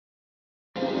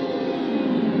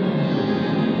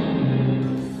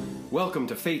Welcome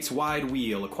to Fate's Wide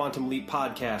Wheel, a Quantum Leap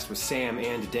podcast with Sam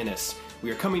and Dennis.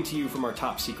 We are coming to you from our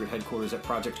top secret headquarters at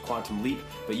Project Quantum Leap,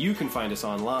 but you can find us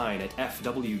online at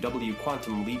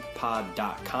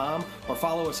fwwquantumleappod.com or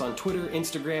follow us on Twitter,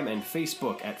 Instagram, and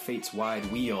Facebook at Fate's Wide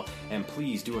Wheel. And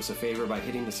please do us a favor by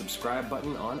hitting the subscribe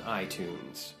button on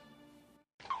iTunes.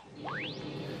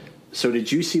 So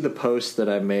did you see the post that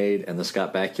I made in the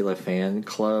Scott Bakula fan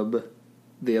club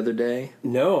the other day?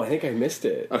 No, I think I missed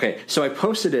it. Okay, so I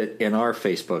posted it in our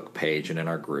Facebook page and in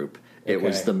our group. It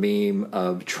was the meme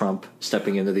of Trump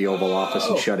stepping into the Oval Office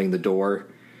and shutting the door.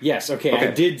 Yes, okay, I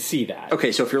did see that.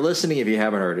 Okay, so if you're listening, if you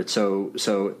haven't heard it, so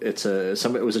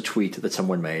it was a tweet that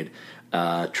someone made.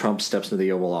 Trump steps into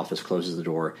the Oval Office, closes the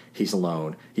door. He's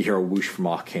alone. You hear a whoosh from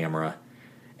off camera,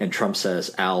 and Trump says,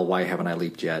 "Al, why haven't I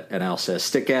leaped yet?" And Al says,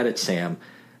 "Stick at it, Sam."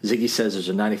 Ziggy says, "There's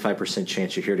a 95%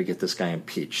 chance you're here to get this guy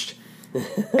impeached."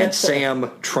 And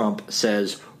Sam Trump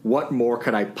says, "What more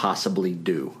could I possibly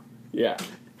do?" Yeah.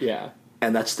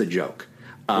 And that's the joke.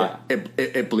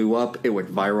 It blew up. It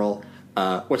went viral.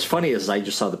 What's funny is I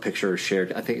just saw the picture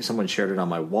shared. I think someone shared it on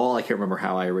my wall. I can't remember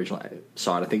how I originally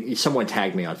saw it. I think someone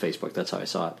tagged me on Facebook. That's how I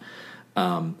saw it.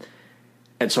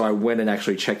 And so I went and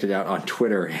actually checked it out on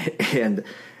Twitter. And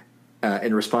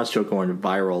in response to it going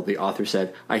viral, the author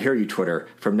said, "I hear you, Twitter.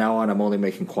 From now on, I'm only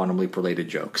making Quantum Leap related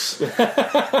jokes."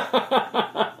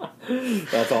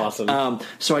 That's awesome.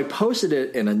 So I posted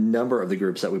it in a number of the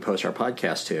groups that we post our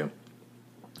podcast to.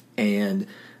 And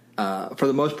for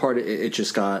the most part, it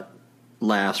just got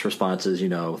laughs, responses,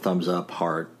 thumbs up,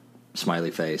 heart,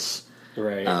 smiley face.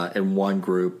 Right. In one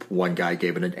group, one guy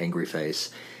gave it an angry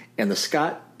face. And the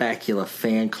Scott Bakula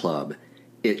fan club,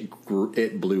 it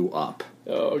blew up.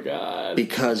 Oh, God.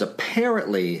 Because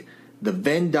apparently the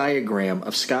Venn diagram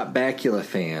of Scott Bakula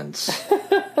fans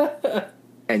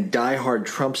and diehard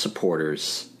Trump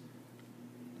supporters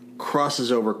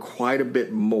crosses over quite a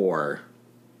bit more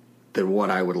than what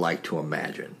I would like to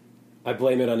imagine. I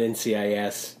blame it on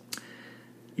NCIS.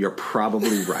 You're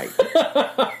probably right.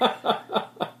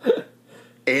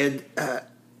 And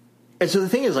so the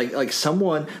thing is, like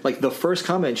someone, like the first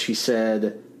comment she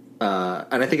said,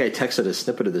 and I think I texted a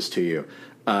snippet of this to you.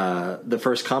 The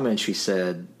first comment she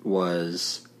said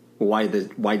was, why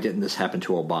didn't this happen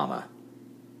to Obama?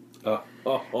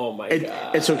 Oh my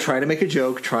God. And so trying to make a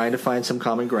joke, trying to find some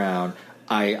common ground,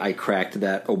 I cracked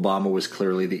that Obama was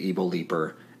clearly the evil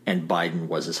leaper and Biden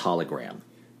was his hologram.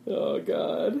 Oh,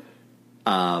 God.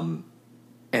 And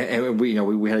we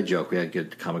had a joke. We had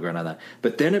good common ground on that.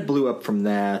 But then it blew up from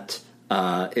that.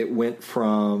 It went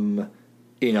from,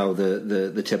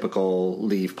 the typical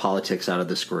leave politics out of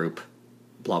this group,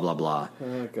 blah, blah, blah.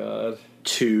 Oh, God.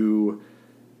 To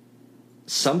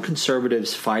some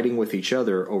conservatives fighting with each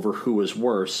other over who was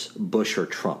worse, Bush or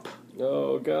Trump.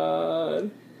 Oh,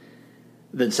 God.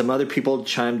 Then some other people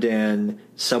chimed in.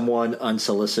 Someone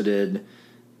unsolicited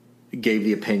gave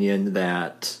the opinion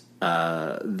that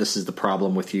this is the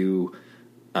problem with you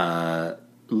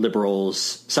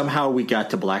liberals. Somehow we got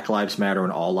to Black Lives Matter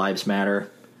and All Lives Matter.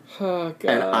 Oh, God.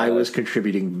 And I was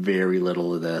contributing very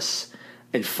little to this.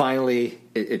 And finally,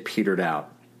 it petered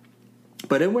out.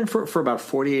 But it went for about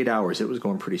 48 hours. It was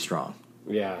going pretty strong.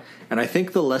 Yeah. And I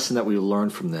think the lesson that we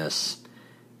learned from this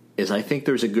is I think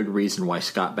there's a good reason why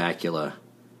Scott Bakula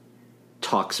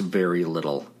talks very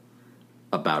little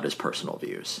about his personal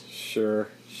views. Sure.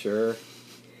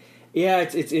 Yeah,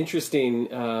 it's interesting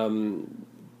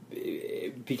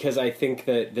because I think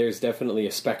that there's definitely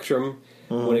a spectrum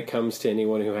when it comes to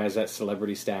anyone who has that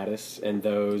celebrity status and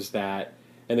those that,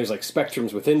 and there's like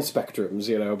spectrums within spectrums,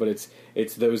 but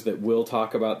it's those that will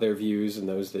talk about their views and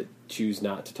those that choose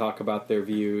not to talk about their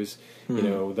views,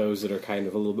 those that are kind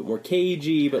of a little bit more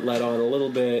cagey but let on a little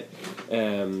bit.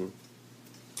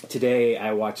 Today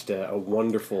I watched a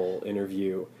wonderful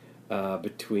interview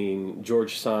between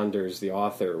George Saunders, the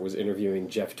author, was interviewing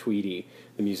Jeff Tweedy,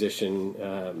 the musician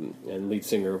and lead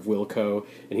singer of Wilco,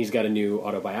 and he's got a new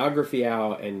autobiography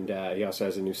out, and he also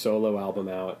has a new solo album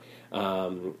out.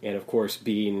 And of course,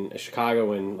 being a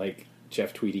Chicagoan, like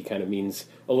Jeff Tweedy kind of means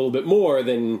a little bit more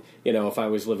than, if I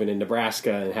was living in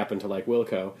Nebraska and happened to like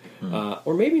Wilco.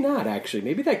 Or maybe not, actually.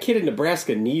 Maybe that kid in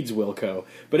Nebraska needs Wilco.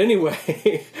 But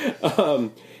anyway,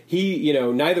 he,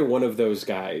 neither one of those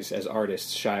guys as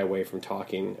artists shy away from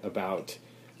talking about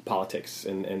politics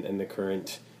and the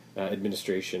current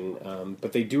administration.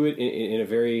 But they do it in a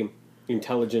very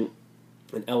intelligent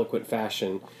and eloquent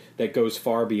fashion that goes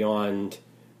far beyond,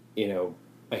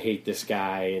 I hate this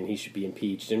guy and he should be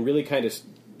impeached. And really kind of,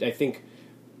 I think,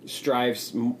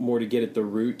 strives more to get at the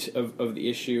root of the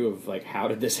issue of like how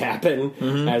did this happen,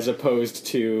 as opposed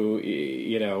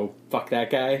to fuck that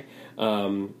guy,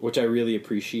 which I really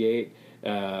appreciate.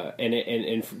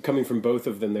 And coming from both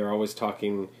of them, they're always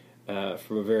talking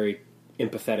from a very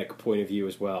empathetic point of view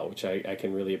as well, which I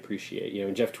can really appreciate.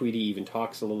 And Jeff Tweedy even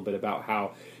talks a little bit about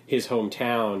how his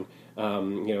hometown,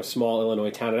 small Illinois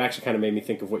town. It actually kind of made me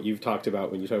think of what you've talked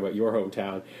about when you talk about your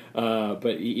hometown.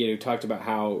 But talked about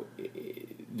how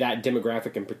that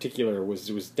demographic in particular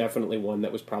was definitely one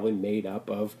that was probably made up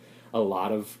of a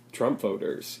lot of Trump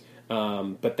voters.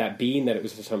 But that being that it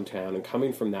was his hometown and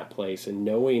coming from that place and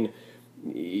knowing,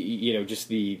 just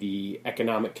the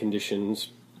economic conditions,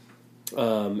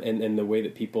 and the way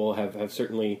that people have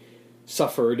certainly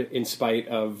suffered in spite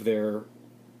of their,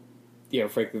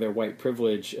 frankly, their white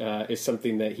privilege, is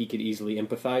something that he could easily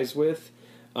empathize with.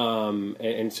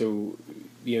 And so,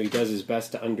 he does his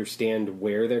best to understand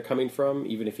where they're coming from,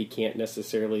 even if he can't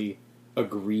necessarily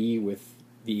agree with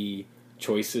the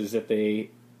choices that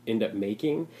they end up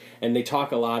making. And they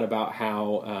talk a lot about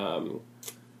how,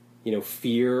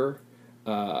 fear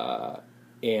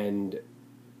and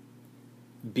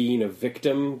being a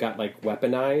victim got like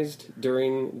weaponized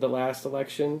during the last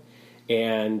election.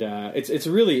 And it's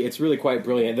really quite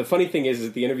brilliant. The funny thing is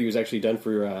that the interview was actually done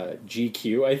for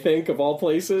GQ, I think, of all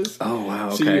places. Oh wow!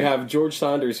 Okay. So you have George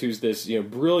Saunders, who's this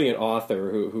brilliant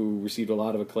author who received a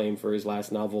lot of acclaim for his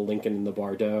last novel, Lincoln in the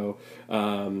Bardo,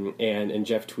 and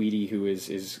Jeff Tweedy, who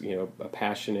is a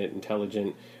passionate,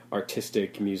 intelligent,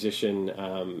 artistic musician,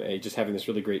 just having this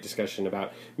really great discussion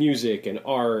about music and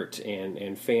art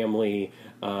and family,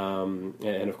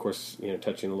 and of course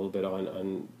touching a little bit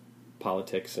on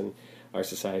politics and our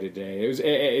society today.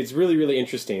 It's really, really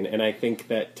interesting, and I think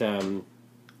that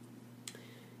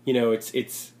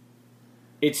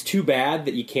it's too bad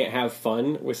that you can't have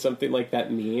fun with something like that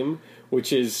meme,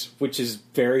 which is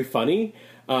very funny.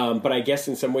 But I guess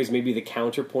in some ways maybe the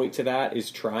counterpoint to that is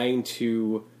trying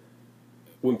to,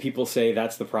 when people say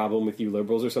that's the problem with you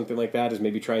liberals or something like that, is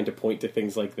maybe trying to point to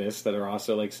things like this that are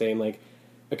also like saying like,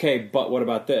 okay, but what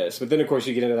about this? But then of course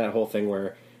you get into that whole thing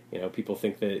where people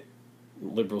think that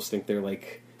liberals think they're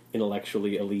like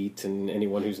intellectually elite, and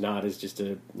anyone who's not is just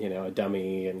a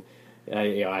dummy. And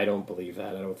I don't believe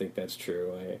that. I don't think that's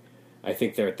true. I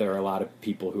think there are a lot of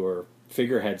people who are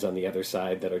figureheads on the other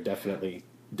side that are definitely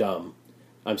dumb.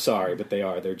 I'm sorry, but they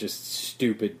are. They're just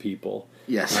stupid people.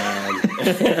 Yes.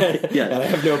 Yeah, I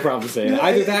have no problem saying that.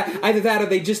 Either that, or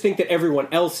they just think that everyone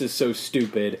else is so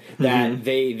stupid that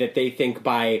they think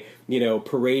by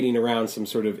parading around some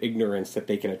sort of ignorance that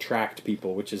they can attract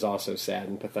people, which is also sad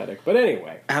and pathetic. But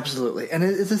anyway, absolutely. And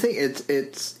it's the thing.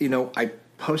 It's I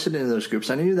posted in those groups.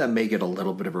 I knew that may get a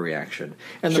little bit of a reaction.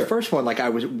 And the first one,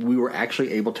 we were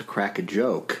actually able to crack a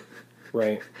joke,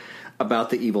 right,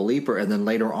 about the evil leaper, and then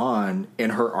later on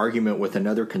in her argument with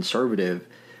another conservative,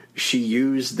 she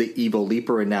used the evil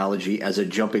leaper analogy as a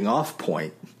jumping off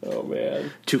point. Oh man!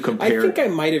 To compare, I think I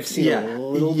might have seen a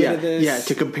little bit of this. Yeah,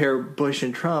 to compare Bush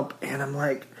and Trump, and I'm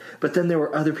like, but then there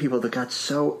were other people that got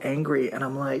so angry, and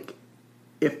I'm like,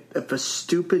 if a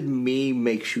stupid meme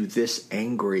makes you this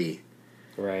angry,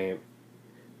 right?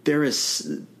 There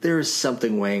is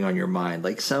something weighing on your mind,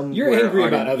 like you're angry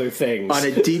about other things. On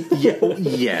a deep,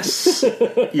 yes,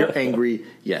 you're angry.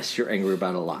 Yes, you're angry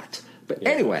about a lot. But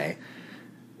anyway,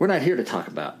 we're not here to talk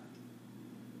about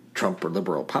Trump or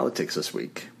liberal politics this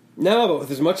week. No, but with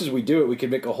as much as we do it, we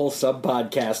could make a whole sub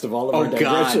podcast of all of our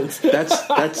digressions. That's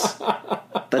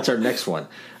our next one.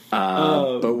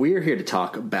 But we're here to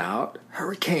talk about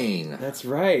Hurricane. That's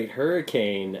right,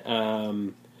 Hurricane.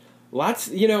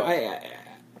 Lots,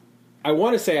 I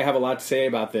want to say I have a lot to say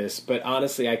about this, but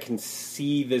honestly, I can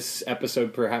see this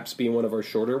episode perhaps being one of our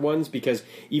shorter ones, because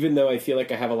even though I feel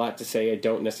like I have a lot to say, I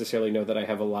don't necessarily know that I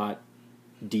have a lot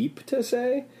deep to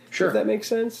say. Sure. If that makes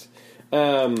sense.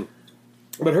 But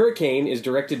Hurricane is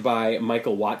directed by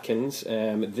Michael Watkins.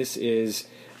 This is,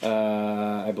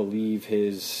 I believe,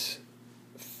 his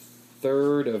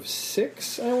third of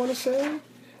 6, I want to say.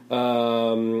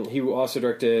 He also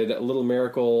directed Little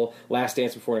Miracle, Last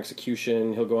Dance Before an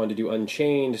Execution. He'll go on to do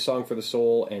Unchained, Song for the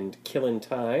Soul, and Killin'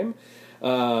 Time,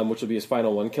 which will be his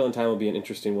final one. Killin' Time will be an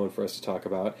interesting one for us to talk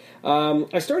about.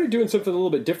 I started doing something a little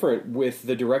bit different with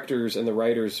the directors and the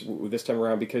writers this time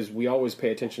around, because we always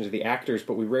pay attention to the actors,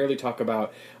 but we rarely talk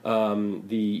about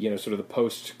the sort of the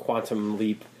post-quantum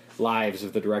leap lives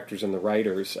of the directors and the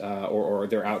writers, or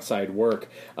their outside work.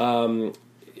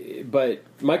 but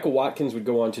Michael Watkins would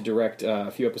go on to direct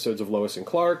a few episodes of Lois and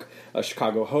Clark,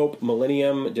 Chicago Hope,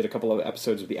 Millennium, did a couple of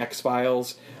episodes of The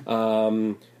X-Files.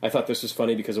 I thought this was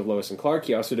funny because of Lois and Clark.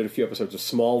 He also did a few episodes of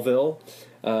Smallville,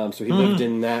 so he lived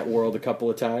in that world a couple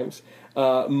of times.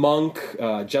 Monk,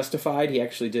 Justified, he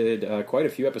actually did quite a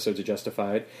few episodes of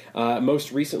Justified.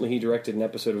 Most recently, he directed an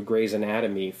episode of Grey's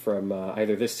Anatomy from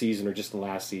either this season or just the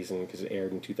last season, because it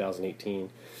aired in 2018.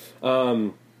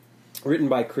 Written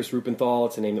by Chris Rupenthal.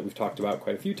 It's a name that we've talked about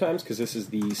quite a few times because this is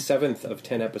the 7th of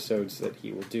 10 episodes that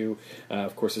he will do.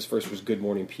 Of course, his first was Good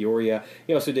Morning Peoria.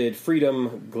 He also did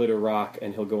Freedom, Glitter Rock,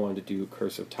 and he'll go on to do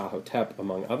Curse of Tahotep,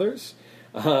 among others.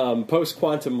 Post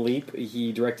Quantum Leap,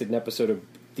 he directed an episode of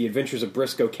The Adventures of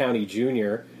Briscoe County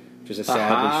Jr., which is a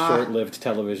sadly short-lived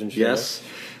television show. Yes.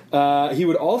 He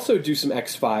would also do some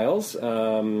X-Files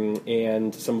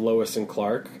and some Lois and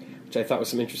Clark, which I thought was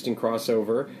some interesting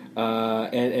crossover.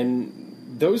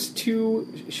 And those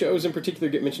two shows in particular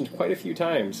get mentioned quite a few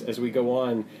times as we go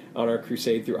on our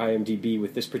crusade through IMDb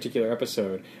with this particular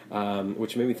episode,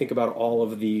 which made me think about all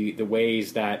of the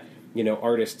ways that, you know,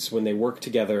 artists, when they work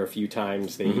together a few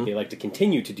times, they like to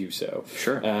continue to do so.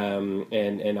 Sure.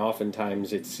 And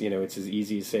oftentimes it's, you know, it's as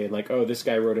easy as saying, like, oh, this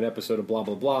guy wrote an episode of blah,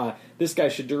 blah, blah. This guy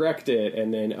should direct it.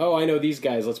 And then, oh, I know these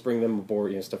guys. Let's bring them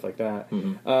aboard, you know, stuff like that.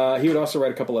 He would also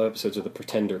write a couple of episodes of The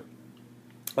Pretender.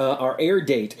 Our air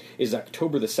date is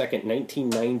October the 2nd,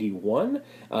 1991.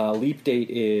 Leap date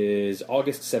is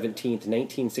August 17th,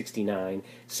 1969.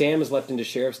 Sam is left into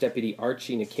Sheriff's Deputy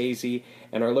Archie Nikhazy,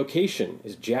 and our location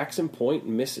is Jackson Point,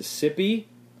 Mississippi.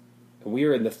 And we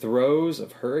are in the throes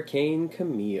of Hurricane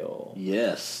Camille.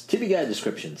 Yes. TV Guide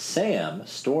description. Sam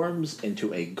storms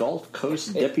into a Gulf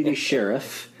Coast deputy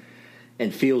sheriff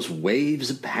and feels waves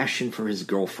of passion for his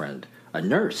girlfriend, a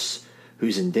nurse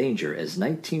who's in danger as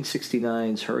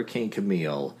 1969's Hurricane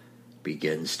Camille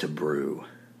begins to brew.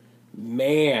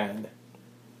 Man,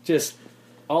 just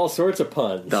all sorts of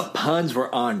puns. The puns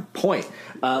were on point.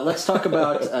 Let's talk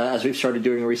about, as we've started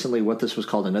doing recently, what this was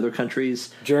called in other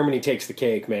countries. Germany takes the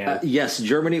cake, man. Yes,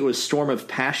 Germany was Storm of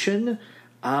Passion.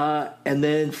 And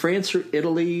then France or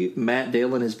Italy, Matt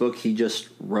Dale in his book, he just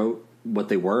wrote what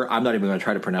they were. I'm not even going to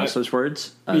try to pronounce those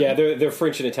words. Yeah, they're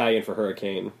French and Italian for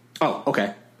hurricane. Oh,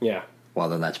 okay. Yeah. Well,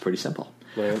 then that's pretty simple.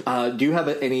 Right. Do you have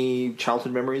any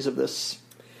childhood memories of this?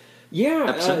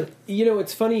 Yeah, you know,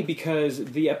 it's funny because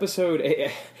the episode,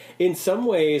 in some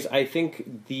ways, I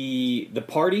think the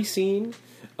party scene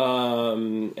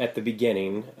at the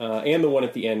beginning and the one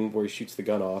at the end where he shoots the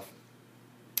gun off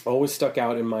always stuck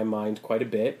out in my mind quite a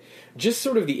bit. Just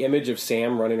sort of the image of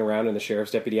Sam running around in the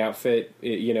sheriff's deputy outfit,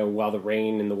 you know, while the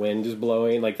rain and the wind is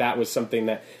blowing, like that was something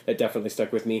that definitely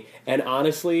stuck with me. And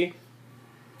honestly,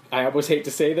 I always hate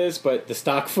to say this, but the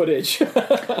stock footage.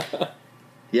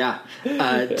 Yeah.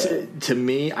 To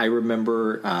me, I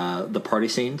remember the party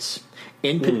scenes.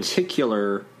 In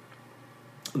particular,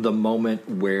 the moment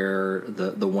where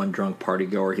the one drunk party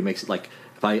goer, he makes it like,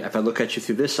 if I look at you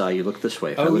through this eye, you look this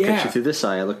way. If I look at you through this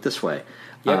eye, I look this way.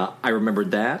 Yep. I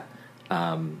remembered that.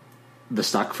 The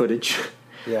stock footage.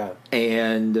 Yeah.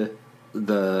 And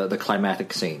the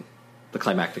climactic scene.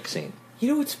 You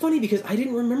know, it's funny because I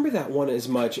didn't remember that one as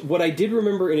much. What I did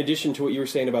remember, in addition to what you were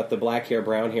saying about the black hair,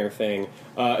 brown hair thing,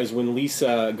 is when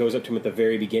Lisa goes up to him at the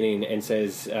very beginning and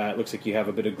says, it looks like you have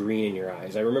a bit of green in your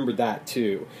eyes. I remembered that,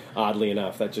 too, oddly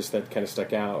enough. That kind of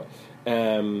stuck out.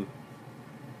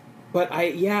 But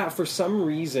for some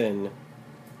reason,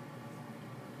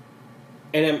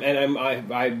 and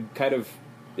I'm kind of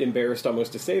embarrassed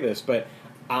almost to say this, but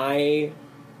I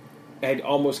had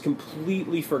almost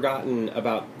completely forgotten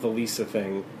about the Lisa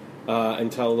thing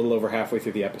until a little over halfway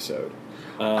through the episode.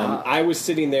 I was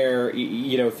sitting there,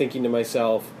 you know, thinking to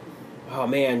myself, oh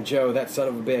man, Joe, that son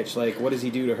of a bitch, like, what does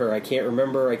he do to her? I can't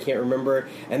remember.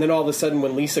 And then all of a sudden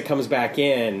when Lisa comes back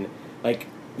in, like,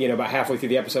 you know, about halfway through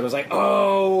the episode, I was like,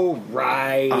 oh,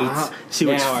 right. See,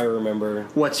 now I remember.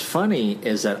 What's funny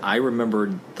is that I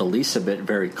remembered the Lisa bit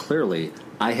very clearly.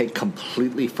 I had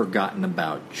completely forgotten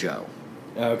about Joe.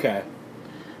 Okay.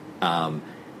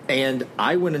 And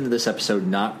I went into this episode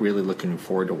not really looking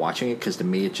forward to watching it because to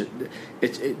me,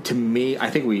 to me, I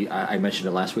think I mentioned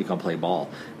it last week on Play Ball.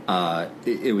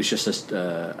 It was just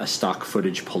a stock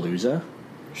footage palooza.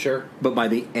 Sure. But by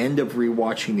the end of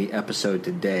rewatching the episode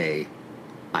today,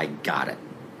 I got it.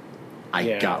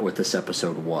 I got what this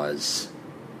episode was,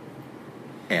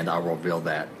 and I'll reveal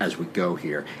that as we go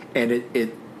here. And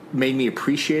it made me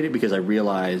appreciate it because I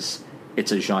realize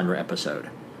it's a genre episode.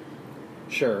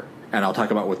 Sure. And I'll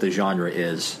talk about what the genre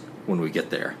is when we get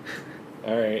there.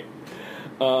 All right.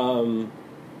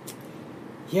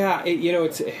 Yeah, you know,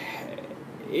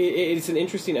 it's an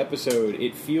interesting episode.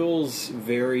 It feels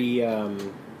very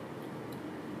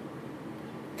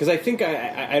because I think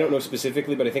I don't know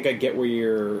specifically, but I think I get where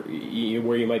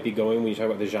you might be going when you talk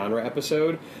about the genre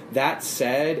episode. That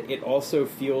said, it also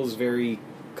feels very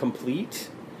complete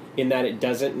in that it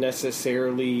doesn't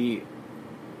necessarily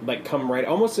like come right,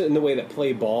 almost in the way that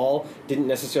Play Ball didn't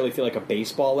necessarily feel like a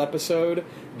baseball episode.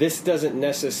 This doesn't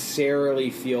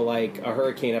necessarily feel like a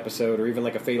Hurricane episode or even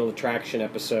like a Fatal Attraction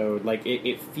episode. Like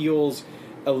it feels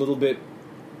a little bit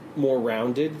more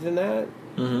rounded than that.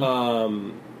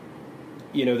 Mm-hmm.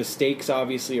 The stakes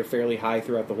obviously are fairly high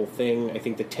throughout the whole thing. I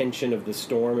think the tension of the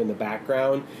storm in the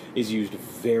background is used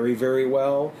very, very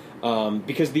well.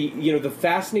 Because the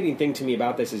fascinating thing to me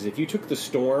about this is if you took the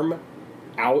storm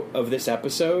out of this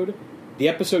episode, the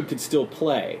episode could still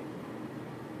play.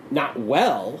 Not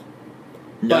well.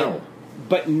 No.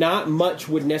 But not much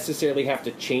would necessarily have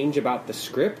to change about the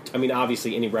script. I mean,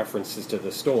 obviously, any references to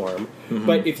the storm. Mm-hmm.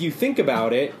 But if you think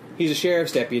about it, he's a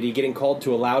sheriff's deputy getting called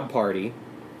to a loud party.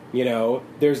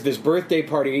 There's this birthday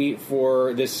party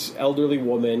for this elderly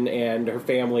woman and her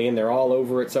family, and they're all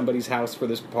over at somebody's house for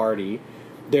this party.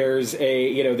 There's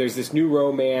there's this new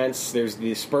romance. There's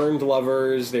the spurned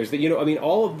lovers. There's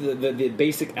all of the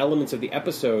basic elements of the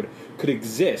episode could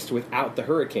exist without the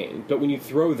hurricane. But when you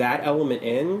throw that element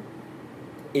in,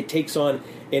 it takes on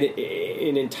an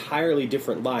entirely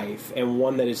different life, and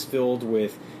one that is filled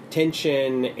with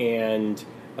tension and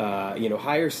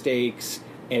higher stakes,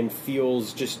 and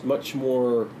feels just much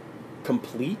more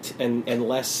complete and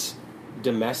less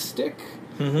domestic.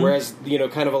 Mm-hmm. Whereas,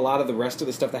 kind of a lot of the rest of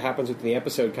the stuff that happens within the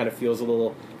episode kind of feels a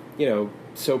little,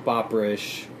 soap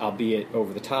opera-ish, albeit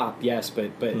over the top, yes,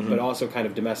 but also kind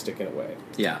of domestic in a way.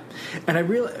 Yeah. And I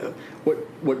really...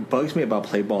 What bugs me about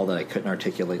Play Ball that I couldn't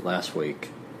articulate last week,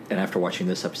 and after watching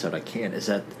this episode I can, is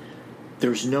that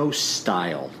there's no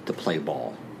style to Play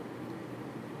Ball.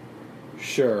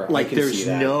 Sure, like, there's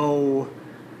no...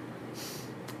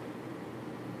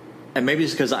 And maybe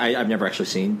it's because I've never actually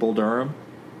seen Bull Durham,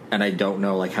 and I don't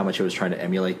know like how much it was trying to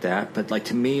emulate that. But like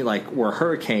to me, like where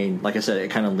Hurricane, like I said, it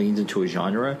kind of leans into a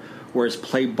genre, whereas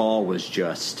Play Ball was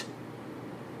just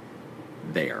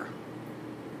there.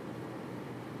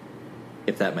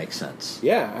 If that makes sense.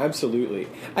 Yeah, absolutely.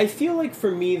 I feel like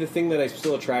for me, the thing that I'm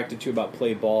still attracted to about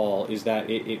Play Ball is that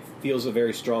it feels a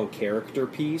very strong character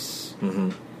piece.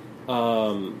 Mm-hmm.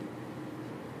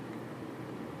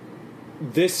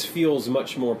 This feels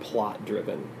much more plot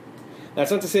driven.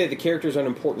 That's not to say that the characters aren't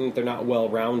important; they're not well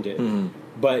rounded. Mm-hmm.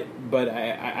 But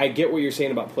I get what you're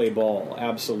saying about Play Ball,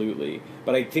 absolutely.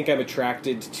 But I think I'm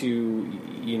attracted to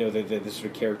the sort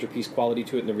of character piece quality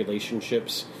to it and the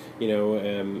relationships,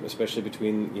 especially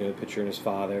between the pitcher and his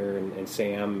father and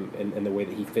Sam and the way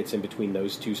that he fits in between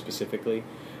those two specifically.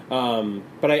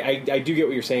 But I do get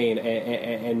what you're saying,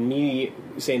 and me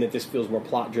saying that this feels more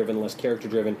plot driven, less character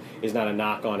driven, is not a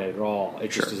knock on it at all.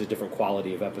 It just is a different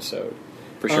quality of episode.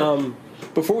 For sure.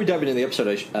 Before we dive into the episode,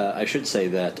 I should say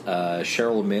that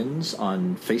Cheryl Mins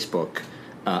on Facebook,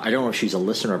 I don't know if she's a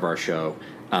listener of our show,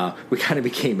 we kind of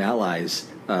became allies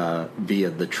via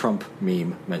the Trump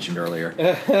meme mentioned earlier.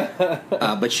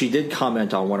 But she did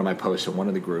comment on one of my posts in one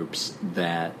of the groups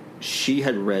that she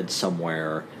had read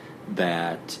somewhere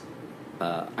that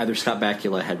either Scott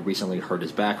Bakula had recently hurt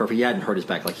his back, or if he hadn't hurt his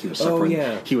back, like he was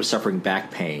suffering, he was suffering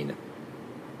back pain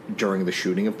during the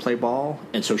shooting of Play Ball,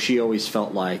 and so she always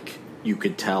felt like you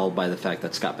could tell by the fact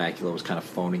that Scott Bakula was kind of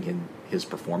phoning in his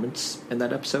performance in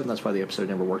that episode, and that's why the episode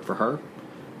never worked for her.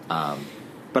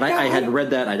 But I hadn't read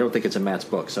that. I don't think it's in Matt's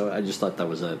book, so I just thought that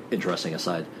was an interesting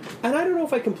aside. And I don't know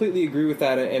if I completely agree with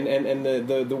that. And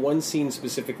the one scene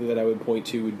specifically that I would point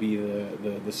to would be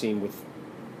the scene with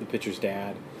the pitcher's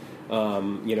dad.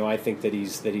 I think that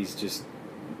he's just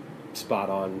spot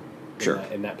on. Sure.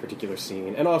 In that particular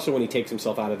scene, and also when he takes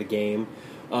himself out of the game.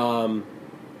 I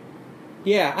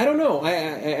don't know.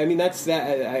 I mean, that's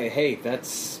that. Hey,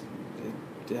 that's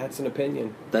an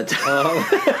opinion. That's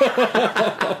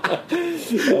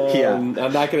yeah.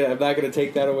 I'm not gonna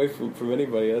take that away from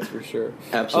anybody. That's for sure.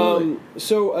 Absolutely.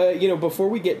 So before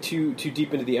we get too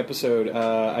deep into the episode,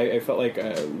 I felt like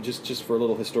just for a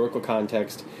little historical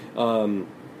context,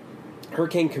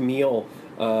 Hurricane Camille.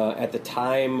 At the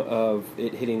time of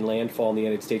it hitting landfall in the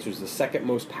United States, was the second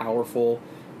most powerful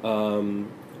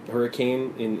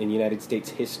hurricane in United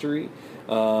States history.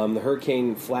 The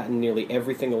hurricane flattened nearly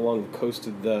everything along the coast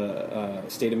of the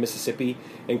state of Mississippi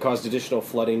and caused additional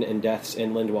flooding and deaths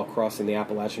inland while crossing the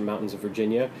Appalachian Mountains of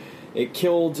Virginia. It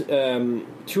killed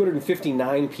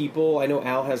 259 people. I know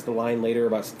Al has the line later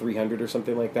about 300 or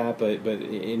something like that, but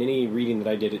in any reading that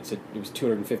I did, it was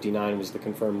 259 was the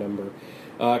confirmed number.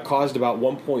 Caused about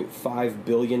 $1.5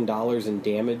 billion in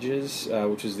damages,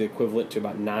 which is the equivalent to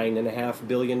about $9.5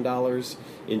 billion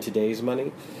in today's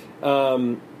money.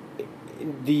 The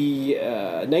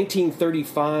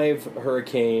 1935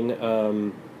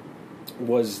 hurricane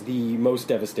was the most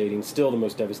devastating, still the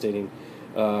most devastating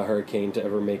hurricane to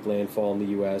ever make landfall in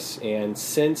the U.S. And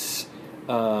since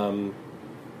Camille,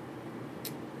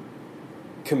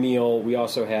 we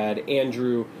also had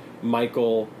Andrew,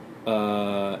 Michael,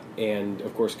 and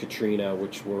of course Katrina,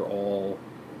 which were all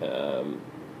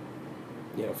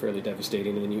fairly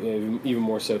devastating, and even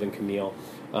more so than Camille.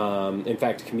 In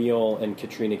fact, Camille and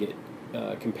Katrina get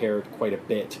compared quite a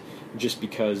bit just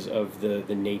because of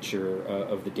the nature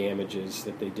of the damages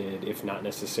that they did, if not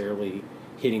necessarily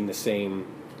hitting the same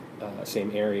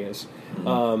areas.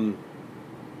 Mm-hmm.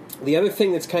 The other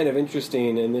thing that's kind of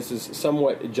interesting, and this is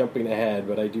somewhat jumping ahead,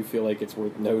 but I do feel like it's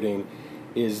worth noting,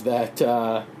 is that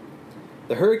the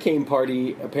hurricane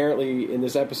party apparently in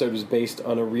this episode was based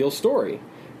on a real story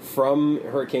from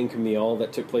Hurricane Camille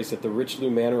that took place at the Richelieu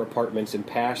Manor Apartments in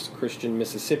Pass Christian,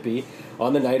 Mississippi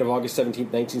on the night of August 17,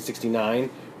 1969,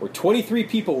 where 23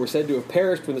 people were said to have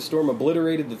perished when the storm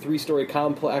obliterated the three-story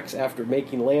complex after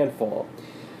making landfall.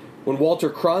 When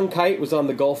Walter Cronkite was on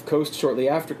the Gulf Coast shortly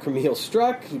after Camille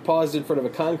struck, he paused in front of a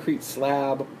concrete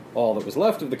slab, all that was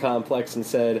left of the complex, and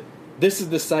said, "This is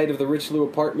the site of the Richelieu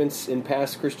Apartments in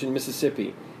Pass Christian,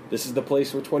 Mississippi. This is the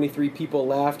place where 23 people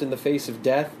laughed in the face of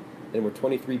death and where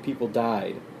 23 people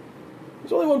died."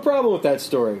 There's only one problem with that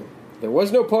story. There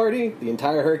was no party, the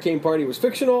entire hurricane party was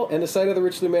fictional, and the site of the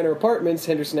Richelieu Manor Apartments,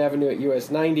 Henderson Avenue at US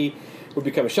 90, would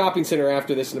become a shopping center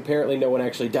after this, and apparently no one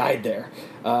actually died there.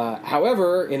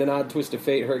 However, in an odd twist of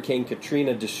fate, Hurricane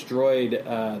Katrina destroyed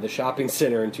the shopping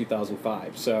center in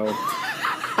 2005. So,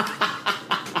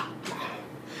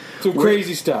 some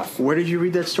crazy stuff. Where did you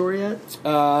read that story at?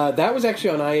 That was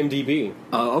actually on IMDb.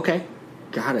 Oh, okay.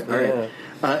 Got it. All right.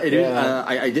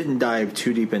 I didn't dive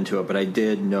too deep into it, but I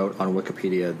did note on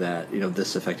Wikipedia that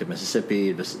this affected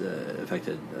Mississippi, this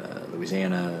affected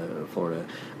Louisiana, Florida,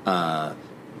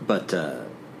 but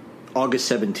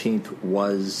August 17th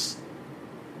was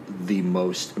the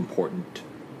most important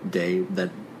day that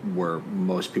where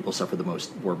most people suffer the most,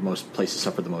 where most places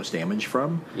suffer the most damage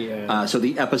from. Yeah. So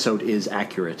the episode is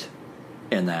accurate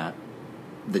in that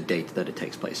the date that it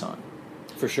takes place on.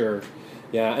 For sure.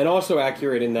 Yeah, and also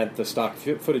accurate in that the stock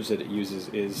footage that it uses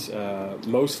is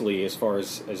mostly, as far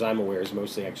as I'm aware, is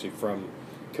mostly actually from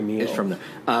Camille. It's from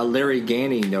the Larry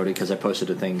Ganey noted, because I posted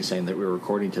a thing saying that we were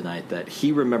recording tonight, that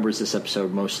he remembers this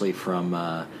episode mostly from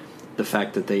the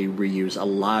fact that they reuse a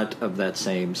lot of that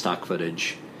same stock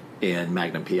footage in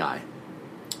Magnum PI.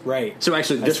 Right. So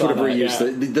actually, this would have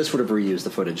reused the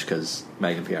footage because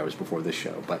Magnum PI was before this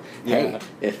show. But hey,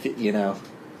 if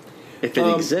it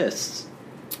exists.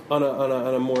 On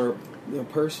a more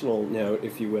personal note,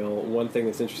 if you will, one thing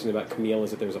that's interesting about Camille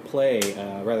is that there's a play,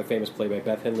 a rather famous play by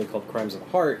Beth Henley called Crimes of the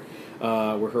Heart,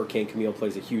 where Hurricane Camille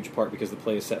plays a huge part because the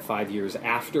play is set 5 years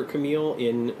after Camille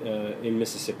in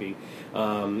Mississippi,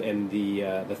 and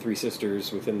the three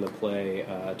sisters within the play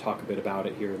talk a bit about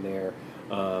it here and there,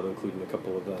 including a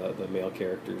couple of the male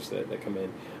characters that come in.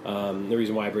 The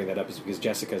reason why I bring that up is because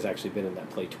Jessica has actually been in that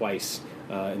play twice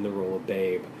in the role of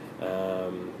Babe.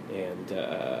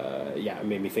 It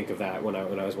made me think of that when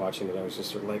I was watching it. I was just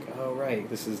sort of like, oh right,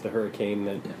 this is the hurricane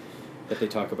that they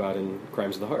talk about in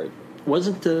Crimes of the Heart.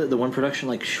 Wasn't the one production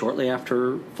like shortly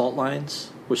after Fault Lines,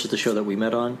 which is the show that we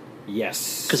met on?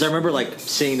 Yes, because I remember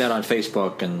seeing that on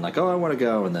Facebook and like, oh, I want to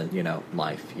go, and then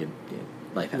life happens.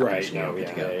 Right?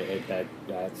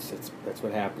 That's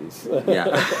what happens. Yeah.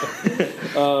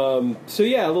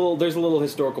 There's a little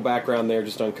historical background there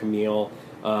just on Camille.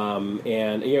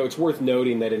 And it's worth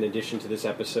noting that in addition to this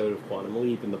episode of Quantum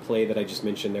Leap and the play that I just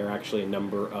mentioned, there are actually a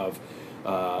number of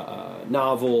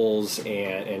novels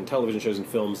and television shows and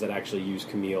films that actually use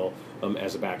Camille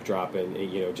as a backdrop, and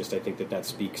I think that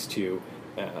speaks to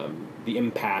the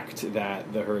impact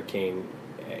that the hurricane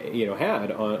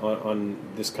had on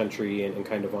this country and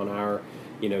kind of on our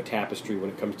tapestry when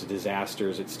it comes to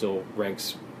disasters. It still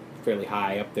ranks fairly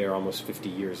high up there almost 50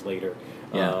 years later.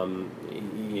 Yeah.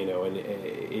 And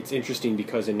it's interesting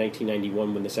because in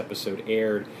 1991 when this episode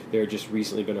aired, there had just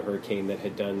recently been a hurricane that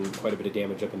had done quite a bit of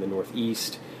damage up in the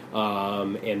Northeast.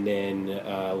 And then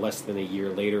less than a year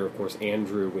later, of course,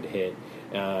 Andrew would hit,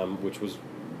 which was,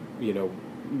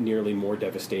 nearly more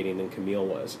devastating than Camille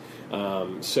was.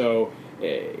 So,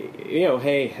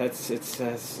 hey, that's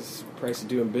the price of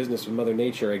doing business with Mother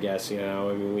Nature, I guess.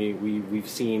 I mean, we've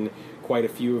seen quite a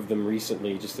few of them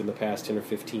recently, just in the past 10 or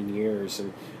 15 years,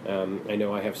 and I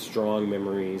know I have strong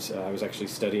memories. I was actually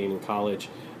studying in college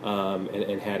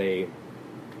and had a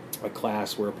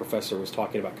class where a professor was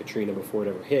talking about Katrina before it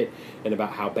ever hit and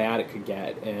about how bad it could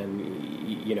get,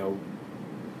 and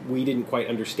we didn't quite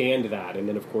understand that, and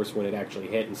then of course when it actually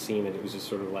hit and seen it, it was just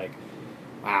sort of like,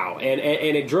 wow, and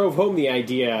it drove home the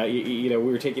idea. We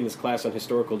were taking this class on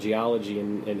historical geology,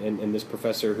 and this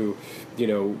professor who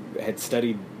had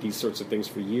studied these sorts of things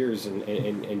for years,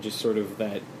 and just sort of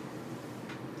that,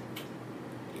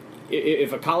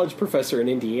 if a college professor in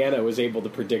Indiana was able to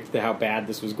predict how bad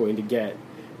this was going to get,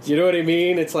 you know what I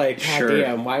mean? It's like, sure. God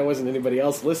damn, why wasn't anybody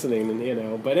else listening?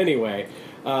 And but anyway,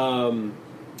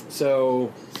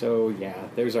 so yeah,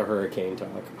 there's our hurricane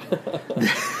talk.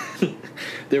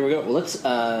 There we go. Well, let's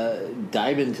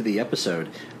dive into the episode.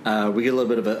 We get a little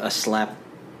bit of a slap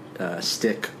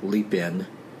stick leap in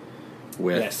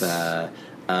with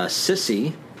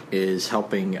Sissy is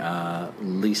helping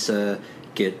Lisa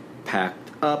get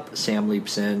packed up. Sam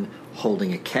leaps in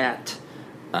holding a cat.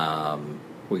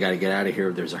 We got to get out of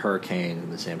here. There's a hurricane, and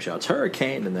then Sam shouts,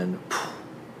 "Hurricane!" and then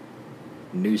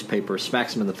newspaper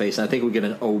smacks him in the face. And I think we get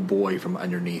an "oh boy" from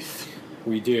underneath.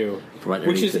 We do,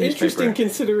 which is interesting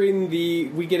considering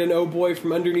we get an "oh boy"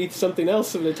 from underneath something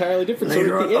else of an entirely different sort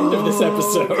at the end of this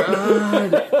episode.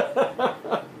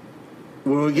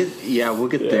 We'll get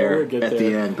there at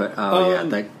the end, but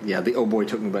the "oh boy"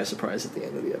 took me by surprise at the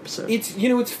end of the episode.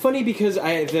 It's funny because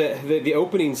the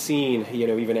opening scene,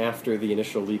 even after the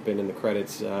initial leap in and the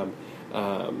credits,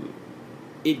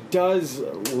 it does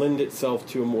lend itself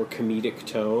to a more comedic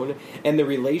tone, and the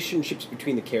relationships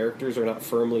between the characters are not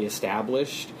firmly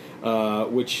established,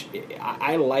 which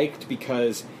I liked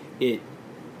because it.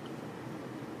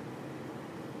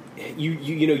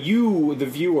 You, the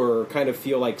viewer, kind of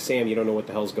feel like Sam. You don't know what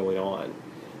the hell's going on.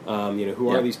 Who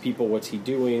are these people? What's he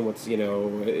doing? What's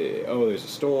there's a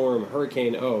storm, a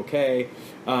hurricane. Oh, okay.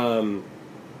 And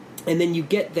then you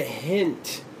get the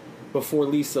hint before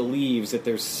Lisa leaves that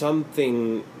there's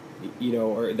something,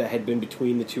 or that had been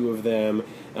between the two of them.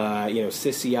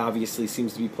 Sissy obviously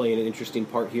seems to be playing an interesting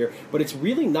part here, but it's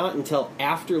really not until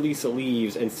after Lisa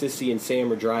leaves and Sissy and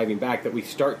Sam are driving back that we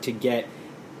start to get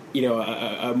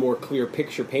a more clear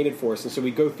picture painted for us. And so we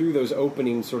go through those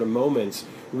opening sort of moments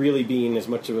really being as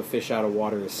much of a fish out of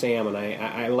water as Sam, and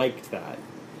I liked that.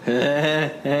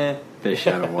 Fish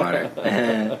out of water.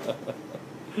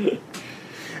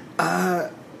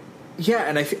 Yeah,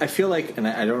 and I feel like, and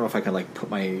I don't know if I can put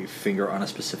my finger on a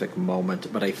specific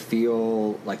moment, but I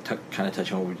feel like kind of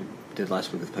touching on what we did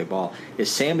last week with Play Ball,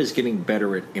 is Sam is getting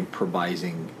better at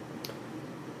improvising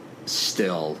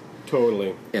still.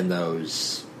 Totally. In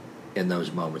those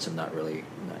moments, I'm not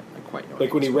quite knowing.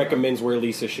 Like when he recommends where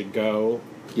Lisa should go.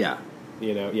 Yeah.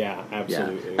 Yeah,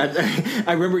 absolutely. Yeah.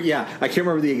 I remember, I can't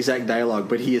remember the exact dialogue,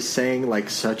 but he is saying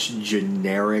such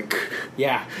generic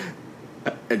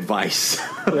advice.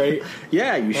 Right?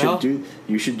 Yeah, you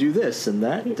should do this and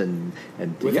that and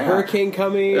with a hurricane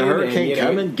coming. A hurricane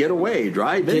coming, get away,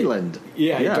 drive inland.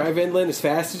 Yeah, drive inland as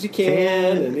fast as you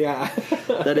can. And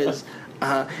that is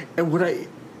and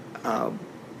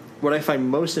what I find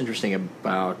most interesting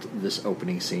about this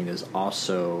opening scene is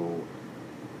also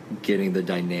getting the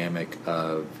dynamic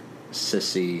of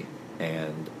Sissy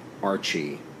and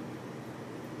Archie,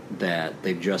 that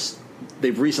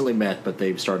they've recently met, but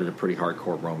they've started a pretty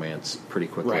hardcore romance pretty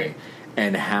quickly, right.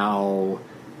 And how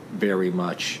very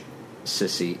much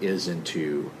Sissy is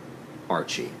into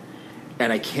Archie.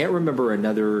 And I can't remember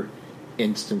another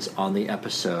instance on the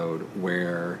episode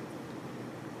where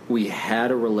we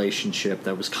had a relationship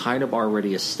that was kind of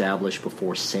already established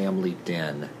before Sam leaped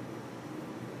in.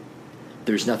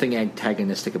 There's nothing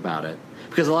antagonistic about it,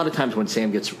 because a lot of times when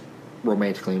Sam gets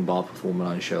romantically involved with a woman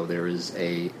on a show, there is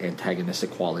a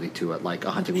antagonistic quality to it, like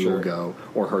A Hunting We Will Go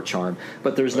or Her Charm.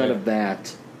 But there's none of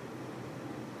that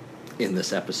in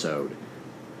this episode.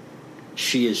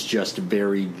 She is just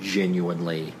very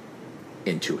genuinely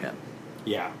into him.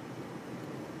 Yeah.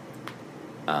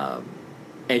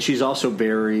 And she's also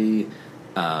very,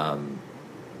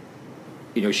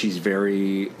 she's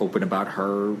very open about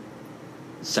her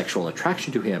sexual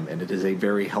attraction to him, and it is a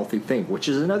very healthy thing, which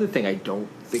is another thing I don't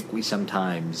think we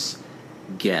sometimes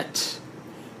get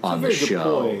on the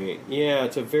show. Yeah,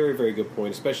 it's a very, very good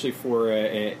point, especially for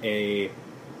an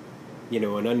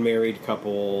unmarried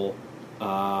couple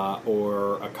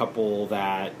or a couple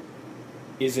that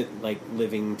isn't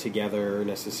living together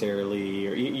necessarily,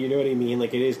 or you know what I mean.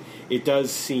 It does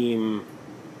seem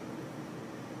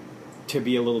to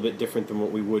be a little bit different than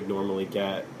what we would normally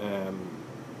get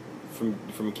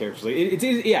from characters. Like,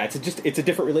 it's a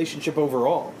different relationship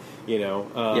overall. You know,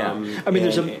 I mean,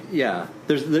 there's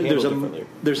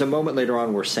a moment later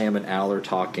on where Sam and Al are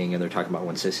talking, and they're talking about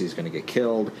when Sissy's going to get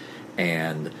killed,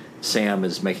 and Sam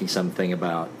is making something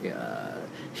about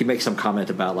he makes some comment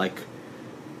about like,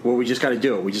 well, we just got to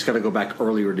do it. We just got to go back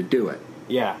earlier to do it.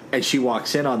 Yeah. And she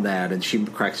walks in on that, and she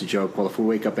cracks a joke. Well, if we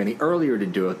wake up any earlier to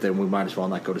do it, then we might as well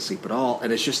not go to sleep at all.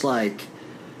 And it's just like,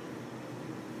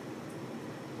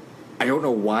 I don't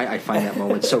know why I find that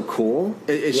moment so cool.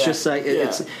 It's just like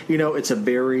it's it's a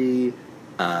very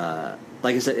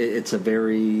like I said, it's a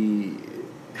very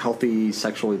healthy,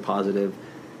 sexually positive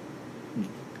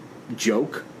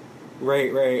joke.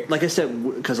 Right. Like I said,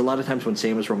 because a lot of times when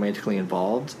Sam is romantically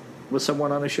involved with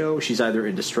someone on a show, she's either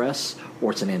in distress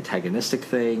or it's an antagonistic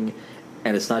thing,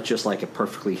 and it's not just like a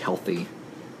perfectly healthy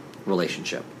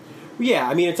relationship. Yeah,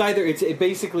 I mean, it's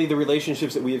basically the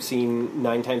relationships that we have seen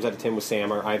 9 times out of 10 with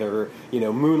Sam are either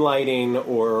moonlighting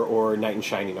or knight in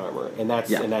shining armor, and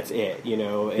that's it. And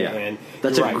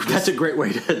that's a great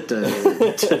way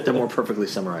to more perfectly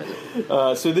summarize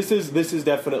it. So this is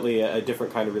definitely a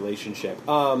different kind of relationship.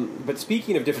 But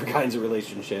speaking of different kinds of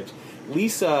relationships,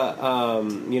 Lisa,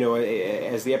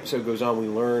 as the episode goes on, we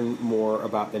learn more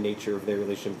about the nature of their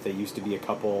relationship. They used to be a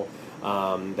couple.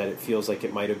 That it feels like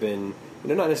it might have been,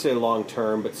 not necessarily long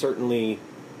term, but certainly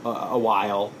a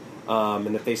while,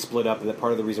 and that they split up, and that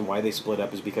part of the reason why they split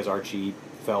up is because Archie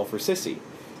fell for Sissy,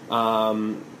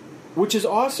 which is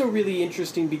also really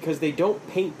interesting because they don't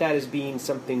paint that as being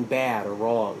something bad or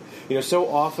wrong. So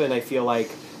often I feel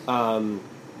like,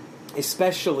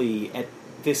 especially at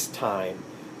this time,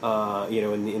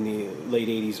 in the late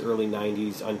 80s, early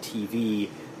 90s on TV,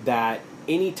 that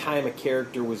any time a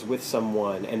character was with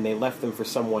someone and they left them for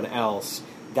someone else,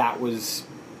 that was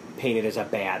painted as a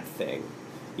bad thing.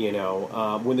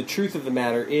 When the truth of the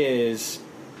matter is,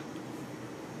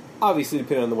 obviously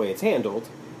depending on the way it's handled,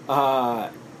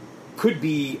 could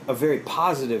be a very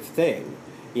positive thing,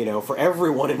 for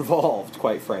everyone involved,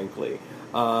 quite frankly.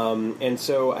 And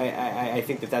so I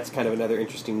think that's kind of another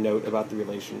interesting note about the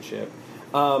relationship.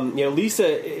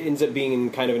 Lisa ends up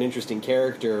being kind of an interesting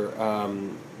character.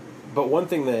 But one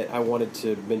thing that I wanted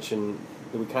to mention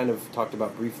that we kind of talked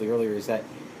about briefly earlier is that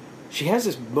she has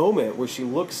this moment where she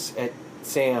looks at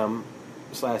Sam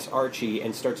 / Archie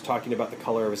and starts talking about the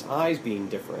color of his eyes being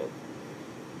different.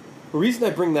 The reason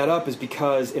I bring that up is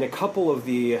because in a couple of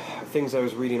the things I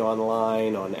was reading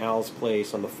online, on Al's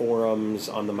Place, on the forums,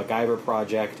 on the MacGyver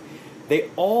Project, they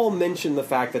all mention the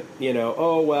fact that,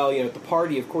 at the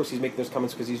party, of course he's making those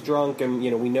comments because he's drunk, and,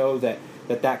 we know that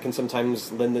can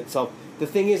sometimes lend itself. The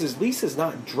thing is Lisa's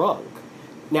not drunk.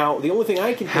 Now, the only thing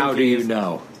I can think How do you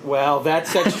know? Well,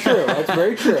 that's true. That's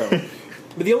very true.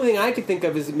 But the only thing I could think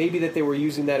of is maybe that they were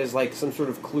using that as like some sort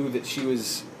of clue that she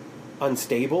was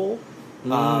unstable,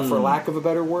 for lack of a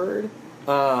better word.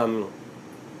 I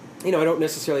don't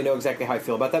necessarily know exactly how I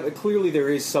feel about that, but clearly there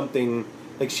is something.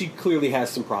 Like, she clearly has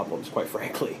some problems, quite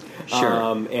frankly. Sure.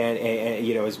 And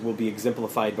as will be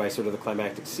exemplified by sort of the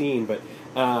climactic scene. But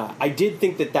I did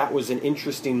think that was an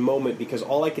interesting moment because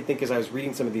all I could think as I was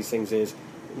reading some of these things is,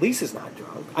 Lisa's not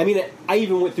drunk. I mean, I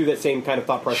even went through that same kind of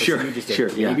thought process that you just did. Sure,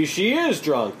 yeah. Maybe she is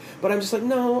drunk. But I'm just like,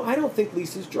 no, I don't think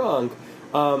Lisa's drunk.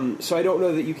 So I don't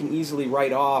know that you can easily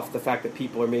write off the fact that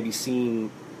people are maybe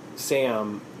seeing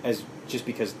Sam as just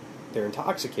because they're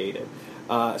intoxicated.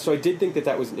 So I did think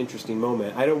that was an interesting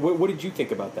moment. What did you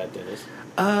think about that, Dennis?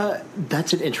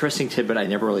 That's an interesting tidbit I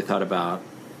never really thought about.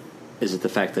 Is it the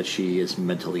fact that she is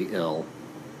mentally ill?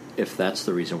 If that's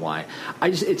the reason why.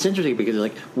 It's interesting because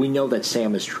we know that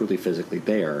Sam is truly physically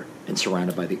there and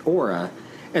surrounded by the aura.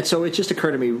 And so it just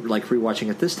occurred to me, rewatching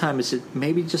it this time, is it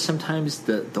maybe just sometimes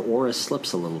the aura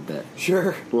slips a little bit.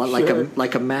 Sure.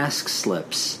 Like a mask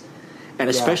slips. And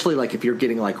especially if you're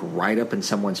getting right up in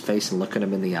someone's face and looking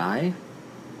them in the eye.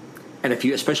 And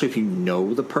especially if you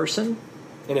know the person,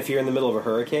 and if you're in the middle of a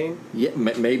hurricane,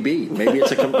 maybe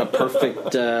it's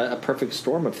a perfect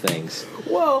storm of things.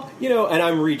 Well, and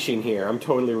I'm reaching here. I'm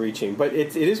totally reaching, but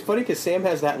it is funny because Sam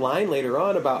has that line later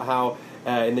on about how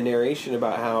in the narration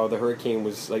about how the hurricane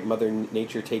was like Mother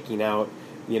Nature taking out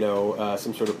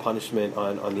some sort of punishment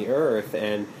on the earth,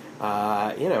 and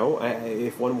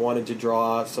if one wanted to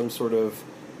draw some sort of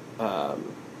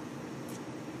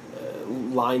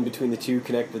line between the two,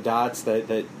 connect the dots,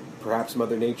 that perhaps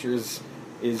Mother Nature is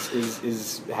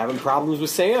having problems with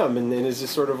Sam, and is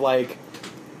just sort of like,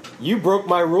 you broke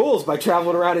my rules by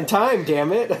traveling around in time,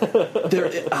 damn it.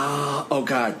 Oh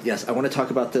God, yes, I want to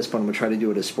talk about this, but I'm going to try to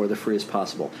do it as spoiler free as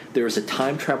possible. There is a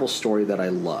time travel story that I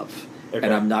love, Okay.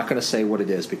 And I'm not going to say what it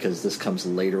is because this comes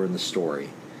later in the story.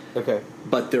 Okay.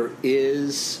 But there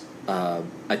is a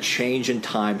change in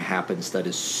time happens that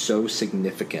is so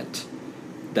significant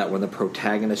that when the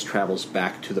protagonist travels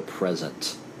back to the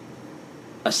present,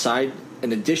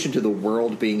 in addition to the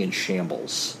world being in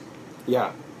shambles,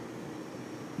 Yeah.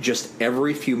 just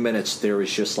every few minutes there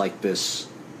is just like this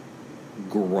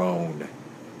groan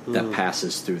that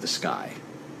passes through the sky.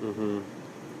 Mm-hmm.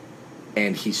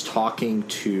 And he's talking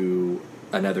to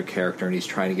another character and he's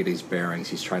trying to get his bearings.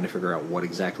 He's trying to figure out what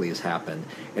exactly has happened.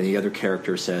 And the other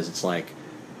character says it's like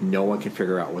no one can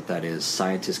figure out what that is.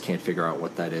 Scientists can't figure out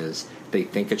what that is. They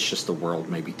think it's just the world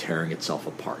maybe tearing itself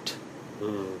apart.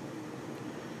 Mm.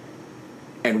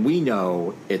 And we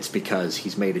know it's because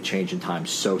he's made a change in time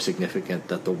so significant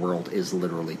that the world is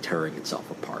literally tearing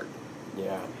itself apart.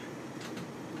 Yeah.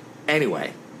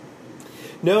 Anyway.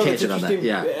 No, that's interesting.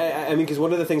 Yeah. I mean, because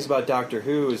one of the things about Doctor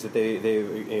Who is that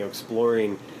they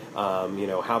exploring,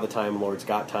 how the Time Lords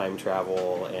got time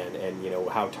travel and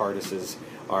how TARDISes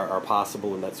are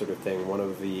possible and that sort of thing. One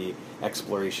of the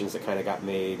explorations that kind of got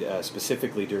made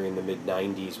specifically during the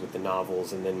mid-'90s with the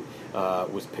novels and then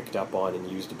was picked up on and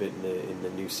used a bit in the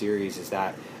new series is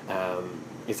that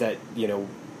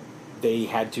they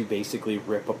had to basically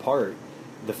rip apart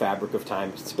the fabric of time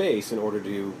and space in order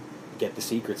to get the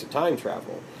secrets of time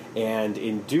travel, and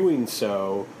in doing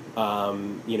so,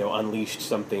 unleashed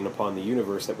something upon the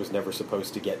universe that was never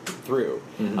supposed to get through.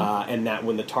 Mm-hmm. And that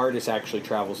when the TARDIS actually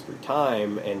travels through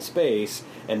time and space,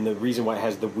 and the reason why it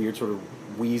has the weird sort of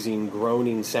wheezing,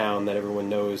 groaning sound that everyone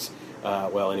knows,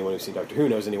 anyone who's seen Doctor Who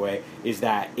knows anyway, is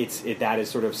that that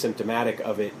is sort of symptomatic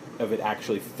of it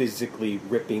actually physically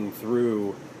ripping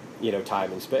through,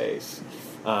 time and space.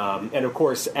 And of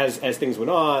course, as things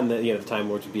went on, the Time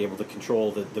Lords would be able to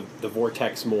control the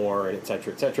vortex more, and et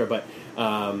cetera, et cetera. But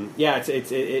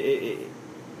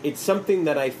it's something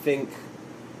that I think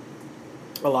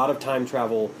a lot of time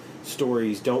travel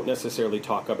stories don't necessarily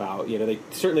talk about.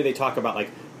 They talk about like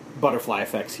butterfly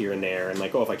effects here and there, and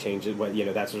like, oh, if I change it,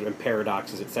 that sort of and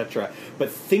paradoxes, et cetera.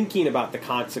 But thinking about the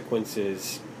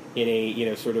consequences in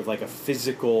a sort of like a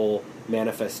physical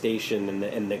manifestation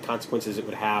and the consequences it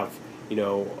would have.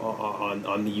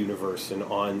 On the universe and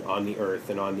on the Earth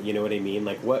and on, what I mean?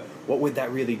 Like, what would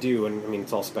that really do? And I mean,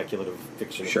 it's all speculative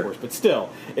fiction, of course, but still,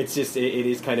 it's just it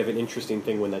is kind of an interesting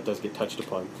thing when that does get touched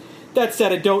upon. That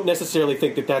said, I don't necessarily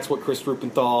think that that's what Chris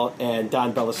Rupenthal and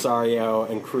Don Belisario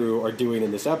and crew are doing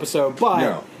in this episode,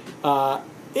 but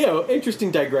interesting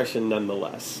digression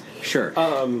nonetheless. Sure.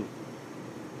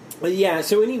 Yeah,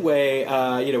 so anyway,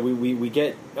 we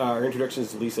get our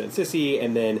introductions to Lisa and Sissy,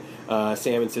 and then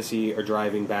Sam and Sissy are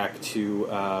driving back to...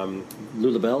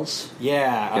 Lulabelle's?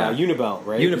 Unibel,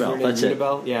 right? Unibel, that's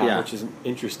Unibel? it. Yeah, which is an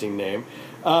interesting name.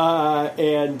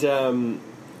 And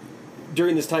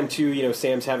during this time, too,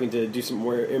 Sam's having to do some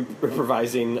more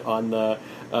improvising on the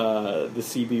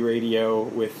CB radio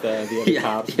with the other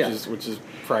cops, which is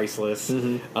priceless.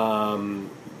 Mm-hmm.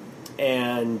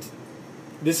 And...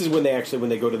 this is when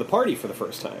they go to the party for the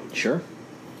first time. Sure.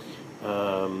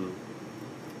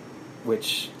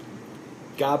 Which,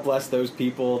 God bless those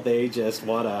people. They just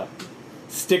want to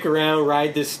stick around,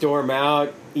 ride this storm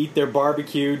out, eat their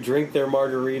barbecue, drink their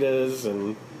margaritas,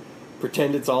 and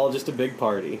pretend it's all just a big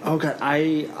party. Oh, God.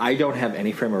 I don't have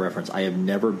any frame of reference. I have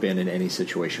never been in any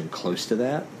situation close to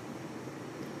that.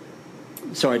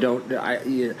 So I don't.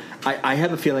 I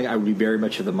have a feeling I would be very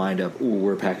much of the mind of, ooh,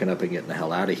 we're packing up and getting the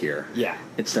hell out of here. Yeah.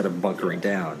 Instead of bunkering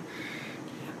down.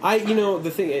 The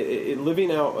thing,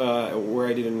 living out where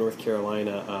I did in North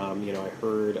Carolina, I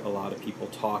heard a lot of people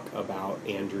talk about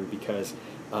Andrew because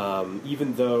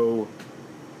even though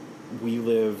we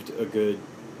lived a good,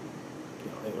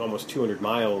 almost 200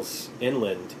 miles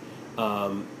inland,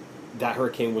 that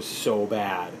hurricane was so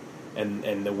bad,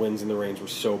 and the winds and the rains were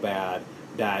so bad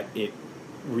that it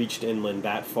reached inland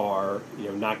that far,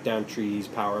 knocked down trees,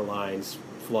 power lines,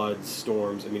 floods,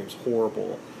 storms. I mean, it was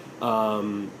horrible.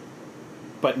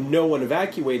 But no one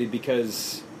evacuated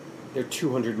because they're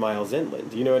 200 miles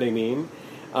inland. You know what I mean?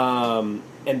 And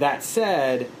that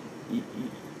said,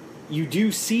 you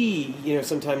do see,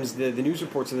 sometimes the news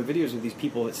reports and the videos of these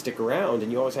people that stick around,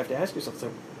 and you always have to ask yourself,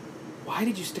 so, why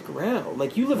did you stick around?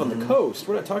 Like, you live on the coast.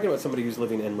 We're not talking about somebody who's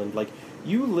living inland. Like,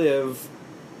 you live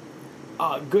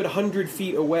a good 100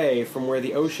 feet away from where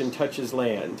the ocean touches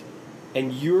land,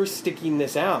 and you're sticking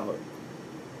this out,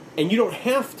 and you don't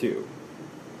have to.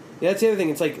 That's the other thing.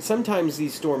 It's like sometimes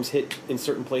these storms hit in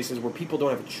certain places where people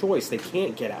don't have a choice. They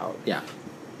can't get out. Yeah.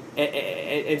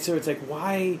 And so it's like,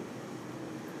 why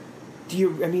do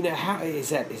you... I mean, how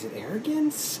is it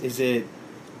arrogance? Is it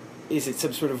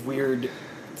some sort of weird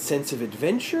sense of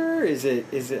adventure? Is it?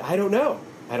 I don't know.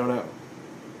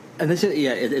 And this is,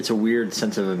 it's a weird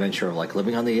sense of adventure of like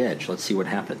living on the edge. Let's see what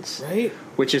happens. Right.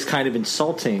 Which is kind of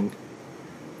insulting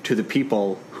to the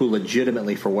people who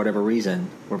legitimately, for whatever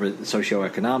reason, whether it's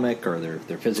socioeconomic or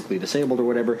they're physically disabled or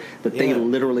whatever, that they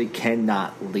literally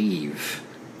cannot leave.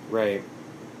 Right.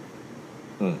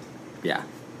 Yeah.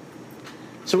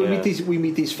 So we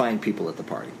meet these fine people at the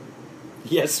party.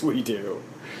 Yes, we do.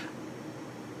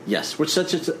 Yes, which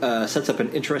sets up an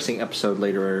interesting episode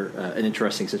later, an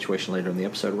interesting situation later in the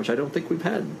episode, which I don't think we've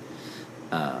had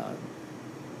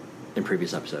in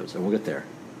previous episodes, and we'll get there.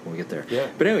 Yeah.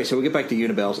 But anyway, so we get back to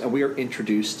Unibells, and we are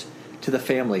introduced to the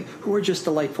family, who are just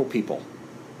delightful people.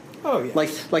 Oh, yeah.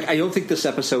 Like I don't think this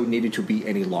episode needed to be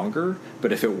any longer,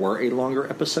 but if it were a longer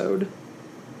episode,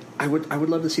 I would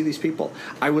love to see these people.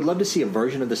 I would love to see a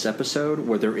version of this episode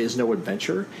where there is no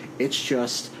adventure. It's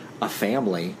just a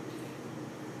family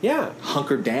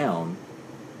hunkered down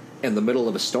in the middle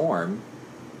of a storm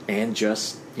and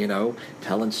just,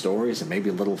 telling stories, and maybe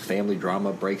a little family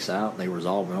drama breaks out and they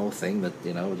resolve an whole thing that,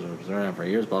 was around for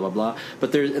years, blah, blah, blah.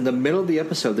 But there's, in the middle of the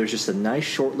episode, there's just a nice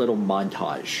short little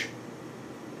montage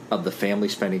of the family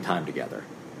spending time together.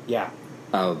 Yeah.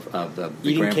 Of the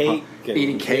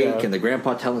eating cake and the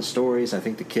grandpa telling stories. I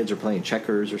think the kids are playing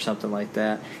checkers or something like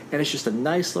that. And it's just a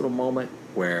nice little moment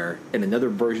where, in another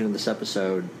version of this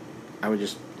episode, I would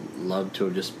just love to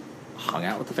have just hung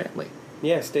out with the family.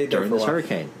 Yeah, stayed there during this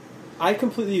hurricane. I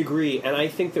completely agree, and I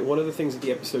think that one of the things that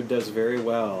the episode does very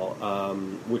well,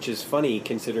 which is funny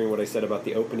considering what I said about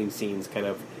the opening scenes kind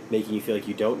of making you feel like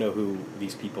you don't know who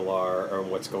these people are or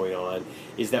what's going on,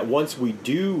 is that once we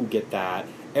do get that,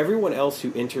 everyone else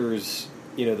who enters,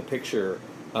 the picture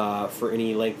for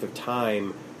any length of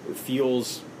time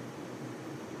feels,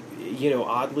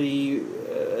 oddly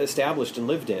established and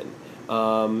lived in.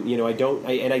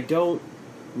 I don't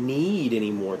need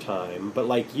any more time, but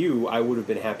like you, I would have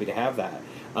been happy to have that.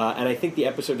 And I think the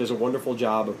episode does a wonderful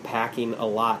job of packing a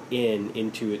lot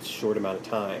into its short amount of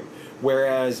time.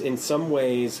 Whereas in some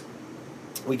ways,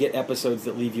 we get episodes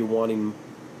that leave you wanting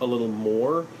a little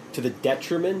more to the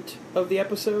detriment of the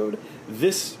episode.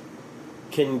 This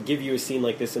can give you a scene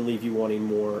like this and leave you wanting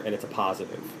more, and it's a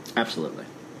positive. Absolutely.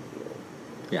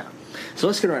 Yeah. So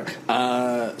let's get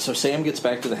around. So Sam gets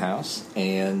back to the house,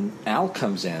 and Al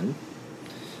comes in.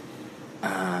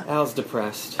 Al's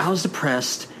depressed.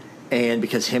 And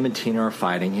because him and Tina are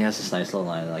fighting, he has this nice little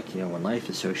line like, when life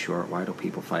is so short, why do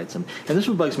people fight some? And this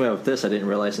one bugs me about this. I didn't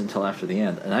realize it until after the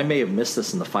end. And I may have missed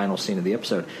this in the final scene of the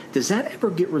episode. Does that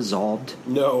ever get resolved?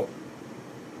 No.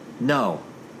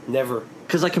 Never.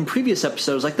 Because like in previous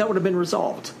episodes, like that would have been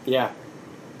resolved. Yeah.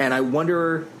 And I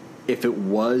wonder if it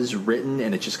was written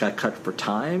and it just got cut for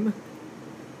time.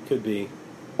 Could be.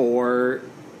 Or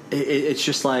it's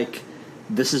just like,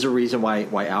 this is a reason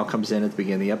why Al comes in at the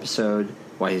beginning of the episode,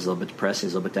 why he's a little bit depressed,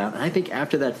 he's a little bit down. And I think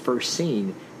after that first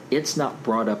scene, it's not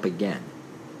brought up again.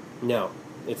 No,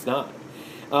 it's not.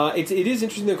 It is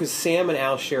interesting, though, because Sam and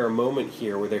Al share a moment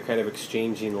here where they're kind of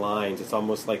exchanging lines. It's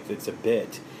almost like it's a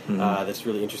bit that's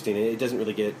really interesting. And it doesn't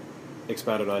really get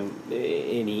expounded on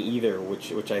any either,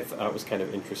 which I thought was kind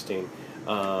of interesting.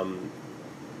 But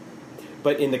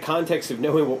in the context of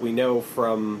knowing what we know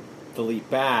from the leap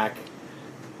back,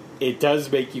 it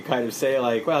does make you kind of say,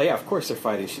 like, well, yeah, of course they're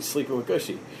fighting. She's sleeping with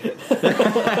Gushy.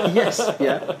 Yes,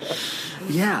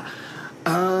 yeah.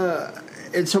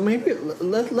 And so maybe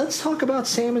let's talk about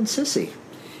Sam and Sissy.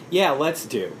 Yeah, let's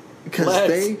do.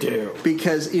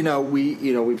 Because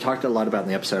we've talked a lot about in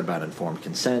the episode about informed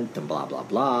consent and blah blah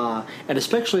blah, and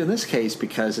especially in this case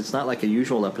because it's not like a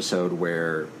usual episode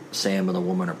where Sam and the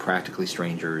woman are practically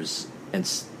strangers, and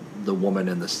the woman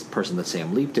and the person that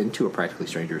Sam leaped into are practically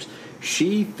strangers.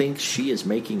 She thinks she is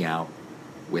making out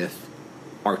with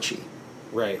Archie,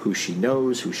 right? Who she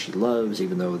knows, who she loves,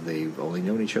 even though they've only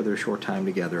known each other a short time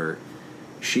together.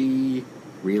 She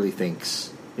really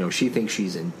thinks,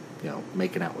 she's in,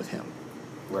 making out with him.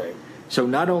 Right. So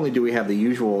not only do we have the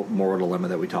usual moral dilemma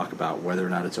that we talk about, whether or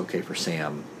not it's okay for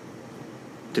Sam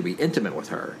to be intimate with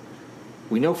her,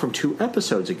 we know from 2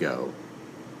 episodes ago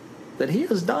that he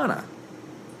has Donna.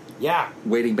 Yeah.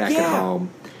 Waiting back at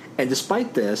home. And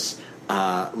despite this,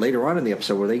 later on in the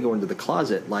episode where they go into the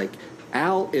closet, like,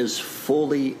 Al is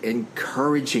fully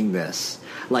encouraging this.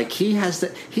 Like, he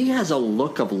has a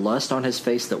look of lust on his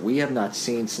face that we have not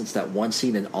seen since that one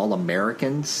scene in All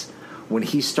Americans when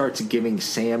he starts giving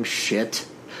Sam shit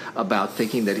about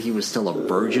thinking that he was still a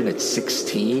virgin at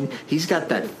 16. He's got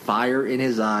that fire in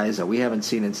his eyes that we haven't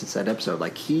seen since that episode.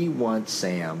 Like, he wants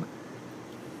Sam,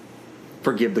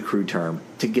 forgive the crude term,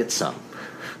 to get some.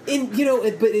 But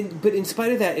in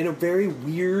spite of that, in a very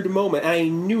weird moment, and I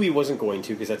knew he wasn't going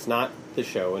to because that's not the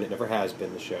show, and it never has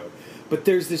been the show. But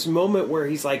there's this moment where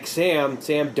he's like, Sam,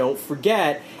 don't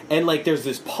forget, and like there's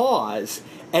this pause,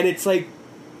 and it's like,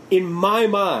 in my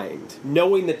mind,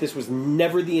 knowing that this was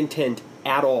never the intent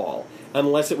at all,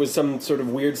 unless it was some sort of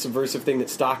weird subversive thing that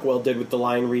Stockwell did with the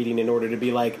line reading in order to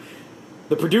be like,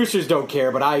 the producers don't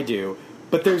care, but I do.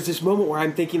 But there's this moment where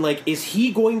I'm thinking, like, is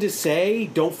he going to say,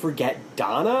 don't forget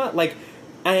Donna? Like,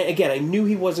 I knew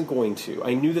he wasn't going to.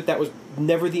 I knew that was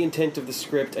never the intent of the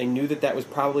script. I knew that was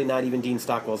probably not even Dean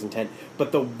Stockwell's intent.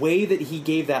 But the way that he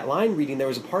gave that line reading, there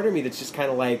was a part of me that's just kind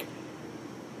of like,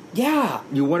 yeah,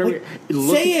 you want to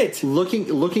say it.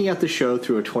 Looking at the show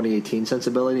through a 2018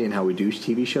 sensibility and how we do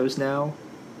TV shows now,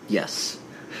 yes,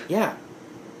 yeah.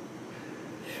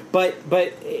 But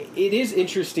it is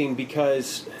interesting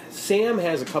because Sam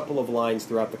has a couple of lines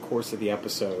throughout the course of the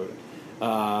episode,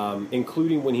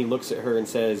 including when he looks at her and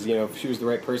says, you know, if she was the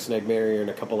right person, I'd marry her in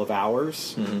a couple of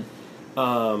hours.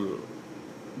 Mm-hmm.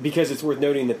 Because it's worth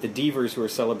noting that the Deavers, who are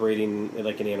celebrating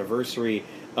like an anniversary,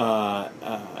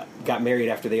 got married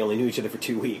after they only knew each other for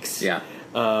 2 weeks. Yeah.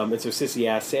 And so Sissy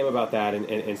asked Sam about that,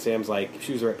 and Sam's like, if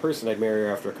she was the right person, I'd marry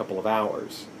her after a couple of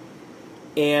hours.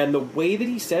 And the way that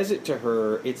he says it to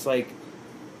her, it's like,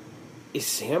 is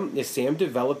Sam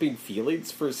developing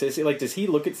feelings for Sissy? Like, does he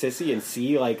look at Sissy and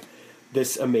see like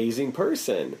this amazing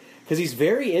person? Because he's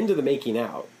very into the making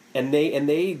out, and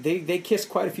they kiss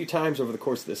quite a few times over the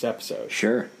course of this episode.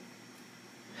 Sure.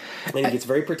 And he gets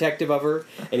very protective of her,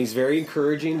 and he's very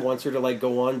encouraging. Wants her to like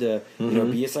go on to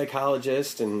be a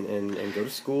psychologist and go to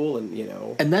school, and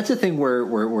And that's the thing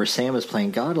where Sam is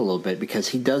playing God a little bit, because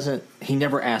he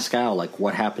never asks Al like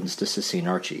what happens to Sissy and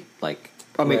Archie. Like,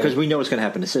 I mean, because we know what's going to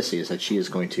happen to Sissy is that she is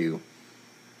going to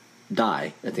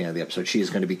die at the end of the episode. She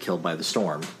is going to be killed by the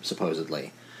storm,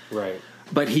 supposedly. Right.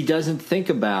 But he doesn't think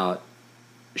about,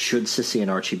 should Sissy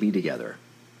and Archie be together?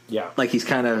 Yeah. Like, he's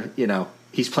kind of,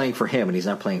 he's playing for him and he's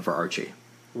not playing for Archie.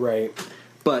 Right.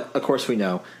 But, of course, we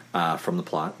know from the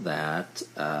plot that,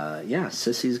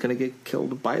 Sissy's going to get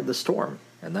killed by the storm.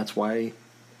 And that's why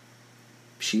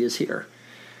she is here.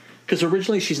 Because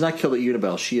originally she's not killed at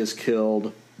Unibel. She is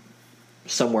killed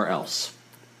somewhere else.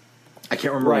 I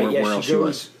can't remember where else she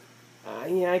was.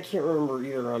 I can't remember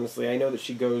either, honestly. I know that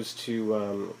she goes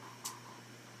to...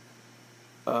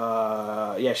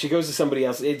 she goes to somebody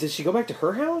else. Does she go back to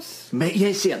her house?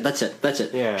 Yes, yeah, that's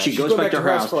it. Yeah, she goes back to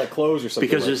her house for like clothes or something.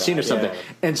 Because there's like a scene or something. Yeah.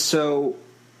 And so,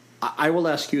 I will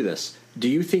ask you this: do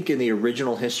you think in the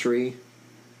original history,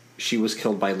 she was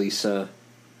killed by Lisa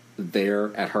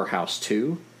there at her house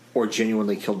too, or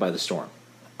genuinely killed by the storm?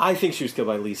 I think she was killed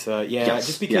by Lisa. Yeah, yes.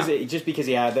 just because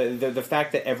the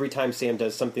fact that every time Sam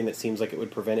does something that seems like it would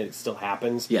prevent it, it still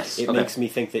happens. Yes, it makes me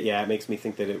think that. Yeah, it makes me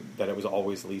think that it was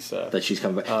always Lisa, that she's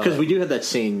coming back. Because we do have that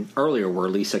scene earlier where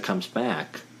Lisa comes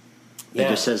back. It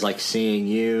just says like, "Seeing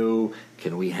you,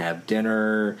 can we have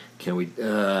dinner? Can we?"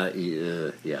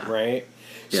 Yeah, right.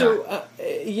 Yeah. So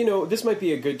this might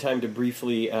be a good time to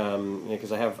briefly,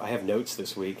 because I have notes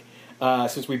this week.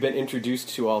 Since we've been introduced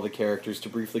to all the characters, to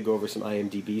briefly go over some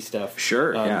IMDb stuff.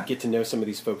 Sure, get to know some of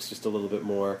these folks just a little bit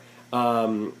more.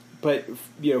 But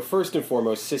first and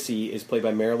foremost, Sissy is played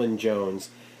by Marilyn Jones.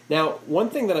 Now,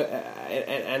 one thing that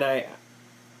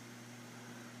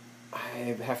I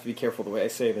have to be careful the way I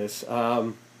say this.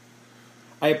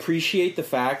 I appreciate the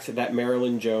fact that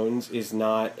Marilyn Jones is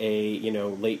not a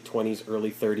late 20s,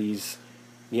 early 30s.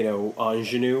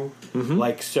 Ingenue,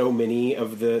 like so many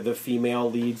of the female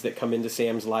leads that come into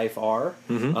Sam's life are.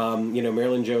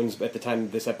 Marilyn Jones at the time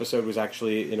of this episode was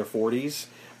actually in her 40s.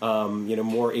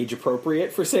 More age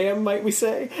appropriate for Sam, might we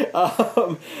say?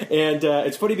 And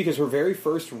it's funny because her very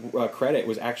first credit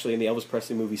was actually in the Elvis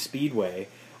Presley movie Speedway,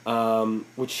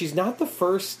 which she's not the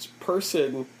first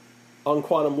person on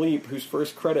Quantum Leap whose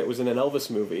first credit was in an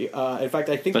Elvis movie. In fact,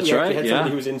 I think we actually had somebody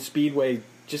who was in Speedway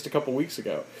just a couple weeks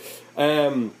ago.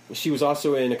 She was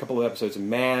also in a couple of episodes of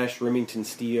MASH, Remington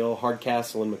Steele,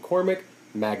 Hardcastle and McCormick,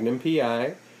 Magnum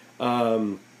P.I.,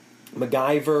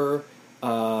 MacGyver,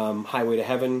 Highway to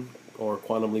Heaven, or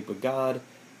Quantum Leap with God.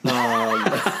 Man,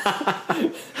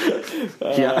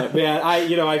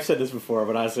 I've said this before,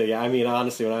 but honestly, when I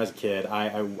was a kid,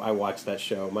 I watched that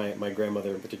show. My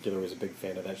grandmother in particular was a big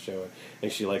fan of that show,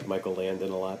 and she liked Michael Landon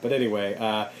a lot. But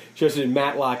anyway, she was in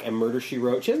Matlock and Murder, She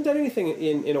Wrote. She hasn't done anything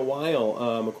in a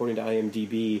while, according to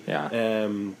IMDb.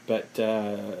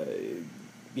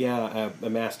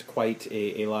 Amassed quite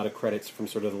a lot of credits from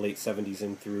sort of the late 70s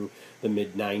and through the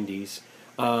mid 90s.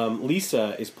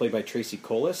 Lisa is played by Tracy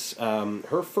Collis.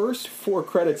 Her first 4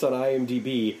 credits on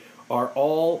IMDb are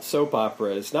all soap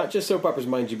operas. Not just soap operas,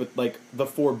 mind you, but like the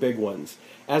 4 big ones.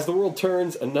 As the World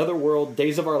Turns, Another World,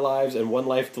 Days of Our Lives, and One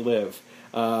Life to Live.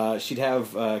 She'd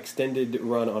have extended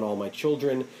run on All My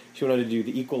Children. She went on to do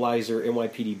The Equalizer,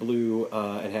 NYPD Blue,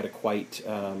 and had a quite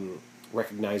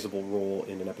recognizable role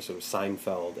in an episode of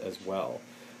Seinfeld as well.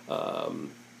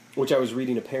 Which I was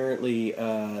reading, apparently,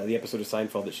 the episode of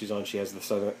Seinfeld that she's on, she has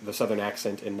the southern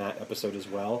accent in that episode as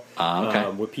well. Okay.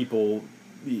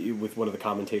 With one of the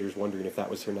commentators wondering if that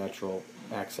was her natural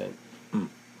accent.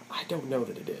 I don't know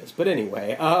that it is, but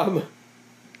anyway.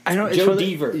 I know Joe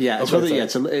Deaver. Yeah,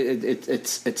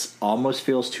 it's almost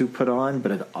feels too put on,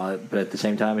 but at the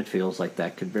same time, it feels like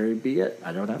that could very be it.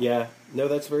 I don't know. Yeah, no,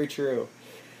 that's very true.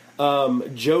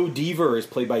 Joe Deaver is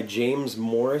played by James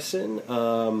Morrison.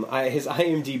 His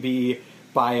IMDb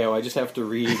bio, I just have to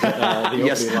read the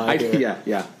opening line here.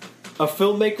 Yeah. A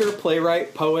filmmaker,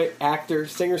 playwright, poet, actor,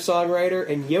 singer-songwriter,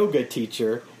 and yoga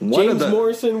teacher, James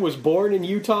Morrison was born in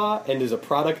Utah and is a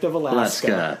product of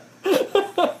Alaska.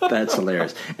 That's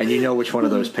hilarious. And you know which one of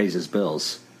those pays his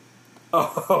bills?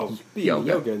 Oh,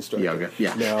 yoga instructor. Yoga,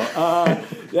 yeah. No,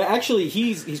 actually,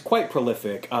 he's quite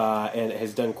prolific and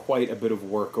has done quite a bit of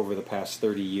work over the past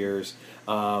 30 years.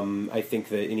 I think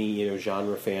that any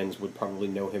genre fans would probably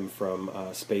know him from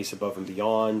Space Above and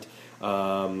Beyond,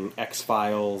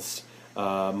 X-Files,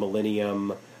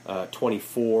 Millennium,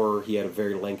 24. He had a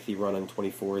very lengthy run on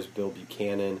 24 as Bill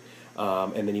Buchanan.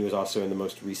 And then he was also in the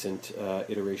most recent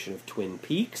iteration of Twin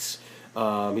Peaks.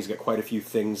 He's got quite a few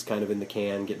things kind of in the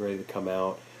can, getting ready to come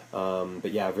out.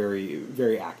 But yeah, very,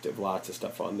 very active. Lots of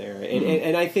stuff on there.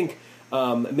 And I think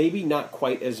maybe not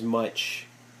quite as much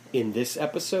in this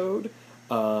episode,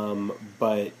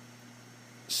 but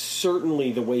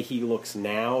certainly the way he looks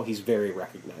now, he's very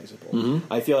recognizable.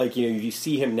 I feel like, if you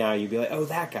see him now, you'd be like, oh,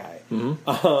 that guy.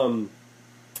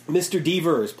 Mr.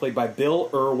 Deaver is played by Bill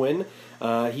Irwin.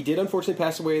 He did unfortunately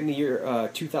pass away in the year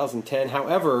 2010.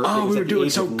 However, it was at the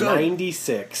age of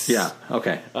 96. Yeah,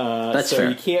 okay. That's so fair.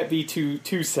 You can't be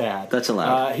too sad. That's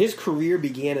allowed. His career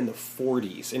began in the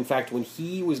 40s. In fact, when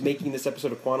he was making this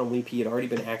episode of Quantum Leap, he had already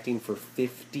been acting for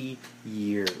 50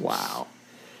 years. Wow.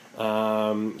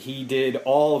 He did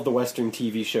all of the Western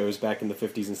TV shows back in the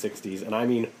 50s and 60s, and I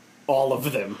mean all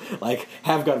of them. Like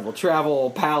Have Gun Will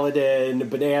Travel, Paladin,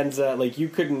 Bonanza. Like you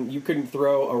couldn't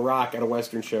throw a rock at a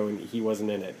Western show and he wasn't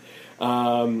in it.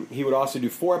 He would also do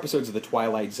 4 episodes of The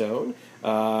Twilight Zone.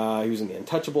 He was in The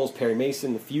Untouchables, Perry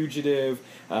Mason, The Fugitive.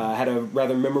 Had a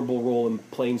rather memorable role in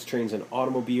Planes, Trains, and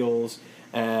Automobiles.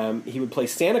 He would play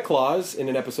Santa Claus in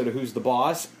an episode of Who's the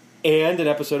Boss and an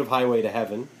episode of Highway to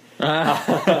Heaven.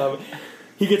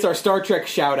 He gets our Star Trek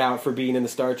shout-out for being in the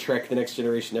Star Trek The Next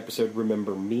Generation episode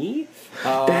Remember Me.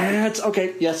 That's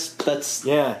okay. Yes,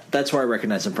 that's where I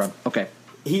recognize him from. Okay.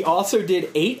 He also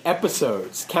did 8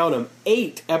 episodes, count them,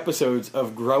 8 episodes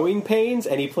of Growing Pains,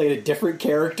 and he played a different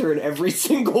character in every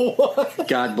single one.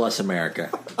 God bless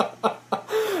America.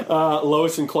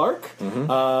 Lois and Clark.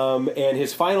 And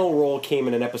his final role came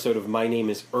in an episode of My Name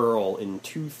is Earl in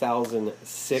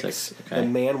 2006. Okay. The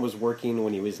man was working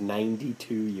when he was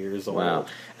 92 years old. Wow.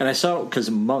 And I saw,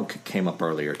 because Monk came up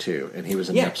earlier, too, and he was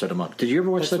in the episode of Monk. Did you ever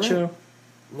watch that show?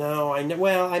 No,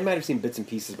 I might have seen bits and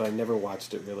pieces, but I never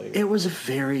watched it, really. It was a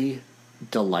very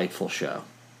delightful show.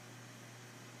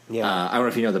 Yeah. I don't know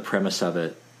if you know the premise of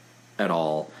it at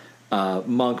all.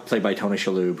 Monk, played by Tony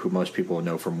Shalhoub, who most people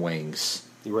know from Wings.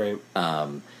 Right.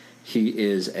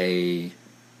 He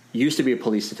used to be a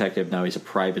police detective, now he's a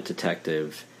private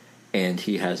detective, and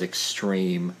he has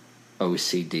extreme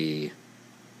OCD,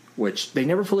 which they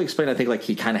never fully explained. I think like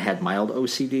he kind of had mild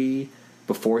OCD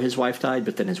before his wife died,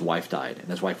 but then his wife died, and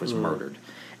his wife was murdered.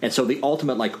 And so the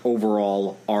ultimate like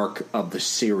overall arc of the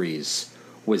series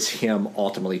was him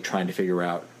ultimately trying to figure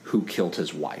out who killed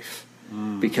his wife,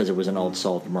 because it was an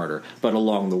unsolved murder. But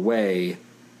along the way,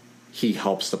 he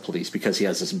helps the police because he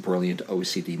has this brilliant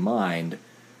OCD mind,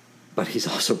 but he's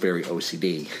also very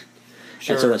OCD.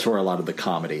 Sure. And so that's where a lot of the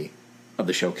comedy of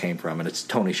the show came from, and it's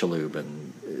Tony Shalhoub.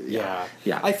 And yeah.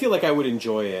 I feel like I would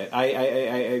enjoy it.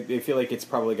 I feel like it's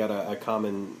probably got a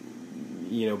common,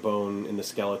 bone in the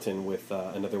skeleton with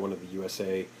another one of the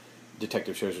USA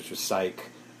detective shows, which was Psych,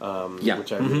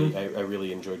 which I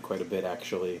really enjoyed quite a bit,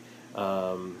 actually.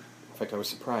 In fact, I was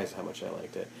surprised how much I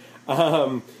liked it.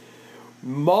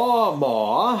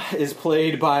 Ma is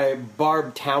played by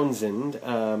Barb Townsend.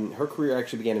 Her career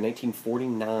actually began in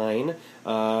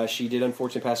 1949. She did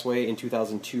unfortunately pass away in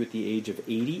 2002 at the age of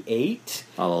 88.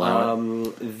 I'll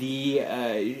allow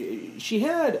it. She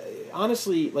had,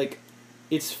 honestly, like,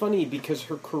 it's funny because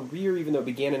her career, even though it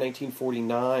began in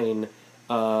 1949,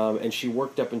 and she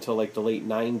worked up until like the late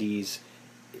 90s,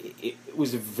 it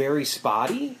was very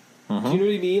spotty. Do you know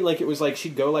what I mean? Like, it was like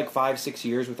she'd go like 5-6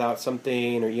 years without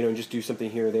something, or, you know, just do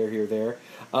something here or there, here or there.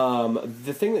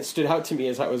 The thing that stood out to me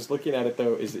as I was looking at it,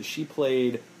 though, is that she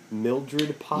played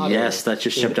Mildred Potter. Yes, that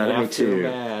just jumped out at me too.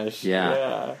 MASH.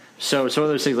 Yeah. So it's one of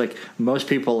those things, like, most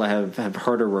people have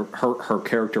heard her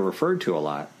character referred to a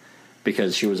lot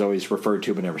because she was always referred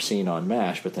to but never seen on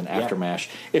MASH. But then after MASH,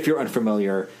 if you're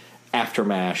unfamiliar, after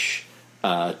MASH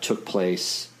took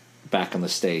place back in the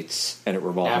States, and it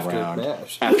revolved around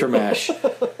After MASH,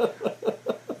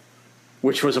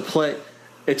 which was a play.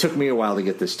 It took me a while to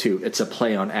get this too. It's a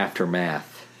play on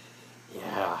Aftermath.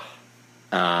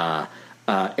 Yeah.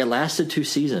 It lasted 2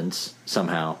 seasons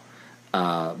somehow,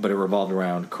 but it revolved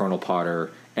around Colonel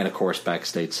Potter, and of course, back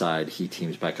stateside, he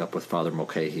teams back up with Father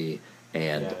Mulcahy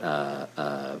and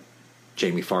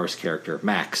Jamie Farr's character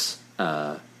Max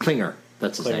Klinger.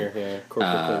 That's his name. Yeah,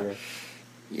 Corporal Klinger.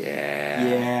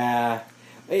 Yeah.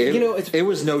 It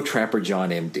was no Trapper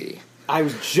John M.D. I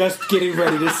was just getting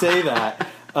ready to say that.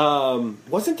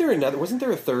 Wasn't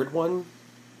there a third one?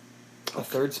 A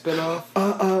third spinoff?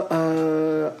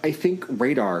 I think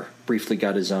Radar briefly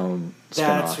got his own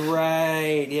spinoff. That's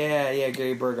right. Yeah,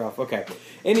 Gary Berghoff. Okay.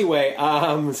 Anyway,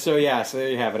 so there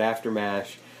you have it, After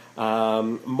MASH.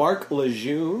 Mark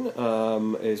Lejeune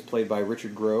is played by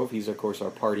Richard Grove. He's, of course,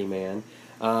 our party man.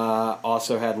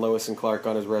 Also had Lois and Clark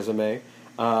on his resume.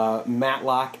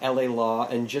 Matlock, L.A. Law,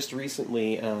 and just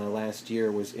recently, last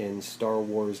year, was in Star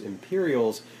Wars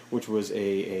Imperials, which was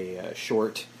a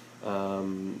short.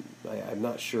 I'm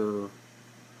not sure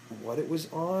what it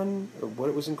was on or what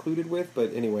it was included with,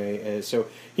 but anyway, so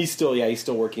he's still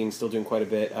working, still doing quite a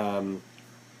bit.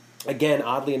 Again,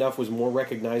 oddly enough, was more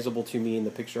recognizable to me in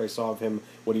the picture I saw of him,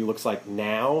 what he looks like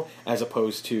now, as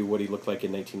opposed to what he looked like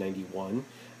in 1991.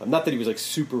 Not that he was like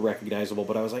super recognizable,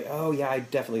 but I was like, oh yeah,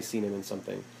 I've definitely seen him in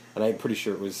something, and I'm pretty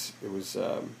sure it was.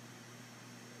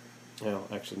 Well,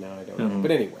 actually, now I don't know.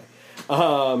 But anyway,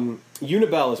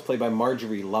 Unibel is played by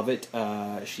Marjorie Lovett.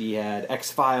 She had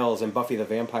X-Files and Buffy the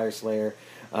Vampire Slayer,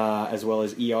 as well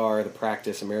as ER, The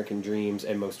Practice, American Dreams,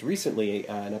 and most recently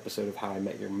an episode of How I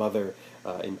Met Your Mother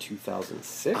in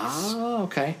 2006. Oh,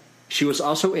 okay. She was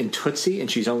also in Tootsie, and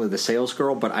she's only the sales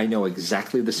girl, but I know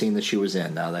exactly the scene that she was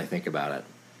in now that I think about it.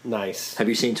 Nice. Have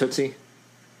you seen Tootsie?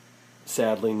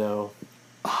 Sadly, no.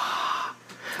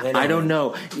 I don't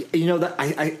know. You know, that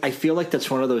I feel like that's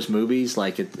one of those movies,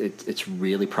 like, it's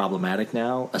really problematic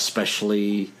now,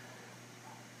 especially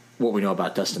what we know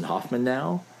about Dustin Hoffman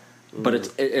now.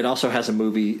 But it also has a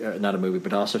movie, not a movie,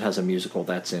 but it also has a musical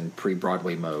that's in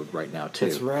pre-Broadway mode right now, too.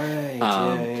 That's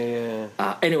right.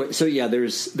 Anyway, so yeah,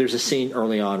 there's a scene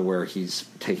early on where he's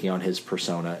taking on his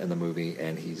persona in the movie,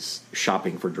 and he's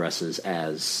shopping for dresses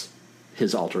as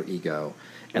his alter ego.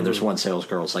 And there's one sales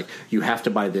girl. It's like, you have to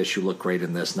buy this. You look great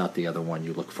in this, not the other one.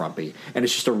 You look frumpy. And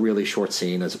it's just a really short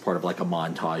scene as a part of like a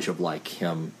montage of like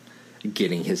him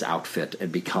getting his outfit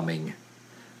and becoming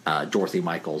Dorothy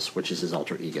Michaels, which is his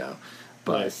alter ego.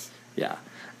 But nice. Yeah,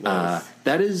 nice.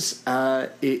 That is,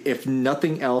 if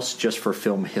nothing else, just for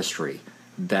film history,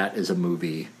 that is a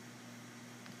movie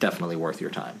definitely worth your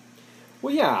time.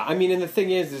 Well, yeah. I mean, and the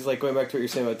thing is like going back to what you're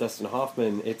saying about Dustin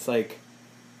Hoffman. It's like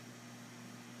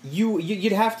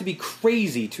you'd have to be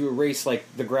crazy to erase like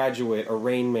The Graduate or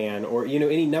Rain Man or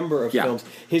any number of films.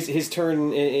 His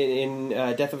turn in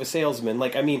Death of a Salesman.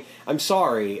 Like, I mean, I'm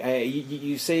sorry.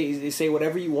 You say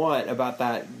whatever you want about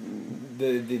that.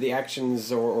 The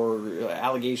actions or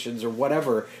allegations or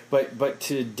whatever, but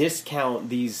to discount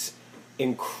these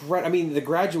incredible. I mean, The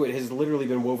Graduate has literally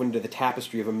been woven into the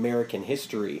tapestry of American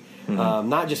history,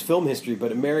 not just film history,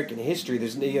 but American history.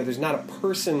 There's not a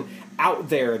person out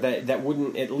there that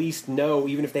wouldn't at least know,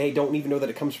 even if they don't even know that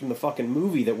it comes from the fucking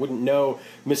movie, that wouldn't know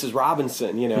Mrs.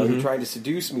 Robinson, who tried to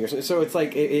seduce me or something. So it's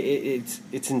like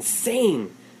it's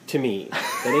insane to me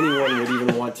that anyone would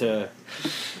even want to.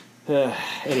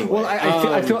 Anyway, well,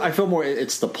 I feel more.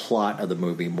 It's the plot of the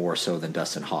movie more so than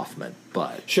Dustin Hoffman,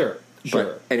 but sure.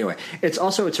 But anyway, it's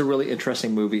a really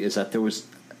interesting movie. Is that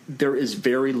there is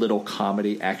very little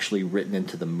comedy actually written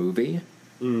into the movie.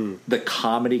 The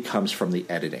comedy comes from the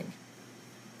editing.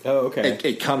 Oh, okay.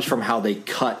 It comes from how they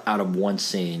cut out of one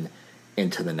scene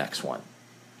into the next one,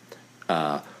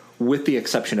 with the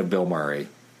exception of Bill Murray,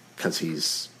 because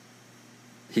he's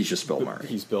just Bill Murray.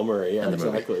 He's Bill Murray, yeah,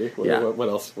 exactly.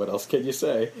 What else can you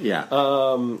say? Yeah.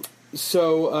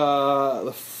 So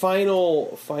the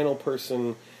final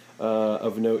person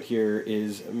of note here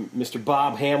is Mr.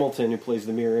 Bob Hamilton, who plays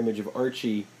the mirror image of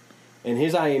Archie, and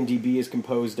his IMDb is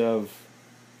composed of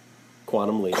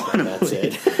Quantum Leap. And that's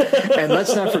it. And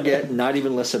let's not forget, not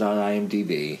even listed on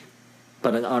IMDb,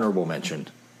 but an honorable mention,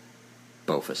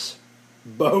 Bofus.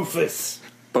 Bofus.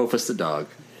 Bofus the dog.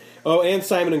 Oh, and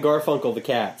Simon and Garfunkel the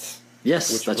cats.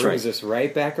 Yes, which that's brings right. us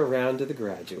right back around to The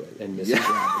Graduate and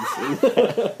Mrs.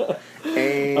 Robinson.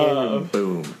 And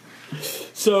boom.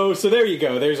 So there you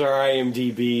go. There's our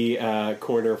IMDb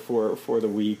corner for the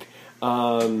week.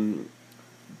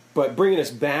 But bringing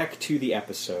us back to the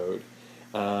episode,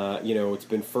 it's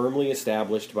been firmly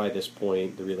established by this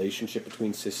point, the relationship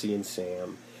between Sissy and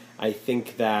Sam. I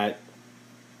think that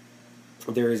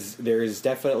there is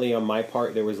definitely, on my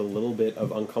part, there was a little bit of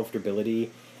uncomfortability,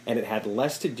 and it had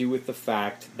less to do with the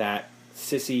fact that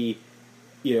Sissy,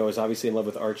 is obviously in love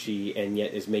with Archie and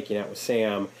yet is making out with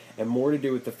Sam, and more to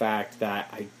do with the fact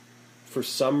that for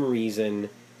some reason,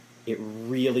 it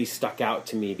really stuck out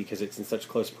to me because it's in such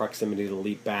close proximity to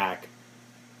Leap Back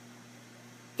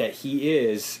that he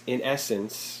is, in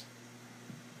essence,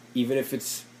 even if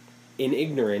it's in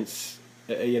ignorance,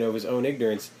 of his own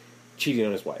ignorance, cheating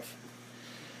on his wife.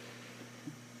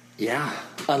 Yeah,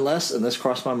 unless, and this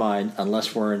crossed my mind,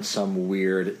 unless we're in some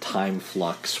weird time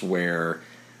flux where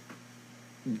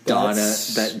Donna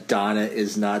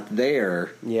is not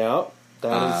there. Yeah,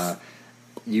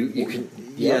 you can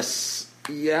yes,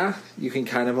 yeah, you can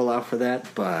kind of allow for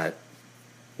that, but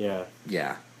yeah.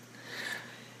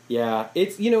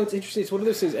 It's it's interesting. It's one of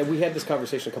those things. And we had this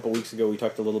conversation a couple weeks ago. We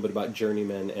talked a little bit about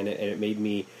Journeyman, and it made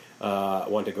me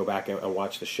want to go back and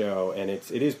watch the show. And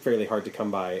it is fairly hard to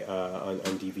come by on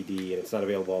DVD, and it's not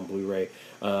available on Blu-ray.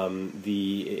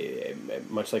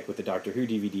 Much like with the Doctor Who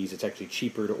DVDs, it's actually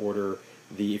cheaper to order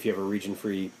if you have a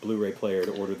region-free Blu-ray player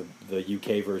to order the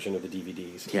UK version of the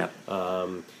DVDs. Yeah.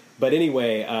 But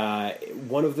anyway,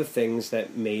 one of the things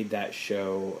that made that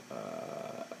show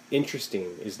interesting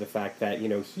is the fact that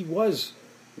he was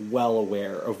well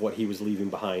aware of what he was leaving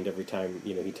behind every time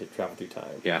he traveled through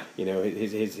time. Yeah.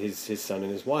 His son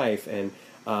and his wife, and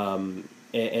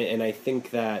I think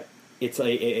that it's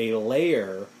a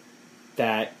layer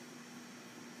that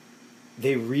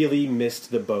they really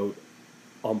missed the boat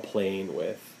on playing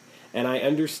with. And I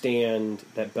understand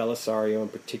that Belisario in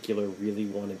particular really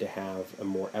wanted to have a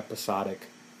more episodic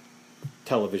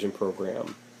television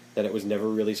program, that it was never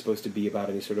really supposed to be about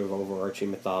any sort of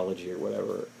overarching mythology or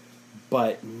whatever.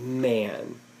 But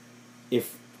man,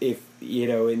 if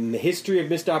in the history of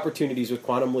missed opportunities with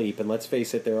Quantum Leap, and let's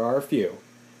face it, there are a few,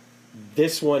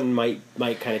 this one might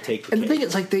kind of take the And cake. the thing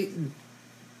is, like, they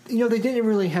didn't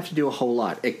really have to do a whole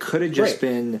lot. It could have just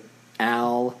been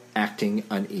Al acting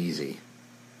uneasy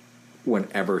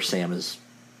whenever Sam is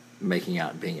making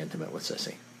out and being intimate with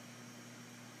Sissy.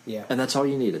 Yeah. And that's all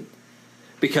you needed.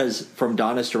 Because from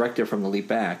Donna's directive from the Leap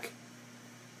Back,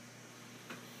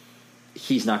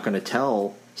 he's not going to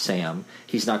tell Sam,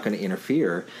 he's not going to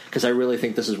interfere, because I really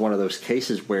think this is one of those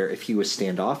cases where if he was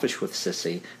standoffish with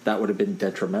Sissy, that would have been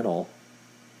detrimental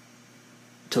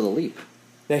to the Leap.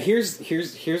 Now here's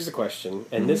the question,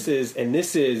 and this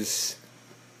is,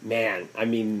 man, I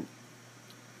mean,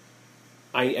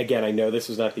 I know this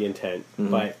was not the intent,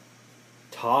 but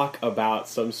talk about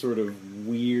some sort of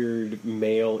weird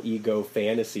male ego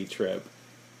fantasy trip.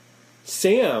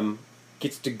 Sam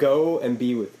gets to go and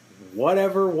be with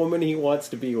whatever woman he wants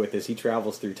to be with as he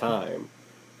travels through time.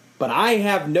 But I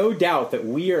have no doubt that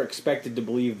we are expected to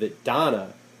believe that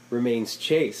Donna remains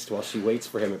chaste while she waits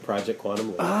for him at Project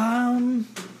Quantum Leap.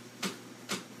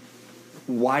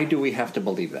 Why do we have to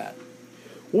believe that?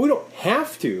 Well, we don't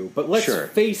have to, but let's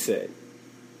face it.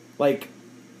 Like,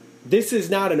 this is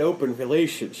not an open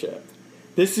relationship.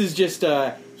 This is just,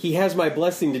 he has my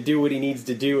blessing to do what he needs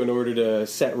to do in order to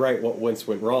set right what once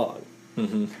went wrong.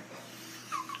 Mm-hmm.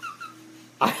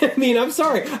 I mean, I'm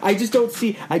sorry. I just don't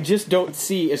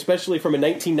see, especially from a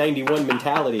 1991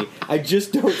 mentality, I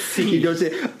just don't see. You don't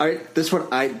see. All right,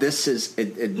 this is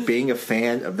being a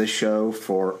fan of this show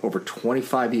for over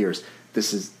 25 years.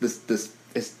 This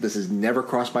has never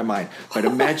crossed my mind. But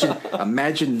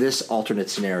imagine this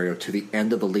alternate scenario to the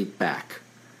end of the Leap Back.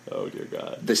 Oh dear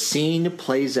God! The scene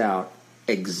plays out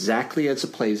exactly as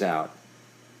it plays out,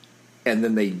 and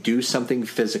then they do something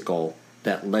physical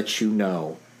that lets you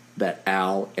know that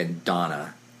Al and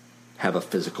Donna have a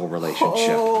physical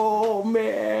relationship. Oh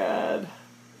man!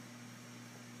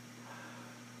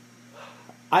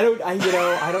 I don't know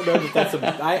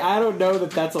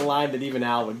that that's a line that even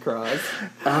Al would cross.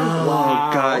 Oh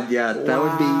wow. God, yeah, that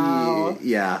would be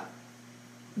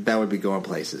that would be going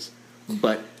places.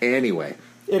 But anyway,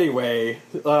 Anyway,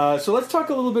 so let's talk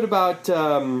a little bit about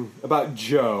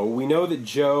Joe. We know that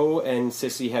Joe and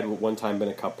Sissy had at one time been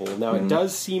a couple. Now, it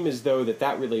does seem as though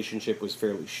that relationship was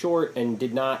fairly short and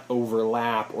did not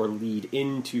overlap or lead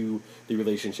into the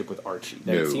relationship with Archie.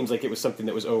 That It seems like it was something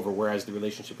that was over, whereas the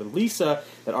relationship with Lisa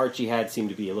that Archie had seemed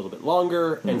to be a little bit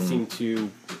longer and seemed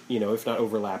to, if not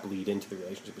overlap, lead into the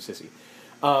relationship with Sissy.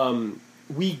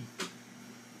 We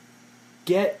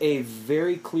get a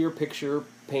very clear picture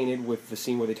painted with the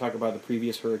scene where they talk about the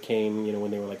previous hurricane,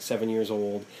 when they were like 7 years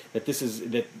old, that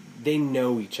they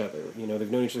know each other,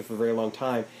 they've known each other for a very long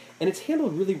time, and it's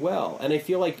handled really well. And I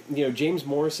feel like, James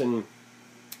Morrison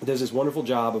does this wonderful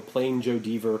job of playing Joe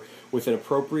Deaver with an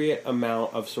appropriate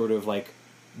amount of sort of like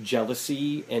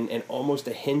jealousy and almost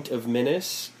a hint of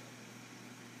menace,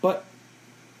 but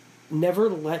never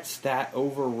lets that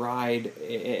override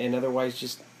an otherwise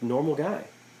just normal guy.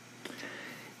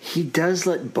 He does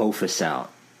let Bofus out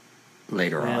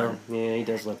later on. Yeah, he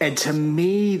does let And to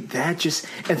me, that just...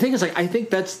 And the thing is, like, I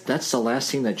think that's the last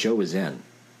scene that Joe was in.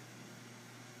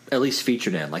 At least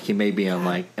featured in. Like, he may be on,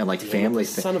 family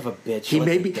things. Son of a bitch. He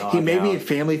may be in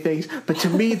family things. But to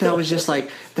me, that was just,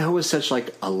 like... That was such,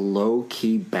 like, a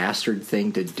low-key bastard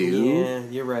thing to do. Yeah,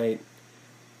 you're right.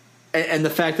 And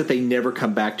the fact that they never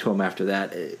come back to him after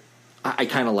that, I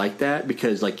kind of like that.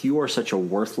 Because, like, you are such a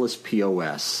worthless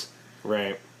POS.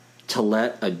 Right. To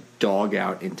let a dog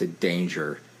out into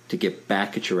danger to get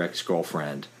back at your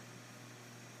ex-girlfriend.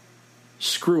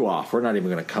 Screw off. We're not even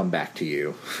going to come back to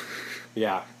you.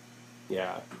 Yeah.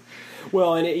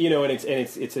 Well, and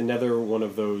it's another one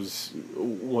of those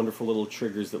wonderful little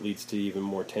triggers that leads to even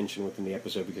more tension within the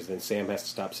episode, because then Sam has to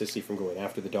stop Sissy from going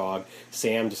after the dog.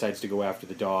 Sam decides to go after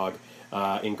the dog.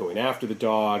 In going after the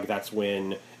dog, that's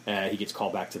when he gets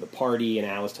called back to the party, and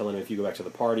Al is telling him, if you go back to the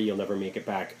party, you'll never make it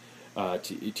back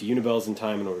to Unibel's in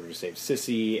time in order to save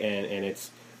Sissy, and it's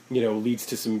leads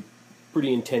to some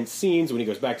pretty intense scenes when he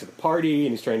goes back to the party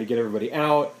and he's trying to get everybody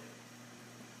out,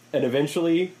 and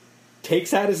eventually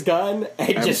takes out his gun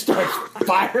and just starts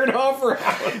firing off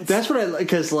rounds. That's what I like,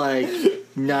 because we've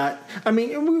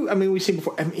seen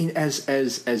before. I mean,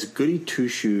 as goody two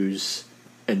shoes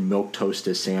and milk toast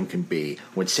as Sam can be,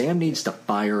 when Sam needs to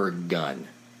fire a gun,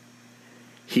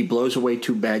 he blows away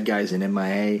 2 bad guys in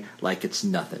MIA like it's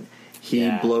nothing.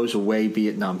 He blows away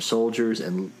Vietnam soldiers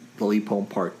in Lilipo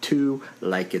Part 2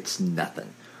 like it's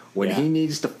nothing. When he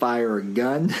needs to fire a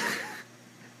gun,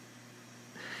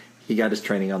 he got his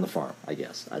training on the farm, I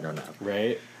guess. I don't know.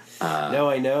 Right? No,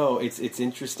 I know. It's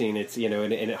interesting. It's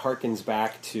and it harkens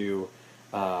back to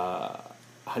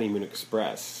Honeymoon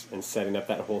Express and setting up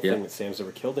that whole thing that Sam's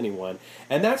never killed anyone.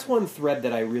 And that's one thread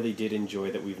that I really did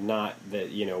enjoy that we've not,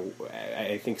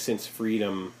 I think since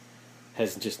Freedom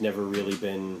has just never really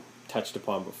been touched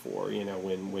upon before,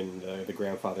 when the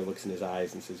grandfather looks in his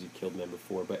eyes and says, "You've killed men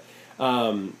before." But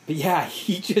yeah,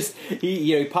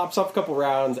 he pops off a couple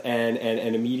rounds and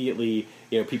immediately,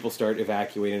 people start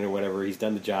evacuating or whatever. He's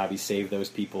done the job. He saved those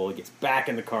people. He gets back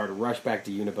in the car to rush back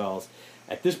to Unibel's.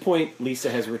 At this point, Lisa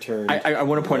has returned. I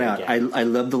want to point out, I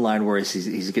love the line where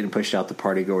he's getting pushed out the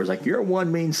party goer's like, "You're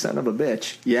one mean son of a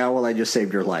bitch." Yeah, well, I just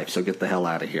saved your life, so get the hell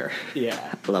out of here.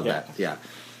 Yeah. I love that, yeah.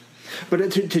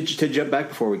 But to jump back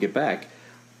before we get back,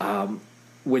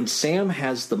 when Sam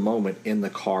has the moment in the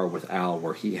car with Al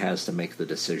where he has to make the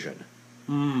decision,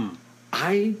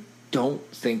 I don't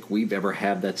think we've ever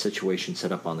had that situation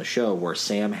set up on the show where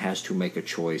Sam has to make a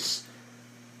choice,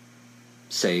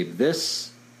 save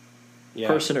this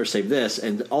person or save this,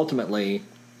 and ultimately,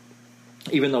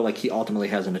 even though he ultimately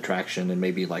has an attraction and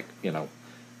maybe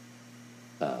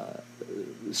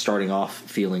starting off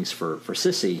feelings for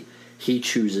Sissy, he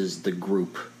chooses the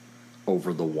group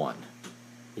over the one.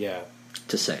 Yeah.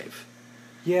 To save.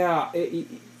 Yeah,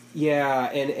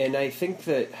 and I think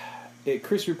that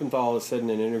Chris Rupenthal has said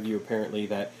in an interview apparently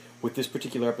that with this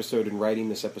particular episode and writing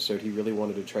this episode, he really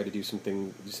wanted to try to do some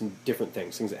different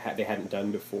things that they hadn't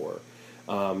done before.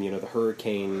 The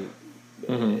hurricane,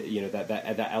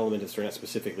 that element of the story, not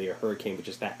specifically a hurricane, but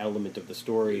just that element of the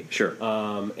story. Sure.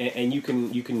 And you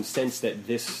can sense that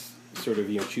this sort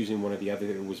of choosing one or the other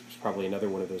was probably another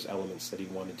one of those elements that he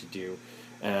wanted to do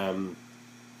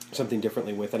something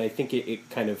differently with, and I think it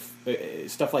kind of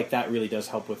stuff like that really does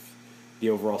help with the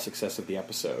overall success of the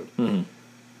episode.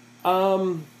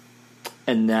 And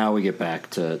now we get back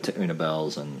to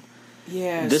Unibel's, and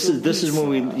this is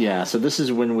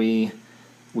when we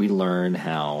learn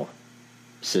how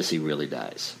Sissy really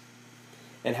dies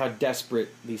and how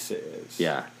desperate Lisa is.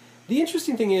 Yeah. The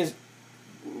interesting thing is,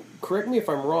 correct me if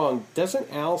I'm wrong,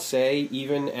 doesn't Al say,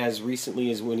 even as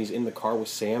recently as when he's in the car with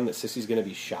Sam, that Sissy's going to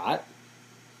be shot?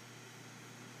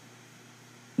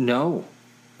 No.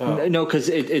 No, because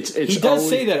it's he does always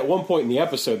say that at one point in the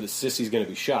episode that Sissy's going to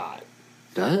be shot.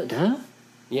 Duh?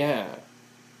 Yeah.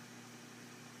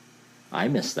 I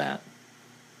missed that.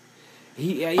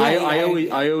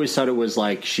 I always thought it was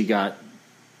like she got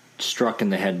struck in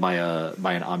the head by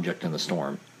an object in the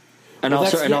storm, and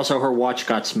also her watch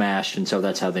got smashed, and so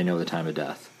that's how they know the time of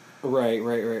death. Right.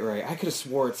 I could have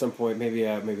swore at some point. Maybe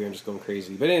I'm just going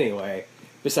crazy. But anyway,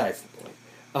 besides the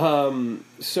point.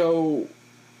 So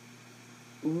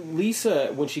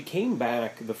Lisa, when she came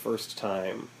back the first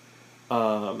time,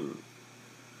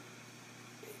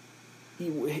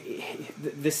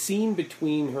 the scene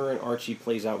between her and Archie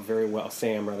plays out very well.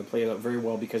 Sam, rather, plays out very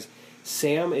well because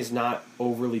Sam is not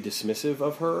overly dismissive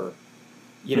of her.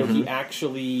 You know, he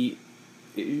actually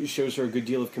shows her a good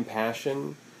deal of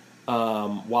compassion,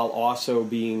 while also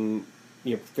being,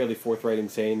 fairly forthright in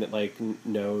saying that, like,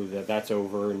 no, that's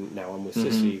over, and now I'm with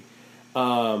Sissy.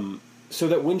 So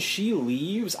that when she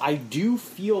leaves, I do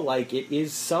feel like it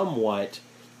is somewhat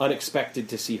unexpected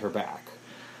to see her back.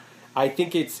 I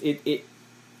think it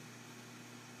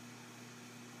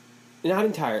not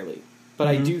entirely, but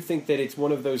I do think that it's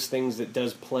one of those things that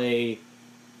does play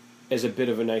as a bit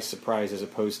of a nice surprise, as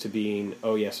opposed to being,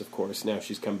 oh yes, of course, now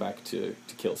she's come back to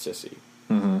kill Sissy.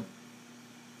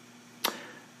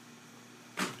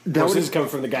 This is coming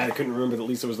from the guy that couldn't remember that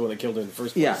Lisa was the one that killed her in the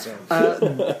first place. Yeah,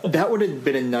 so. That would have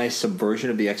been a nice subversion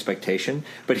of the expectation.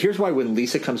 But here's why: when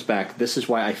Lisa comes back, this is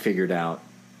why I figured out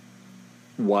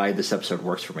why this episode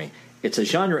works for me. It's a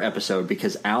genre episode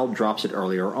because Al drops it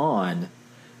earlier on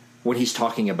when he's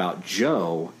talking about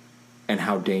Joe and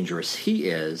how dangerous he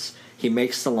is. He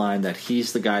makes the line that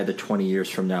he's the guy that 20 years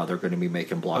from now they're going to be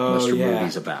making blockbuster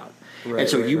movies about. Right, and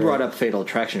so you brought up Fatal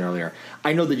Attraction earlier.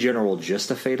 I know the general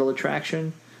gist of Fatal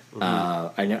Attraction.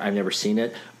 I've never seen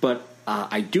it, but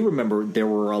I do remember there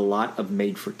were a lot of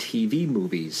made-for-TV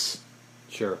movies.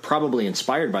 Sure. Probably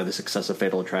inspired by the success of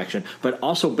Fatal Attraction, but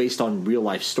also based on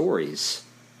real-life stories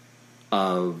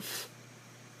of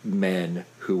men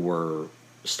who were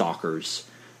stalkers.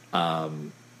 I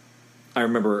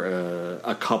remember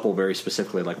a couple very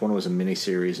specifically. Like, one was a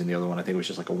miniseries, and the other one I think was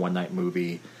just like a one-night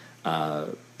movie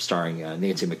starring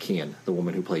Nancy McKeon, the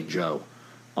woman who played Jo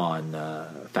on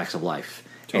Facts of Life.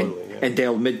 Totally, and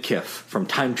Dale Midkiff from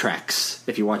Time Tracks,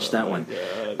 if you watched that one.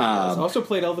 Also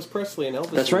played Elvis Presley and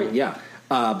Elvis. That's right, yeah.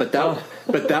 But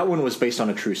that one was based on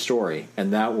a true story,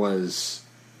 and that was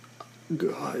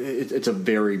it's a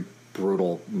very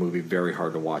brutal movie, very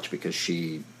hard to watch because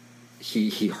he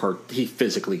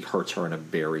physically hurts her in a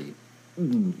very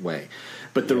way.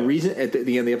 But the reason at the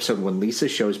end of the episode when Lisa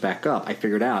shows back up, I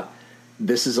figured out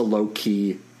this is a low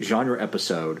key genre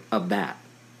episode of that.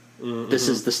 This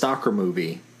is the stalker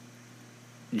movie,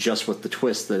 just with the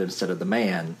twist that instead of the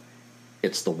man,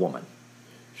 it's the woman.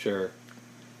 Sure.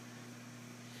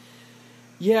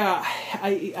 Yeah,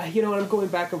 I'm going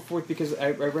back and forth because I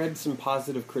read some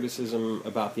positive criticism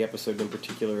about the episode, in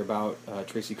particular about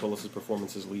Tracy Collis'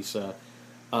 performance as Lisa.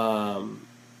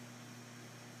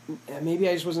 Maybe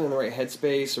I just wasn't in the right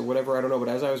headspace or whatever, I don't know. But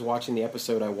as I was watching the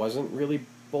episode, I wasn't really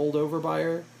bowled over by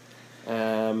her.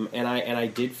 And I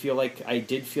did feel like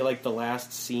the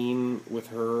last scene with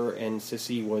her and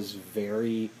Sissy was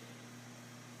very,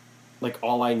 like,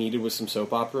 all I needed was some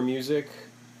soap opera music.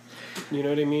 You know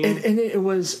what I mean? And it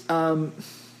was.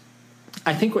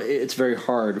 I think it's very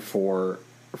hard for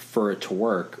it to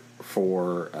work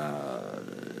for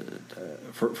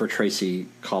Tracy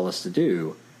Collis to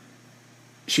do.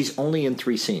 She's only in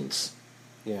 3 scenes.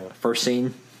 Yeah. First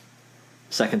scene,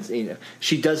 second scene.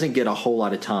 She doesn't get a whole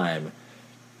lot of time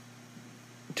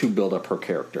to build up her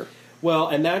character. Well,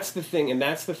 and that's the thing.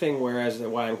 Whereas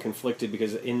why I'm conflicted,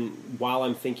 because while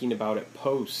I'm thinking about it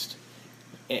post,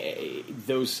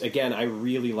 those again, I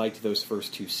really liked those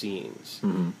first 2 scenes.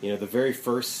 You know, the very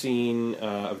first scene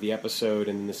of the episode,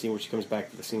 and then the scene where she comes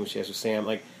back to the scene where she has with Sam.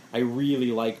 Like, I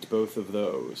really liked both of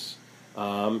those.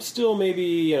 Still,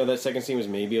 maybe that second scene was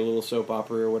maybe a little soap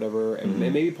opera or whatever, and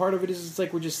maybe part of it is it's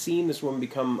like we're just seeing this woman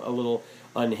become a little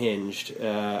unhinged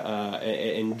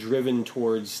and driven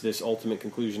towards this ultimate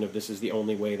conclusion of this is the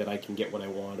only way that I can get what I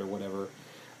want or whatever.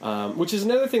 Which is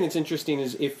another thing that's interesting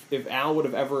is if Al would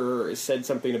have ever said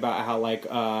something about how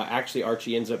actually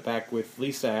Archie ends up back with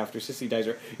Lisa after Sissy dies,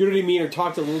 or you know what I mean, or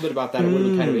talked a little bit about that, it would have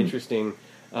been kind of interesting,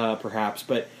 perhaps.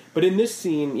 But in this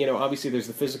scene, obviously there's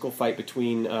the physical fight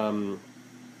between.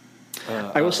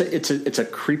 I will say it's a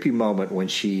creepy moment when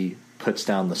she puts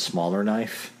down the smaller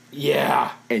knife.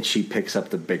 Yeah, and she picks up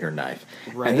the bigger knife.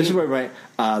 Right. And this is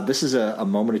this is a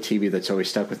moment of TV that's always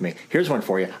stuck with me. Here's one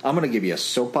for you. I'm going to give you a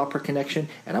soap opera connection,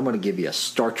 and I'm going to give you a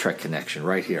Star Trek connection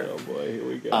right here. Oh boy, here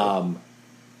we go.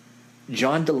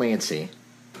 John Delancey,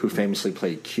 who famously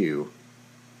played Q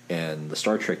in the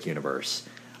Star Trek universe,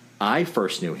 I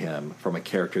first knew him from a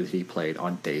character that he played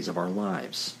on Days of Our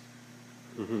Lives.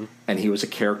 Mm-hmm. And he was a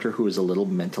character who was a little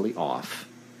mentally off.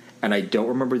 And I don't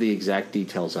remember the exact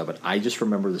details of it. I just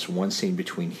remember this one scene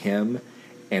between him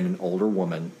and an older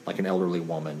woman, like an elderly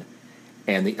woman.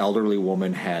 And the elderly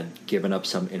woman had given up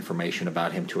some information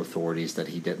about him to authorities that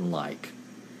he didn't like.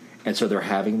 And so they're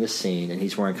having this scene, and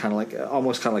he's wearing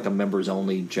almost kind of like a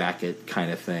members-only jacket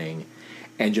kind of thing.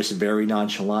 And just very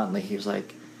nonchalantly, he was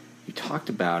like, "You talked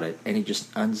about it." And he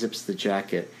just unzips the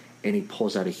jacket, and he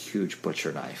pulls out a huge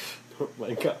butcher knife. Oh,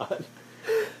 my God.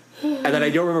 And then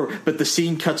I don't remember, but the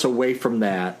scene cuts away from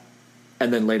that,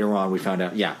 and then later on we found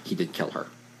out, yeah, he did kill her.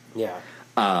 Yeah.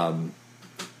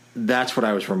 That's what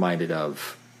I was reminded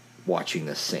of watching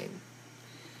this scene.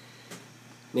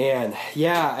 Man,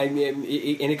 yeah, I mean,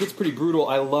 and it gets pretty brutal.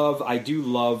 I do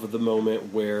love the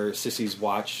moment where Sissy's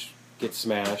watch gets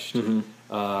smashed, in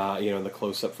the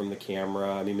close-up from the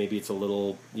camera. I mean, maybe it's a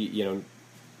little,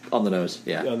 on the nose,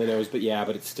 yeah. On the nose, but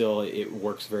it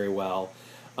works very well.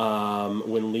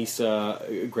 When Lisa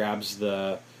grabs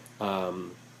the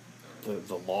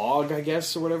log, I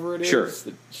guess, or whatever it is, sure,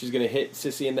 that she's going to hit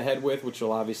Sissy in the head with, which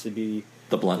will obviously be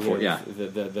the blunt force, yeah,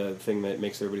 the thing that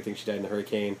makes everybody think she died in the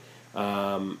hurricane.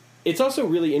 It's also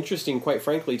really interesting, quite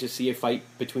frankly, to see a fight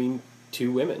between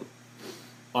two women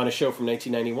on a show from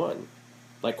 1991,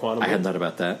 like Quantum. I hadn't thought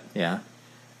about that. Yeah.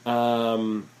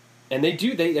 And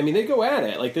they go at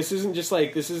it. Like this isn't just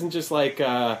like I've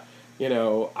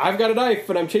got a knife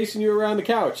and I'm chasing you around the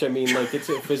couch. I mean, like it's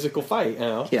a physical fight,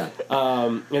 Yeah.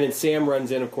 And then Sam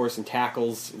runs in, of course, and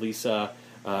tackles Lisa,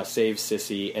 saves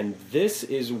Sissy, and this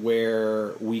is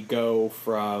where we go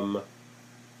from.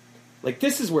 Like,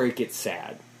 this is where it gets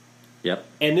sad. Yep.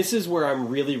 And this is where I'm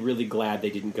really, really glad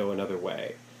they didn't go another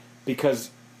way.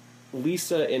 Because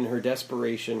Lisa, in her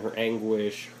desperation, her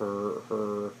anguish,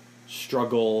 her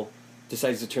struggle,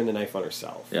 decides to turn the knife on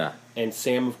herself. Yeah. And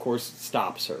Sam, of course,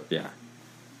 stops her. Yeah.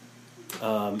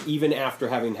 Even after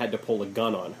having had to pull a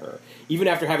gun on her. Even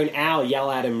after having Al yell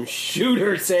at him, "Shoot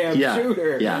her, Sam, shoot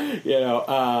her."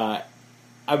 Yeah.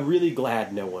 I'm really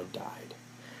glad no one died.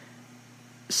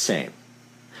 Same.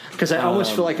 Because I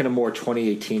almost feel like in a more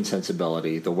 2018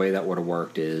 sensibility, the way that would have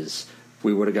worked is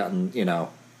we would have gotten,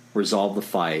 resolved the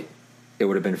fight. It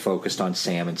would have been focused on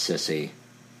Sam and Sissy.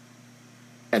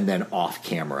 And then off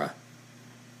camera,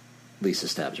 Lisa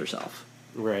stabs herself.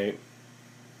 Right.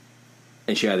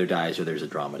 And she either dies or there's a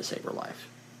drama to save her life.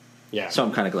 Yeah. So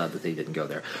I'm kind of glad that they didn't go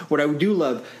there. What I do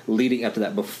love leading up to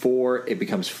that, before it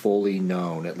becomes fully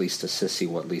known, at least to Sissy,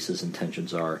 what Lisa's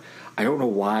intentions are, I don't know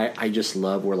why, I just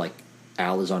love where, like,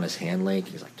 Al is on his hand link.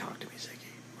 He's like, "Talk to me,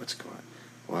 Ziggy. What's going on?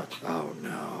 What? Oh,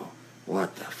 no.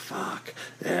 What the fuck?"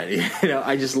 And,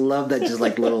 I just love that just,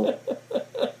 like, little...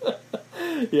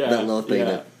 that little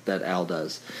thing that Al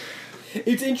does.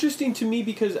 It's interesting to me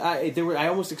because I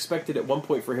almost expected at one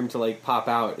point for him to like pop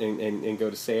out and go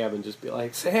to Sam and just be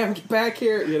like, "Sam, get back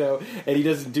here," and he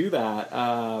doesn't do that.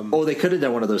 They could have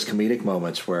done one of those comedic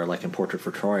moments where, like in Portrait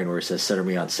for Troyan, where he says, "Center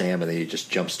me on Sam," and then he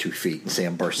just jumps 2 feet and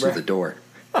Sam bursts through the door.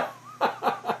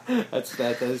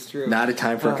 That is true. Not a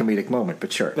time for a comedic moment,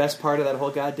 but sure. Best part of that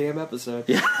whole goddamn episode.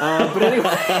 Yeah. But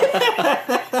anyway.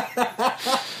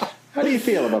 How do you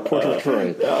feel about Portrait of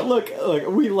Troy? Look,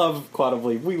 we love Quantum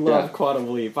Leap. We love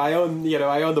Quantum Leap. I own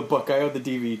the book. I own the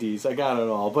DVDs. I got it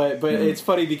all. But it's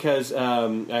funny because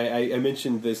I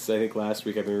mentioned this, I think, last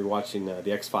week. I've been rewatching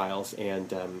The X-Files,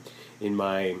 and in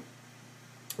my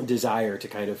desire to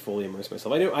kind of fully immerse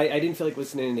myself, I didn't feel like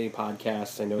listening to any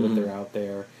podcasts. I know that they're out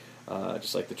there,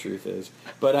 just like the truth is.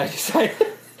 But I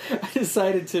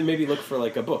decided to maybe look for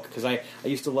like a book, because I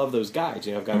used to love those guides.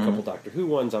 I've got a couple Doctor Who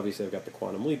ones. Obviously, I've got the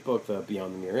Quantum Leap book, the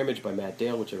Beyond the Mirror Image by Matt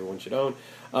Dale, which everyone should own.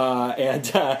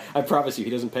 And I promise you,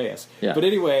 he doesn't pay us. Yeah. But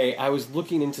anyway, I was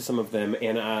looking into some of them,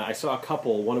 and I saw a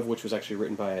couple, one of which was actually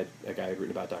written by a guy who had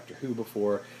written about Doctor Who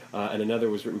before, and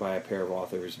another was written by a pair of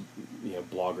authors,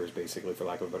 bloggers, basically, for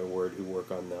lack of a better word, who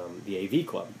work on the AV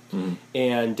Club.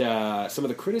 And some of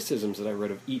the criticisms that I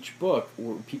read of each book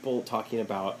were people talking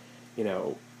about,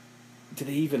 do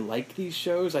they even like these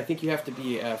shows? I think you have to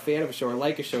be a fan of a show or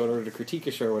like a show in order to critique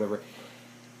a show or whatever.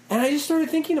 And I just started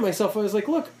thinking to myself, I was like,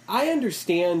 look, I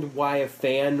understand why a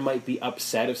fan might be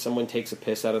upset if someone takes a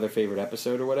piss out of their favorite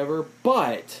episode or whatever,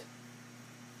 but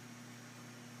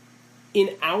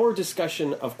in our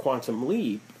discussion of Quantum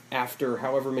Leap, after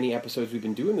however many episodes we've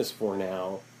been doing this for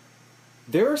now,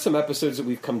 there are some episodes that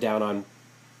we've come down on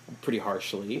pretty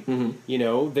harshly.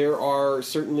 There are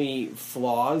certainly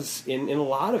flaws in a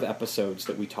lot of episodes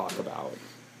that we talk about.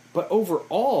 But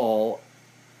overall,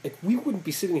 like, we wouldn't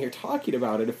be sitting here talking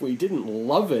about it if we didn't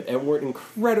love it and weren't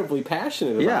incredibly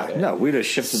passionate about it. Yeah, no, we'd have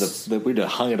shifted we'd have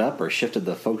hung it up or shifted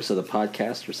the focus of the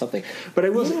podcast or something. But I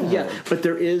will, but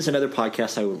there is another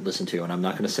podcast I would listen to, and I'm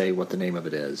not going to say what the name of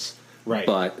it is. Right.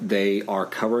 But they are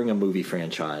covering a movie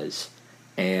franchise,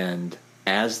 and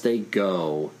as they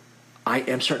go, I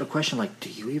am starting to question, like, do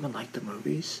you even like the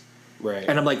movies? Right.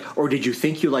 And I'm like, or did you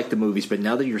think you liked the movies, but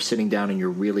now that you're sitting down and you're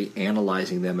really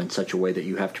analyzing them in such a way that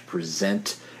you have to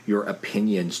present your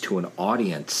opinions to an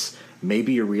audience,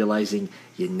 maybe you're realizing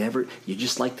you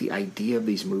just like the idea of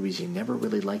these movies. You never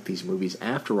really liked these movies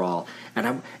after all.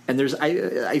 And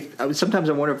I sometimes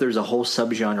I wonder if there's a whole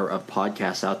subgenre of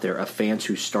podcasts out there of fans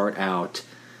who start out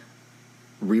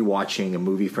rewatching a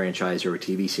movie franchise or a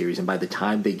TV series, and by the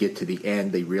time they get to the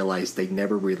end, they realize they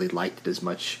never really liked it as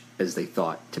much as they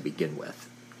thought to begin with.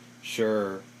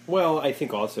 Sure. Well, I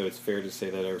think also it's fair to say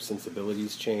that our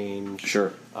sensibilities change.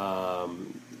 Sure.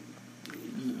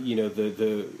 You know,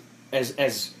 the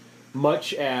as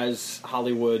much as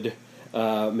Hollywood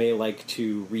may like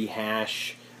to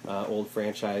rehash old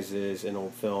franchises and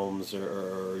old films,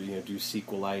 or you know, do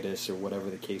sequelitis or whatever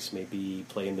the case may be,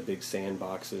 play in the big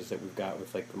sandboxes that we've got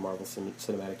with like the Marvel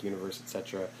Cinematic Universe,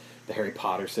 etc., the Harry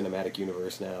Potter Cinematic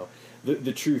Universe now.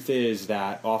 The truth is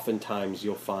that oftentimes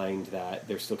you'll find that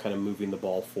they're still kind of moving the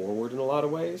ball forward in a lot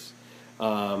of ways,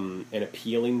 and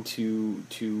appealing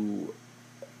to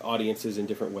audiences in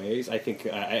different ways. I think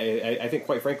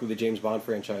quite frankly the James Bond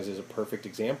franchise is a perfect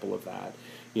example of that.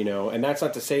 You know, and that's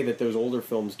not to say that those older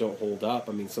films don't hold up.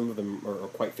 I mean, some of them are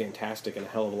quite fantastic and a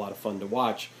hell of a lot of fun to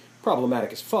watch.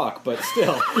 Problematic as fuck, but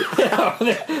still, you know,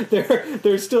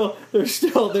 they're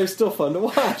still fun to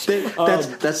watch.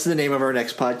 That's the name of our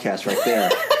next podcast right there.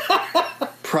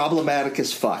 Problematic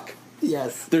as fuck.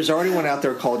 Yes. There's already one out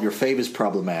there called Your Fave is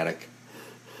Problematic,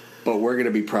 but we're going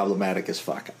to be problematic as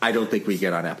fuck. I don't think we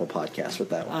get on Apple Podcasts with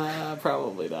that one.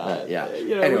 Probably not. Yeah.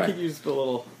 You know, anyway, we could use the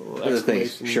little things.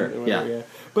 exclamation. Sure. Whatever, yeah.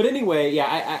 But anyway,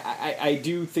 I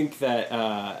do think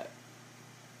that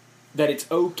that it's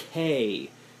okay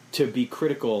to be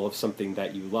critical of something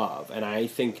that you love, and I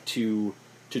think to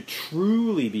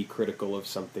truly be critical of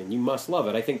something, you must love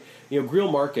it. I think, you know, Greil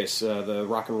Marcus, the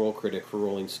rock and roll critic for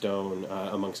Rolling Stone,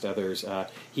 amongst others,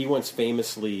 he once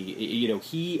famously, you know,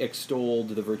 he extolled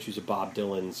the virtues of Bob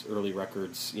Dylan's early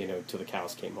records, you know, till the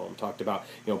cows came home. Talked about,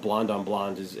 you know, Blonde on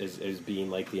Blonde as being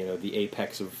like, you know, the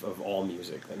apex of all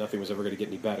music, that nothing was ever going to get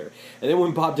any better. And then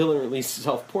when Bob Dylan released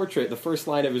Self-Portrait, the first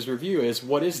line of his review is,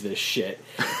 "What is this shit?"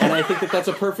 And I think that that's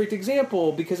a perfect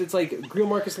example, because it's like, Greil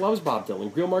Marcus loves Bob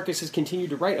Dylan. Greil Marcus has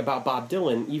continued to write about Bob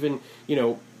Dylan, even, you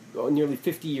know, nearly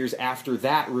 50 years after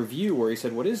that review where he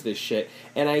said, "What is this shit?"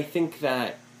 And I think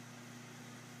that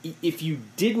if you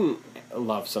didn't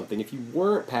love something, if you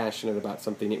weren't passionate about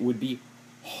something, it would be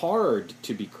hard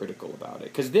to be critical about it,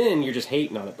 because then you're just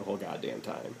hating on it the whole goddamn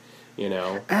time, you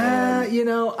know? You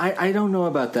know, I don't know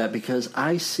about that, because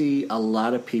I see a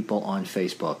lot of people on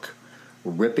Facebook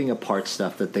ripping apart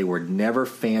stuff that they were never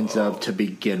fans of to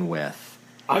begin with.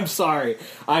 I'm sorry,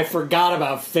 I forgot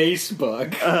about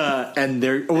Facebook. And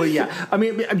they're, well, yeah. I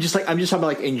mean, I'm just talking about,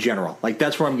 like, in general. Like,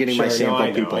 that's where I'm getting my sample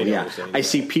of people. I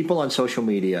see people on social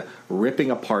media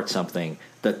ripping apart something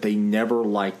that they never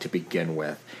liked to begin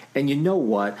with. And you know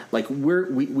what? Like,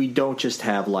 we don't just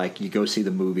have, like, you go see the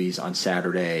movies on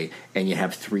Saturday and you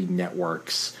have 3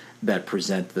 networks that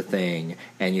present the thing,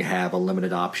 and you have a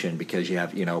limited option because you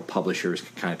have, you know, publishers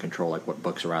can kind of control, like, what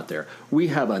books are out there. We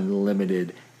have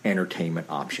unlimited entertainment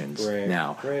options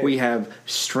now. Right. We have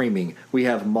streaming. We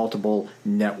have multiple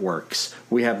networks.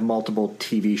 We have multiple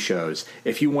TV shows.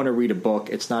 If you want to read a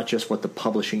book, it's not just what the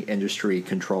publishing industry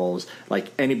controls. Like,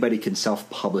 anybody can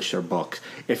self-publish their books.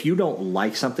 If you don't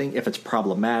like something, if it's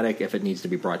problematic, if it needs to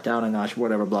be brought down a notch,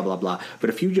 whatever, blah, blah, blah.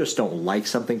 But if you just don't like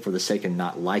something for the sake of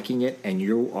not liking it, and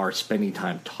you are spending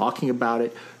time talking about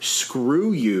it,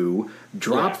 screw you.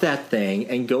 Drop that thing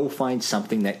and go find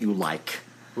something that you like.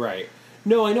 Right.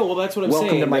 No, I know. Well, that's what I'm saying.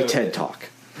 Welcome to my TED Talk.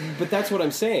 But that's what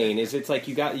I'm saying. Is it's like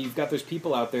you've got those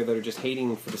people out there that are just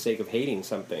hating for the sake of hating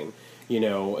something. You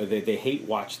know, they hate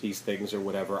watch these things or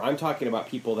whatever. I'm talking about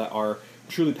people that are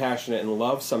truly passionate and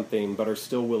love something, but are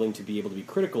still willing to be able to be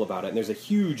critical about it. And there's a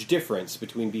huge difference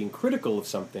between being critical of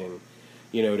something,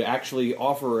 you know, to actually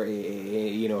offer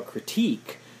a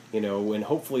critique, you know, and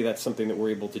hopefully that's something that we're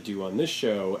able to do on this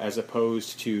show, as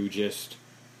opposed to just,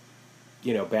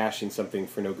 you know, bashing something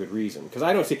for no good reason. Because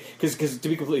I don't see, because to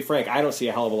be completely frank, I don't see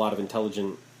a hell of a lot of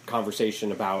intelligent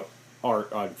conversation about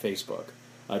art on Facebook,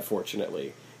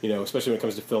 unfortunately. especially when it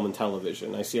comes to film and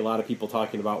television. I see a lot of people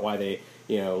talking about why they,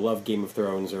 love Game of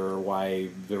Thrones or why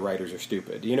the writers are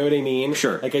stupid. You know what I mean?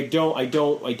 Sure. Like I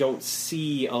don't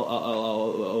see a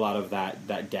lot of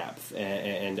that depth,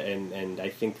 and I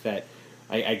think that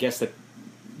I guess that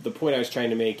the point I was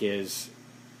trying to make is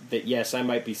that yes, I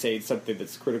might be saying something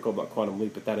that's critical about Quantum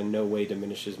Leap, but that in no way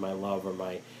diminishes my love or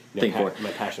my my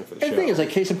passion for the show. And the thing is, like,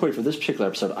 case in point for this particular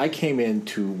episode, I came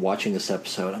into watching this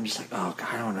episode. I'm just like, oh God,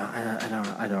 I don't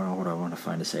know what I want to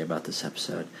find to say about this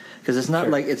episode, because it's not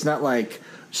like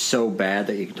so bad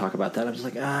that you can talk about that. I'm just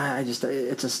like,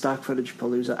 it's a stock footage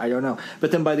palooza. I don't know.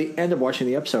 But then by the end of watching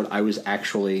the episode, I was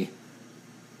actually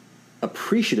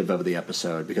appreciative of the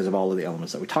episode because of all of the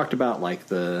elements that we talked about, like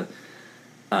the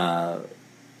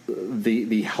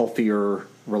healthier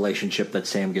relationship that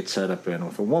Sam gets set up in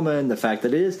with a woman, the fact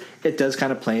that it does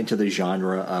kind of play into the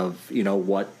genre of,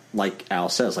 what, like Al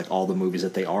says, like all the movies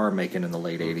that they are making in the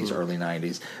late 80s, early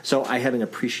 90s. So I had an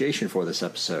appreciation for this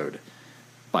episode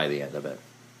by the end of it.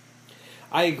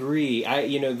 I agree.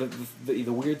 The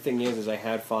weird thing is I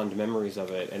had fond memories of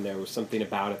it, and there was something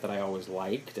about it that I always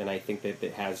liked, and I think that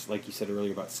it has, like you said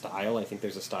earlier about style, I think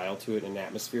there's a style to it, an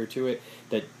atmosphere to it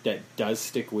that does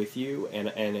stick with you, and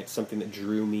it's something that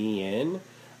drew me in.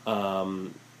 I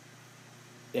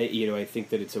think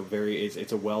that it's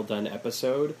a well done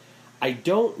episode. I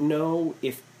don't know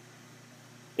if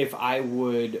I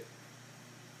would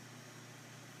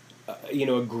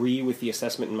agree with the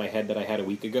assessment in my head that I had a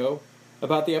week ago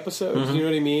about the episode. Mm-hmm. You know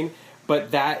what I mean? But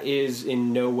that is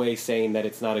in no way saying that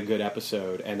it's not a good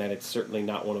episode, and that it's certainly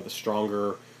not one of the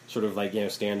stronger sort of like,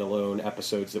 standalone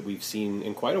episodes that we've seen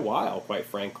in quite a while, quite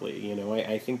frankly.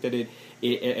 I think that it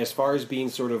as far as being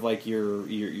sort of like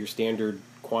your standard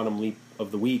Quantum Leap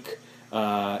of the week,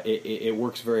 it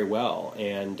works very well,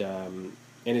 and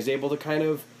is able to kind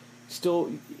of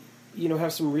still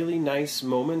have some really nice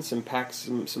moments and pack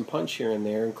some punch here and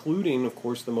there, including, of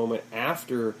course, the moment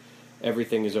after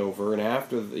everything is over and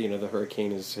after the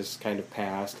hurricane has kind of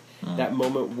passed. That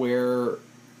moment where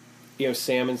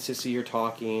Sam and Sissy are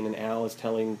talking, and Al is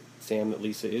telling Sam that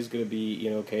Lisa is going to be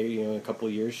okay. In a couple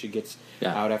of years she gets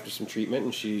out after some treatment,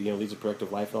 and she leads a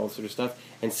productive life and all this sort of stuff.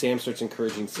 And Sam starts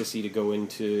encouraging Sissy to go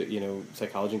into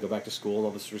psychology and go back to school and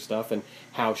all this sort of stuff, and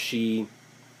how she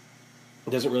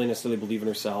doesn't really necessarily believe in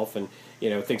herself, and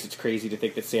thinks it's crazy to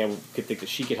think that Sam could think that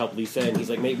she could help Lisa. And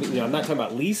he's like, maybe I'm not talking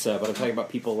about Lisa, but I'm talking about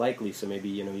people like Lisa. Maybe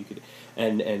you could,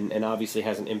 and obviously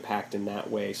has an impact in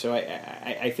that way. So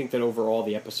I think that overall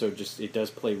the episode it does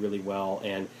play really well,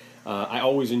 and I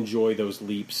always enjoy those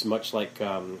leaps, much like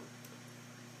So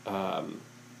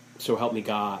Help Me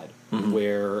God,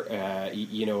 where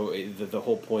the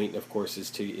whole point, of course,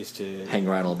 is to hang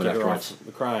around a little bit afterwards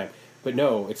the crime. But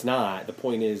no, it's not. The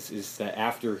point is that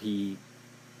after he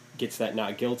gets that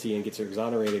not guilty and gets her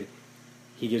exonerated,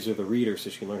 he gives her the reader so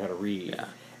she can learn how to read. Yeah.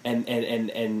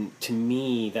 And to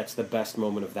me, that's the best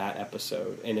moment of that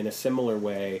episode. And in a similar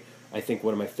way, I think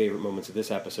one of my favorite moments of this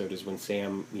episode is when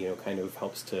Sam, kind of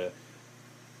helps to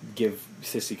give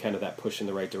Sissy kind of that push in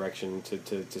the right direction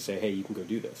to say, hey, you can go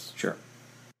do this. Sure.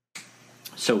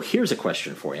 So here's a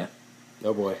question for you.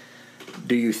 Oh, boy.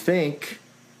 Do you think,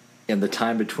 in the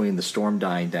time between the storm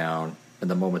dying down and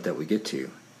the moment that we get to,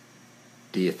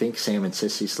 do you think Sam and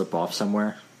Sissy slip off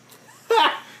somewhere?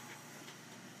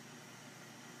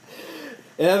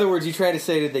 In other words, you try to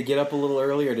say, did they get up a little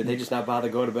early, or did they just not bother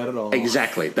going to bed at all?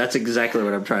 Exactly. That's exactly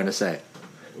what I'm trying to say.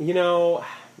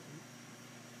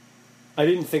 I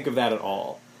didn't think of that at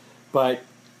all. But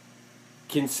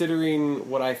considering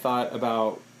what I thought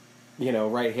about,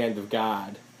 Right Hand of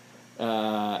God,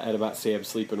 and about Sam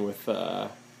sleeping with the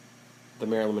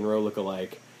Marilyn Monroe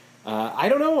lookalike, I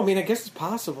don't know. I mean, I guess it's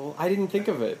possible. I didn't think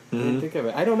of it.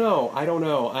 I don't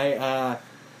know.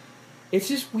 It's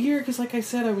just weird because, like I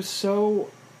said,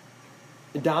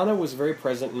 Donna was very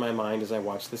present in my mind as I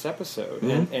watched this episode,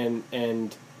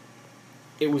 and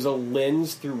it was a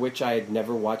lens through which I had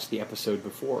never watched the episode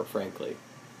before. Frankly,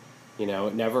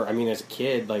 it never. I mean, as a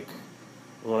kid, like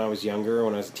when I was younger,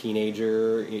 when I was a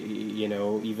teenager,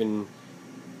 even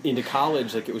into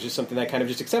college, like it was just something that I kind of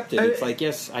just accepted. It's like,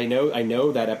 yes, I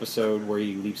know that episode where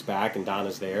he leaps back and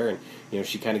Donna's there, and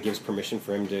she kind of gives permission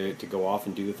for him to go off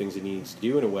and do the things he needs to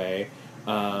do in a way,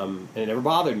 and it never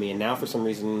bothered me. And now for some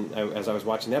reason, as I was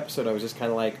watching the episode, I was just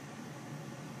kind of like,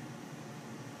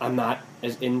 I'm not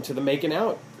as into the making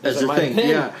out as I might have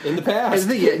been in the past.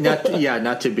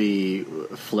 Not to be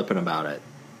flippant about it,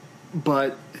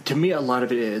 but to me, a lot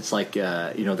of it's like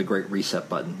the great reset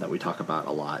button that we talk about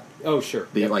a lot. Oh, sure.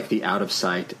 Like the out of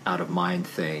sight, out of mind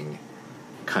thing,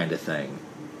 kind of thing.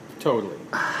 Totally.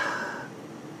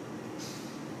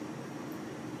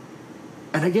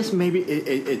 And I guess maybe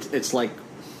it's like,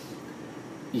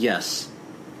 yes,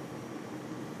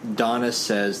 Donna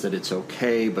says that it's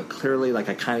okay, but clearly, like,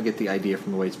 I kind of get the idea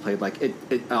from the way it's played. Like,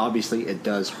 it obviously it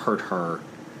does hurt her,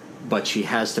 but she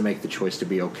has to make the choice to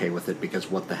be okay with it, because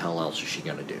what the hell else is she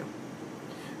going to do?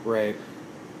 Right.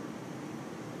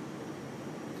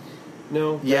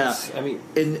 No. Yeah. I mean,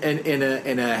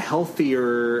 in a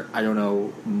healthier, I don't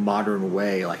know, modern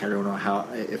way. Like, I don't know how,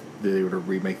 if they were to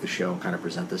remake the show and kind of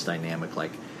present this dynamic.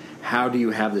 Like, how do you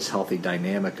have this healthy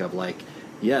dynamic of, like,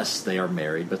 yes, they are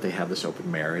married, but they have this open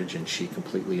marriage, and she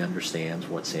completely understands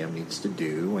what Sam needs to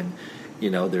do, and, you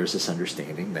know, there's this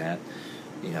understanding that,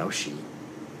 you know, she,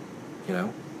 you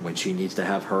know, when she needs to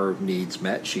have her needs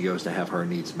met, she goes to have her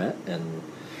needs met, and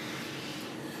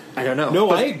I don't know.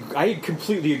 No, I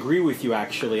completely agree with you,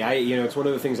 actually. It's one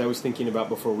of the things I was thinking about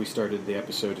before we started the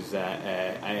episode, is that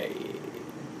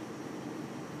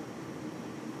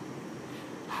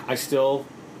I still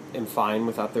am fine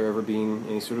without there ever being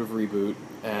any sort of reboot.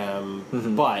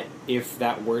 But if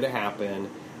that were to happen,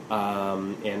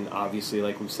 and obviously,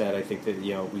 like we've said, I think that,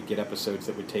 you know, we get episodes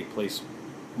that would take place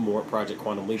more at Project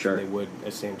Quantum Leap than they would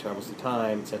as Sam travels through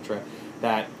time, etc.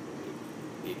 That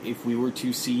if we were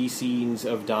to see scenes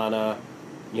of Donna,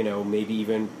 you know, maybe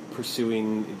even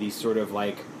pursuing these sort of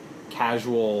like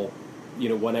casual, you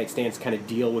know, one night stands, kind of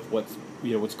deal with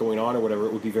what's going on or whatever,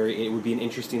 it would be an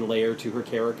interesting layer to her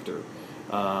character.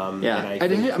 Yeah,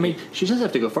 I mean, she doesn't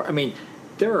have to go far. I mean,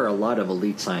 there are a lot of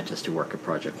elite scientists who work at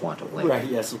Project Quantum Leap. Right,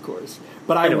 yes, of course.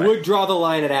 But anyway. I would draw the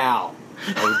line at Al.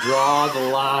 I would draw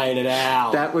the line at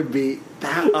Al. That would be...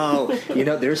 Oh, you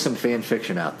know, there's some fan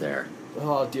fiction out there.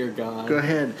 Oh, dear God. Go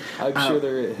ahead. I'm sure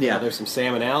there's some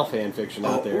Sam and Al fan fiction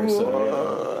out there.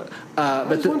 So, I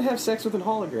just want to have sex with a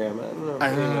hologram.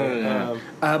 I don't know.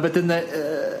 But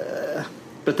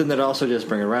then that also just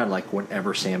bring around, like,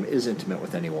 whenever Sam is intimate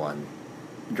with anyone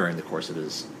during the course of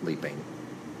his leaping,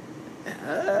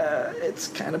 it's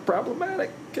kind of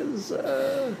problematic, because...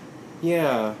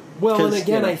 yeah. Well, and again,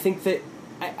 you know, I think that...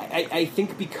 I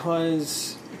think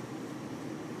because...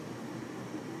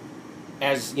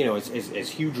 As you know, as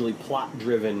hugely plot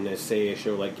driven as, say, a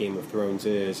show like Game of Thrones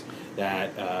is,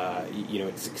 that you know,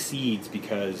 it succeeds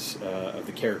because of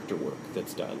the character work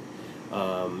that's done,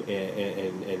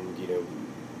 and you know,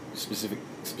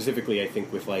 specifically, I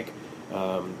think with like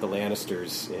the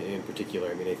Lannisters in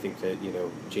particular. I mean, I think that, you know,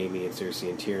 Jaime and Cersei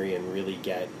and Tyrion really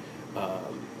get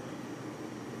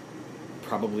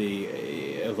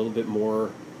probably a little bit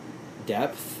more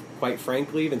depth, quite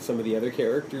frankly, than some of the other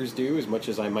characters do, as much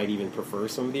as I might even prefer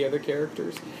some of the other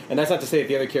characters. And that's not to say that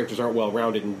the other characters aren't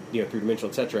well-rounded and, you know, three-dimensional,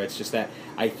 etc. It's just that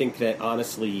I think that,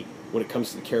 honestly, when it comes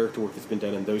to the character work that's been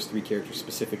done on those three characters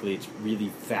specifically, it's really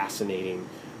fascinating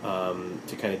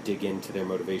to kind of dig into their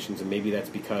motivations. And maybe that's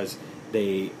because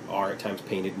they are at times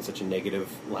painted in such a negative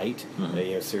light, you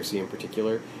know, Cersei in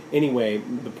particular. Anyway,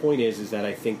 the point is that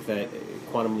I think that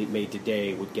Quantum Leap made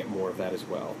today would get more of that as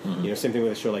well. You know, same thing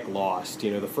with a show like Lost.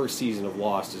 You know, the first season of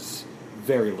Lost is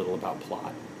very little about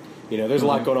plot. You know, there's a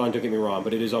lot going on, don't get me wrong,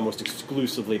 but it is almost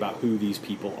exclusively about who these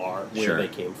people are, where they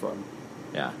came from.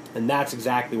 Yeah. And that's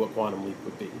exactly what Quantum Leap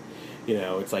would be. You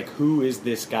know, it's like, who is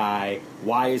this guy?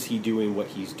 Why is he doing what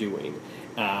he's doing?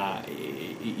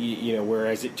 You know,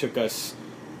 whereas it took us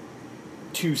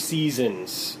 2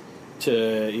 seasons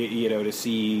to, you know, to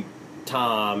see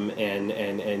Tom and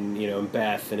you know, and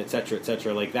Beth and et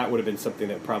cetera, like that would have been something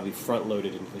that probably front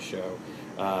loaded into the show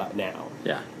now.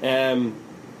 Yeah.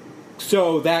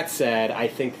 So that said, I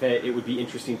think that it would be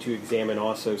interesting to examine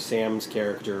also Sam's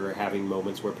character having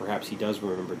moments where perhaps he does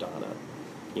remember Donna,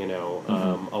 you know,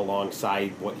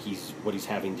 alongside what he's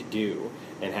having to do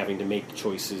and having to make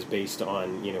choices based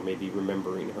on, you know, maybe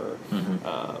remembering her.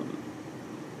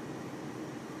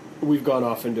 We've gone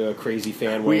off into a crazy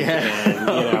fan way. And,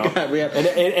 you know,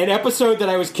 an episode that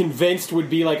I was convinced would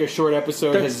be like a short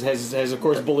episode has of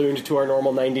course ballooned to our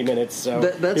normal 90 minutes. So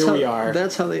here we are.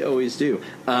 That's how they always do.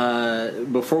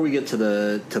 Before we get to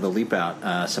the leap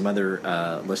out, some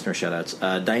other listener shout outs.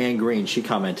 Diane Green, she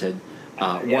commented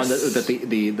one that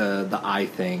the eye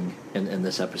thing in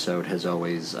this episode has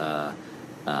always weirded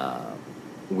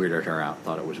her out.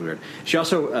 Thought it was weird. She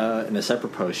also in a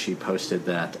separate post she posted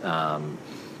that.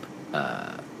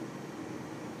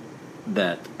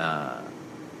 That her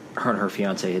and her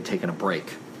fiance had taken a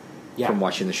break from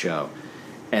watching the show,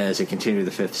 and as it continued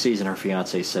the 5th season, her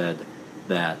fiance said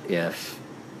that if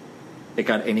it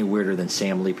got any weirder than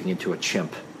Sam leaping into a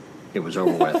chimp, it was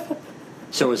over with.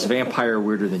 So is vampire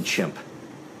weirder than chimp?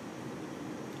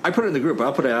 I put it in the group.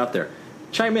 I'll put it out there.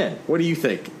 Chime in. What do you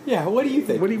think? Yeah, what do you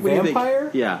think? What do you vampire?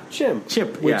 Think? Yeah, chimp,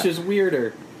 chimp, which is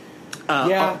weirder.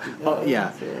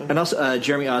 Yeah. And also,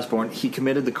 Jeremy Osborne, he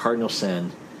committed the cardinal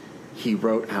sin. He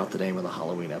wrote out the name of the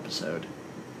Halloween episode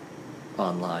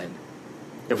online.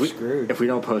 If we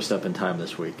don't post up in time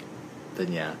this week,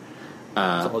 then yeah.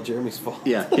 It's all Jeremy's fault.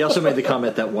 Yeah. He also made the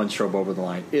comment that One Strobe Over the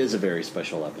Line is a very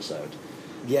special episode.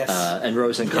 Yes. And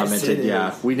Rosen commented,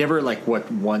 we never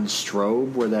what one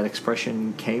strobe, where that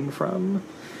expression came from.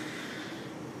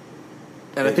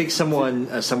 And I think someone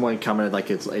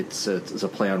commented it's a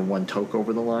play on one toke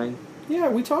over the line. Yeah,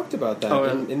 we talked about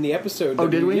that in the episode. Oh,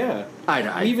 did we? Yeah.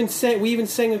 I we even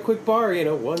sang a quick bar.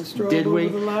 One strobe did we?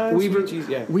 over the line.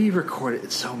 We recorded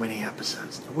so many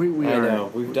episodes. I know.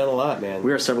 We've done a lot, man.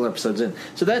 We are several episodes in.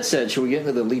 So that said, should we get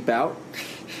into the leap out?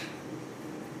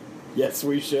 Yes,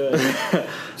 we should.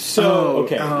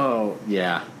 Okay. Oh,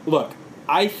 yeah. Look,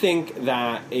 I think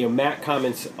that Matt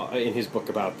comments in his book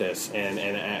about this, and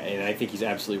I think he's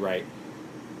absolutely right.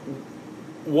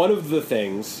 One of the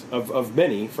things, of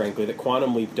many, frankly, that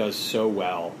Quantum Leap does so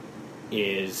well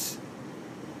is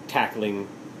tackling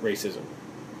racism.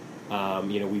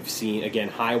 We've seen, again,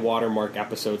 high watermark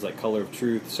episodes like Color of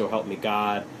Truth, So Help Me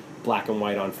God, Black and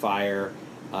White on Fire,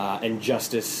 and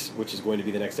Justice, which is going to be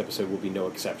the next episode, will be no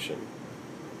exception.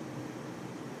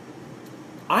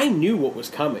 I knew what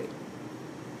was coming.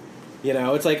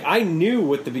 It's like I knew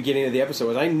what the beginning of the episode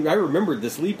was. I remembered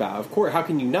this leap out. Of course, how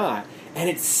can you not? And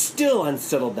it still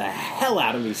unsettled the hell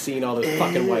out of me seeing all those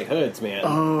fucking white hoods, man.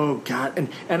 Oh, God.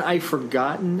 And I've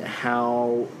forgotten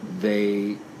how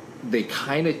they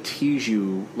kind of tease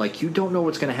you, like you don't know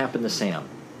what's going to happen to Sam.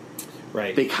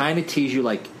 Right. They kind of tease you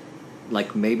like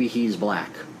maybe he's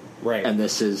black. Right. And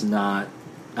this is not,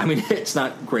 I mean, it's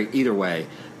not great either way,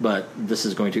 but this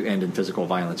is going to end in physical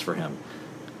violence for him.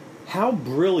 How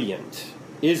brilliant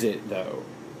is it, though,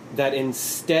 that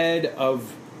instead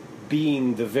of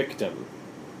being the victim,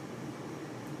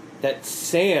 that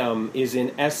Sam is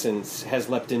in essence has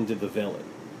leapt into the villain.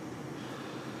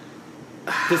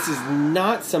 This is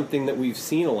not something that we've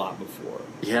seen a lot before.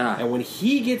 Yeah. And when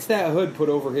he gets that hood put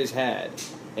over his head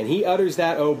and he utters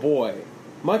that "oh boy,"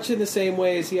 much in the same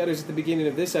way as he utters at the beginning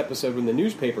of this episode when the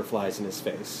newspaper flies in his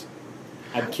face.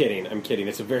 I'm kidding.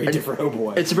 It's a very different "oh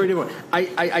boy." It's a very different.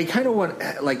 I kind of want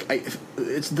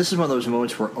this is one of those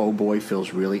moments where "oh boy"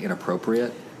 feels really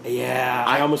inappropriate. Yeah,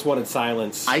 I almost wanted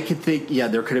silence. I could think,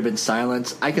 there could have been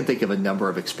silence. I can think of a number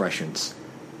of expressions.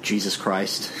 Jesus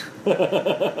Christ.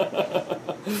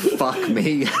 Fuck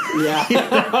me. Yeah.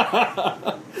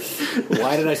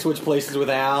 Why did I switch places with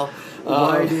Al?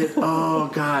 Oh,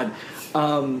 God.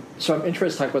 So I'm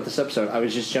interested to talk about this episode. I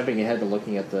was just jumping ahead to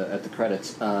looking at the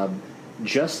credits.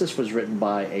 Justice was written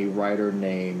by a writer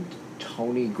named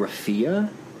Tony Graffia,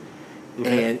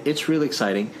 and it's really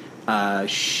exciting.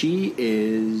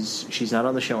 She's not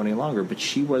on the show any longer, but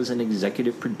she was an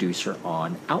executive producer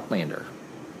on Outlander.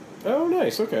 Oh,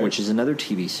 nice. Okay. Which is another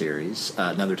TV series,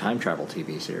 another time travel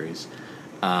TV series.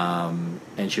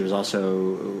 And she was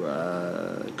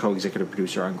also co-executive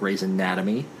producer on Grey's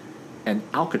Anatomy and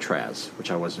Alcatraz,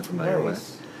 which I wasn't familiar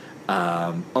with.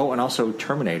 And also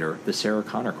Terminator, the Sarah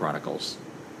Connor Chronicles.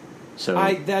 So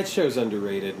that show's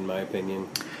underrated, in my opinion.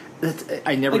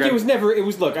 It was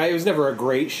never a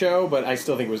great show, but I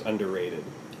still think it was underrated.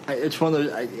 It's one of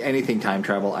those, anything time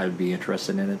travel, I would be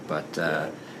interested in it, but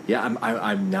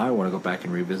I'm now I want to go back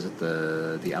and revisit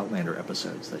the Outlander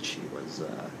episodes that she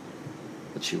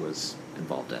was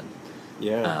involved in.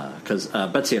 Yeah, because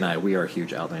Betsy and we are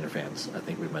huge Outlander fans. I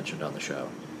think we've mentioned on the show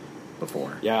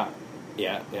before. Yeah.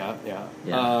 I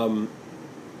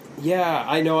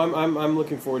know. I'm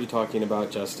looking forward to talking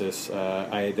about Justice.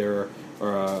 There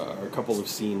are a couple of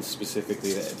scenes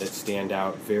specifically that stand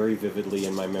out very vividly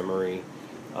in my memory.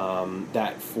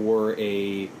 That for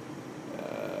a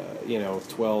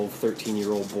 12,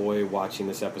 13-year-old boy watching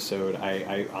this episode,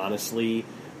 I honestly,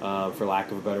 for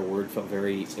lack of a better word, felt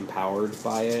very empowered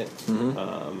by it.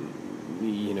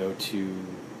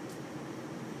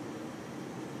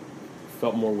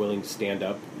 Felt more willing to stand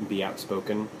up and be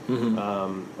outspoken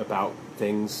about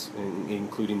things,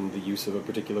 including the use of a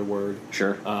particular word.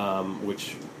 Sure.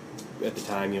 Which, at the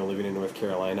time, living in North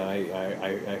Carolina,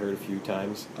 I heard a few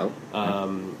times. Oh.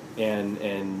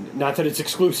 And not that it's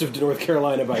exclusive to North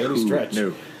Carolina by any stretch.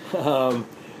 No. So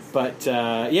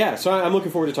I'm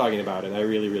looking forward to talking about it. I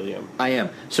really, really am. I am.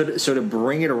 So to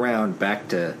bring it around back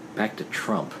to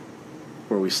Trump,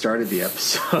 where we started the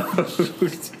episode.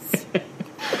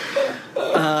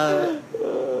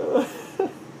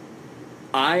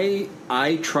 I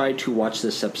tried to watch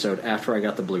this episode after I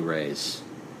got the Blu-rays,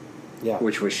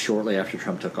 which was shortly after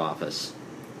Trump took office,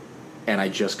 and I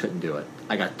just couldn't do it.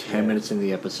 I got 10 minutes into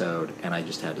the episode, and I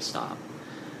just had to stop.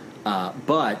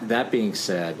 But that being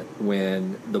said,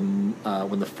 when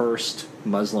the first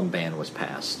Muslim ban was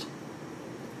passed,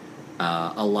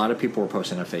 a lot of people were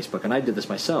posting on Facebook, and I did this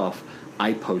myself.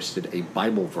 I posted a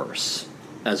Bible verse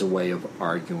as a way of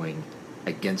arguing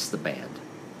against the ban.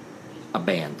 Not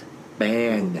banned.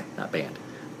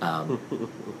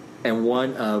 And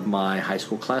one of my high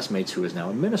school classmates, who is now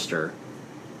a minister,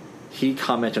 he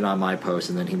commented on my post,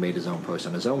 and then he made his own post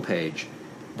on his own page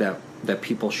that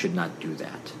people should not do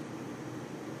that.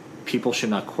 People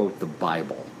should not quote the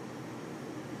Bible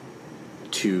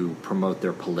to promote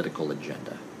their political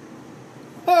agenda.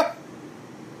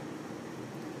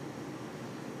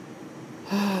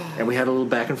 And we had a little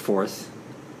back and forth.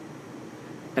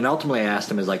 And ultimately I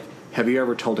asked him, have you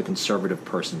ever told a conservative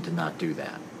person to not do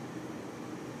that?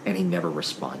 And he never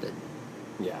responded.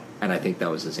 Yeah. And I think that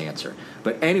was his answer.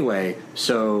 But anyway,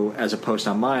 so as a post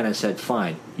on mine, I said,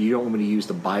 fine, you don't want me to use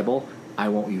the Bible? I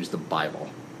won't use the Bible.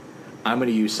 I'm going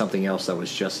to use something else that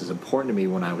was just as important to me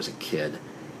when I was a kid.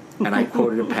 And I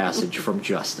quoted a passage from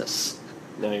Justice.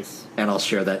 Nice. And I'll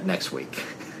share that next week.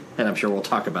 And I'm sure we'll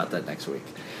talk about that next week.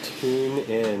 Tune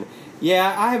in.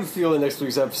 Yeah, I have a feeling next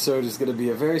week's episode is going to be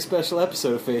a very special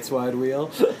episode of Fate's Wide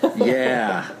Wheel.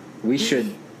 Yeah. We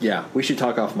should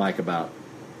talk off mic about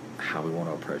how we want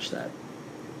to approach that.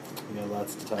 We got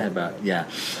lots to talk about. Yeah.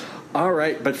 All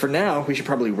right, but for now, we should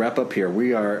probably wrap up here.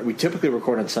 We typically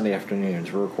record on Sunday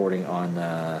afternoons. We're recording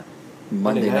on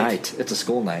Monday night. It's a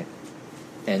school night.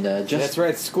 And that's right,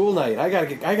 it's school night. I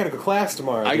gotta go to class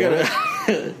tomorrow.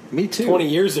 Me too. 20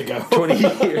 years ago. 20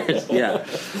 years. Yeah.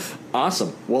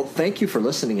 Awesome. Well, thank you for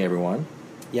listening, everyone.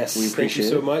 Yes, we appreciate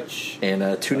thank you so much.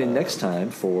 And tune in next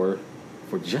time for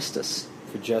Justice.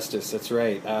 For Justice, that's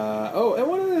right. And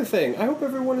one other thing. I hope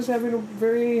everyone is having a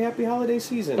very happy holiday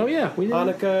season. Oh, yeah. We did.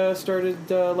 Hanukkah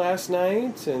started last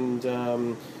night, and,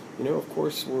 of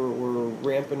course, we're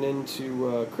ramping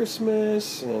into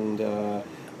Christmas and...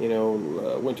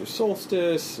 winter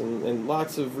solstice and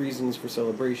lots of reasons for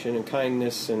celebration and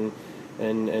kindness and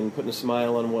putting a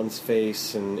smile on one's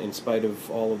face. And in spite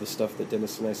of all of the stuff that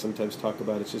Dennis and I sometimes talk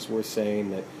about, it's just worth saying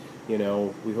that,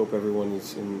 we hope everyone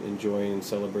is enjoying and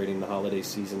celebrating the holiday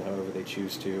season however they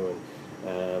choose to.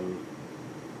 And,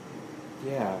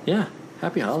 Yeah.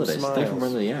 Happy holidays. Thank you for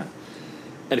And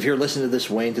if you're listening to this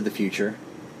way into the future,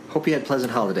 hope you had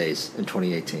pleasant holidays in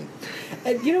 2018.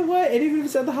 And you know what? And even if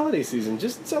it's not the holiday season,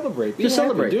 just celebrate.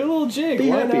 Celebrate. Do a little jig. Be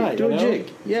Why happy. not? Do a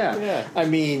jig. Yeah. I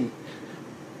mean,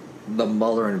 the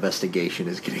Mueller investigation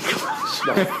is getting close.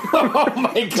 Oh,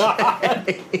 my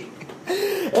God.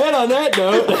 And on that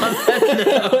note,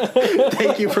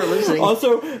 thank you for listening.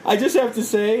 Also, I just have to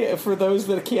say, for those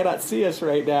that cannot see us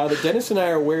right now, that Dennis and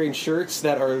I are wearing shirts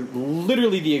that are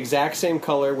literally the exact same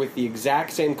color with the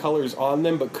exact same colors on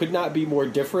them, but could not be more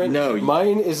different. No.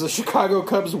 Mine is a Chicago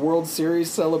Cubs World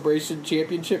Series Celebration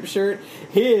Championship shirt.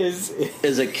 His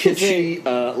is a kitschy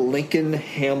Lincoln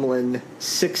Hamlin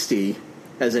 60,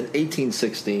 as in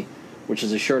 1860, which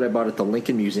is a shirt I bought at the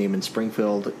Lincoln Museum in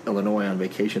Springfield, Illinois on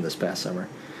vacation this past summer.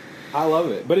 I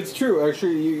love it, but it's true.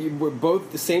 Actually, we're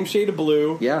both the same shade of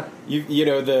blue. Yeah,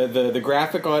 the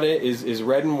graphic on it is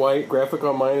red and white. Graphic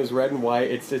on mine is red and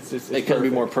white. It's it couldn't be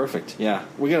more perfect. Yeah,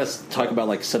 we got to talk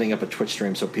about setting up a Twitch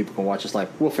stream so people can watch us live.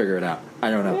 We'll figure it out.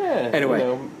 I don't know. Yeah,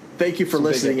 anyway, thank you for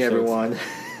listening, everyone.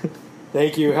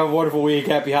 Thank you. Have a wonderful week.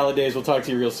 Happy holidays. We'll talk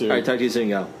to you real soon. All right, talk to you soon,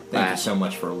 y'all. Thank you so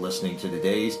much for listening to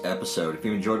today's episode. If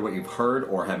you enjoyed what you've heard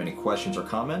or have any questions or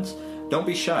comments, don't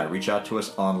be shy. Reach out to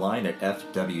us online at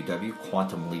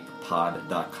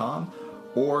fwwquantumleappod.com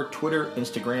or Twitter,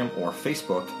 Instagram, or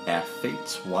Facebook at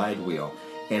Fate's Wide Wheel.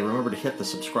 And remember to hit the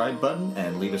subscribe button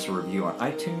and leave us a review on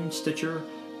iTunes, Stitcher,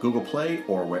 Google Play,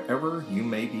 or wherever you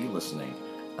may be listening.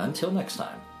 Until next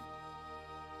time.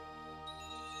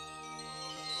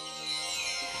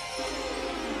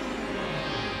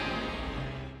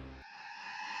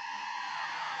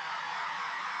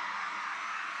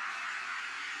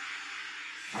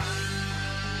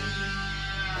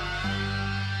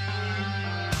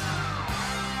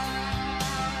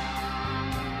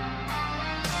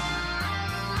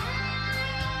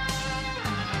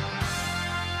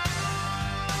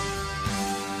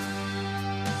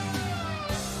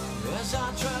 As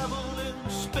I travel in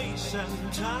space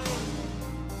and time,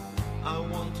 I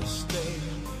want to stay.